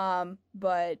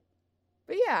 But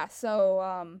yeah,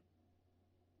 so,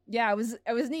 yeah, it was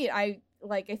neat. I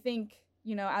think,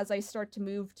 you know, as I start to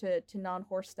move to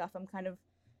non-horse stuff, I'm kind of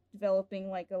developing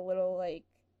like a little, like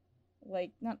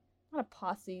not a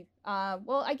posse.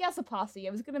 Well, I guess a posse.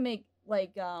 I was gonna make a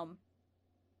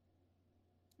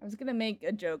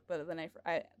joke, but then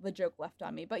the joke left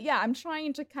on me. But yeah, I'm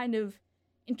trying to kind of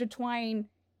intertwine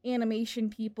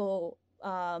animation people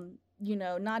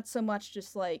not so much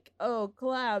just like, oh,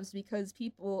 collabs because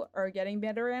people are getting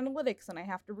better analytics and I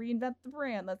have to reinvent the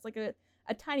brand. That's like a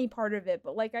tiny part of it.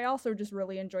 But like, I also just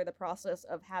really enjoy the process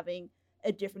of having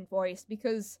a different voice,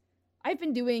 because I've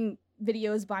been doing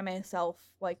videos by myself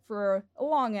like for a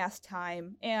long ass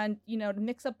time, and to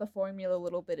mix up the formula a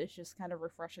little bit is just kind of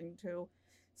refreshing too.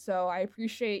 So I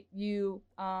appreciate you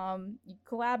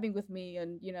collabing with me,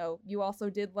 and you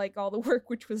also did like all the work,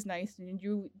 which was nice, and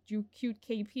you drew cute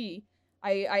KP.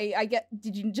 I get,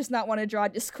 did you just not want to draw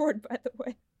Discord, by the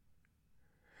way?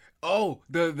 Oh,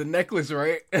 the necklace,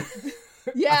 right?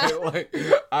 Yeah.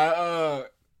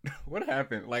 What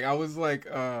happened? Like, I was like,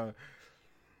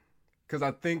 because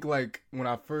I think like when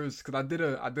I first, because I did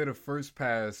a first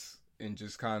pass, and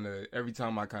just kind of every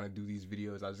time I kind of do these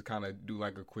videos, I just kind of do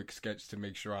like a quick sketch to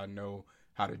make sure I know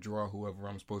how to draw whoever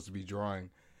I'm supposed to be drawing.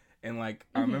 And like,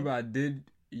 I remember I did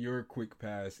your quick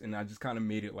pass, and I just kind of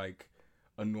made it like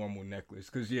a normal necklace,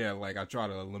 because yeah, like I try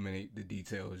to eliminate the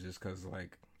details just because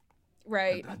like,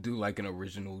 right, I do like an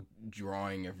original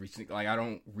drawing every single, like I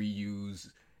don't reuse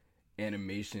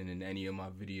animation in any of my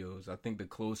videos. I think the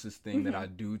closest thing that I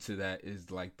do to that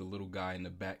is like the little guy in the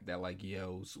back that like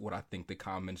yells what I think the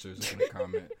commenters are gonna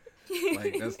comment.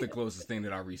 Like, that's the closest thing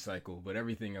that I recycle, but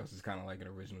everything else is kind of like an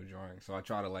original drawing, so I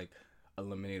try to like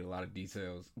eliminate a lot of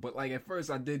details. But like at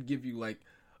first I did give you like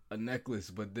a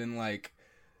necklace, but then like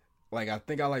I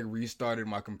think I like restarted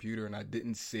my computer and I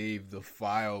didn't save the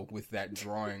file with that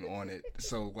drawing on it,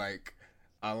 so like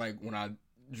I like when I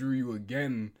drew you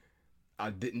again, I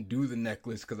didn't do the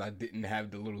necklace because I didn't have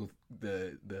the little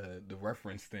the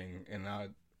reference thing, and I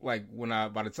like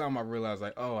by the time I realized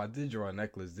like, oh, I did draw a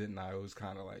necklace, didn't I? It was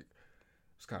kind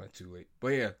of too late. But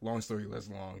yeah, long story less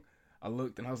long. I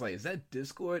looked and I was like, is that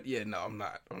Discord? Yeah, no, I'm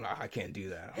not. I can't do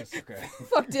that. I was okay.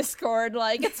 Fuck Discord.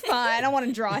 Like, it's fine. I want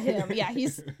to draw him. Yeah,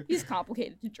 he's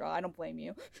complicated to draw. I don't blame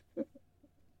you.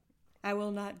 I will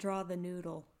not draw the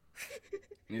noodle.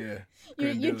 Yeah.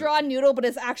 You draw a noodle, but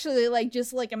it's actually like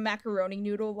just like a macaroni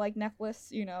noodle like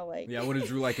necklace, like. Yeah, I would have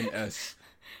drew like an S.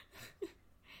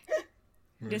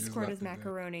 Discord is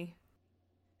macaroni.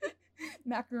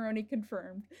 Macaroni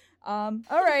confirmed. All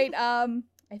right.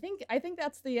 I think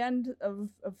that's the end of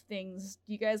things.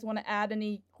 Do you guys want to add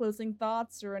any closing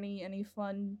thoughts or any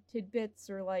fun tidbits,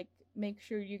 or like make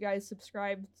sure you guys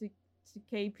subscribe to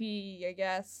KP, I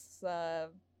guess,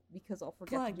 because I'll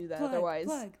forget to do that otherwise.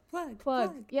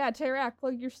 Plug. Yeah, Tarak,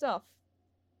 plug your stuff.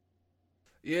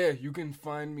 Yeah, you can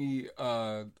find me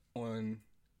on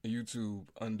YouTube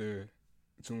under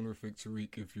Toonerific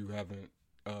Tariq if you haven't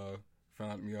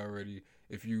found me already.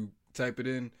 If you type it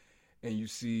in and you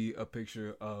see a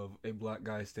picture of a black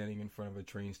guy standing in front of a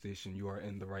train station, you are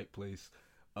in the right place.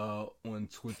 On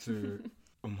Twitter,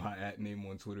 my @name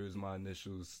on Twitter is my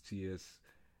initials,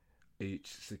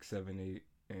 TSH678,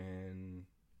 and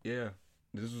yeah,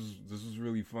 this was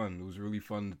really fun. It was really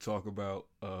fun to talk about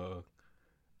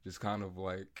just kind of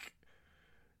like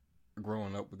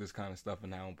growing up with this kind of stuff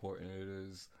and how important it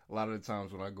is. A lot of the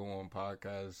times when I go on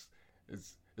podcasts,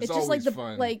 it's just always like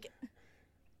fun.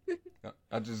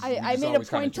 I made a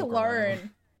point to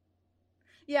learn.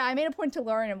 Yeah, I made a point to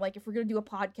learn. I'm like, if we're gonna do a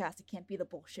podcast, it can't be the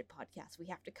bullshit podcast. We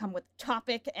have to come with a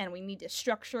topic, and we need to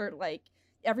structure like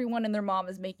everyone and their mom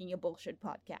is making a bullshit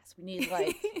podcast. We need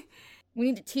like we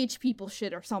need to teach people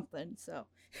shit or something. So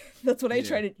that's what I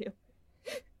try to do.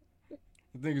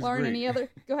 I think it's Lauren, great. any other?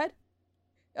 Go ahead.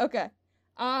 Okay.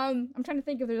 I'm trying to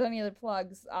think if there's any other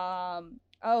plugs. What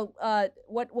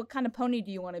kind of pony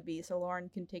do you want to be so Lauren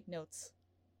can take notes?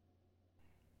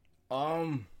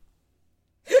 I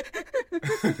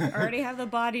already have the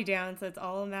body down, so it's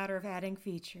all a matter of adding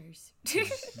features.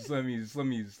 just let me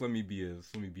be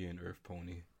an Earth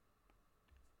pony.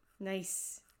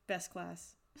 Nice, best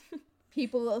class.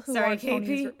 People who Sorry, are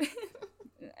ponies. KP.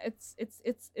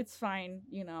 It's fine,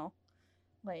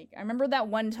 Like, I remember that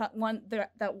one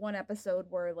episode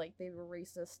where like they were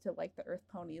racist to like the Earth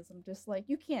ponies. I'm just like,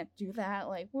 you can't do that.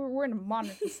 Like, we're in a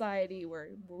modern society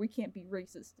where we can't be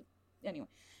racist. Anyway,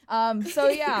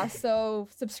 so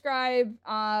subscribe,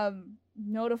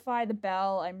 notify the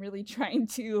bell. I'm really trying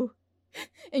to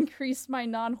increase my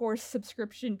non-horse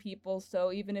subscription, people.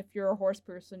 So even if you're a horse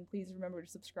person, please remember to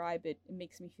subscribe. It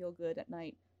makes me feel good at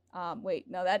night. Wait,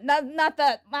 no, not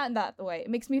that the way. It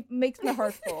makes my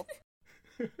heart full.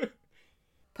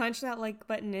 Punch that like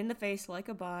button in the face like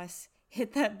a boss.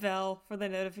 Hit that bell for the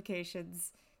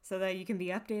notifications so that you can be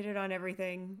updated on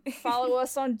everything. Follow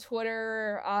us on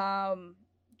Twitter.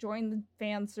 Join the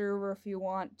fan server if you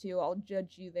want to. I'll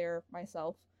judge you there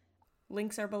myself.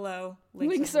 Links are below.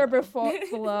 Links are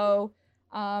below.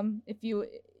 If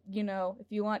you know, if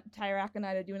you want Tyrak and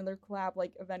I to do another collab,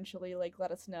 like, eventually, like,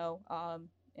 let us know.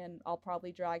 And I'll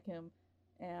probably drag him.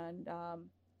 And,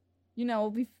 you know,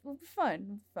 it'll be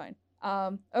fun.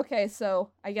 Okay,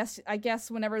 so I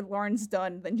guess whenever Lauren's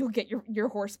done, then you'll get your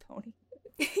horse pony.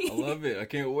 I love it. I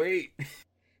can't wait.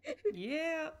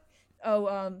 Yeah.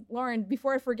 Oh, Lauren,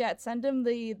 before I forget, send him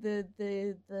the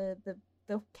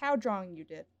cow drawing you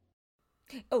did.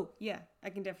 Oh, yeah, I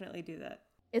can definitely do that.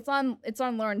 It's on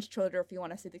Lauren's Twitter if you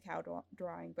want to see the cow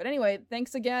drawing. But anyway,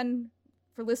 thanks again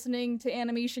for listening to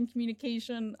Animation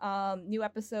Communication. New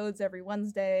episodes every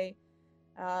Wednesday,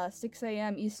 6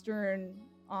 a.m. Eastern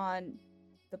on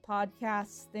the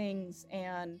podcast things,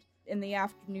 and in the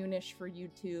afternoonish for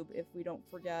YouTube. If we don't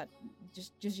forget,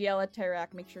 just yell at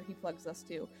Tyrak. Make sure he plugs us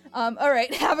too. All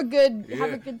right, have a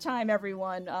good time,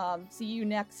 everyone. See you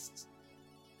next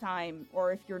time,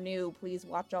 or if you're new, please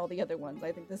watch all the other ones.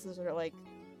 I think this is like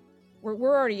we're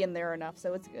already in there enough,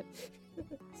 so it's good.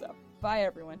 So bye,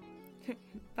 everyone.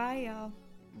 Bye, y'all.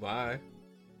 Bye.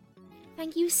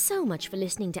 Thank you so much for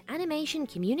listening to Animation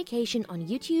Communication on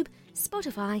YouTube,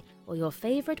 Spotify, or your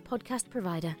favorite podcast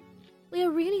provider. We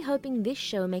are really hoping this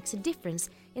show makes a difference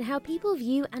in how people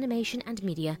view animation and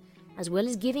media, as well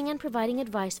as giving and providing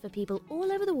advice for people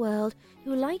all over the world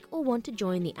who like or want to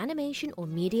join the animation or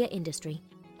media industry.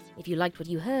 If you liked what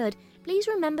you heard, please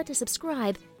remember to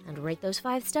subscribe and rate those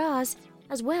 5 stars,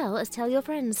 as well as tell your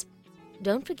friends.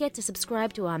 Don't forget to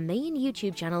subscribe to our main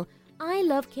YouTube channel, I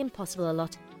Love Kim Possible a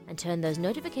Lot, and turn those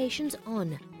notifications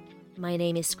on. My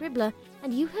name is Scribbler,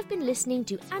 and you have been listening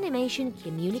to Animation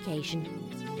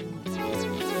Communication.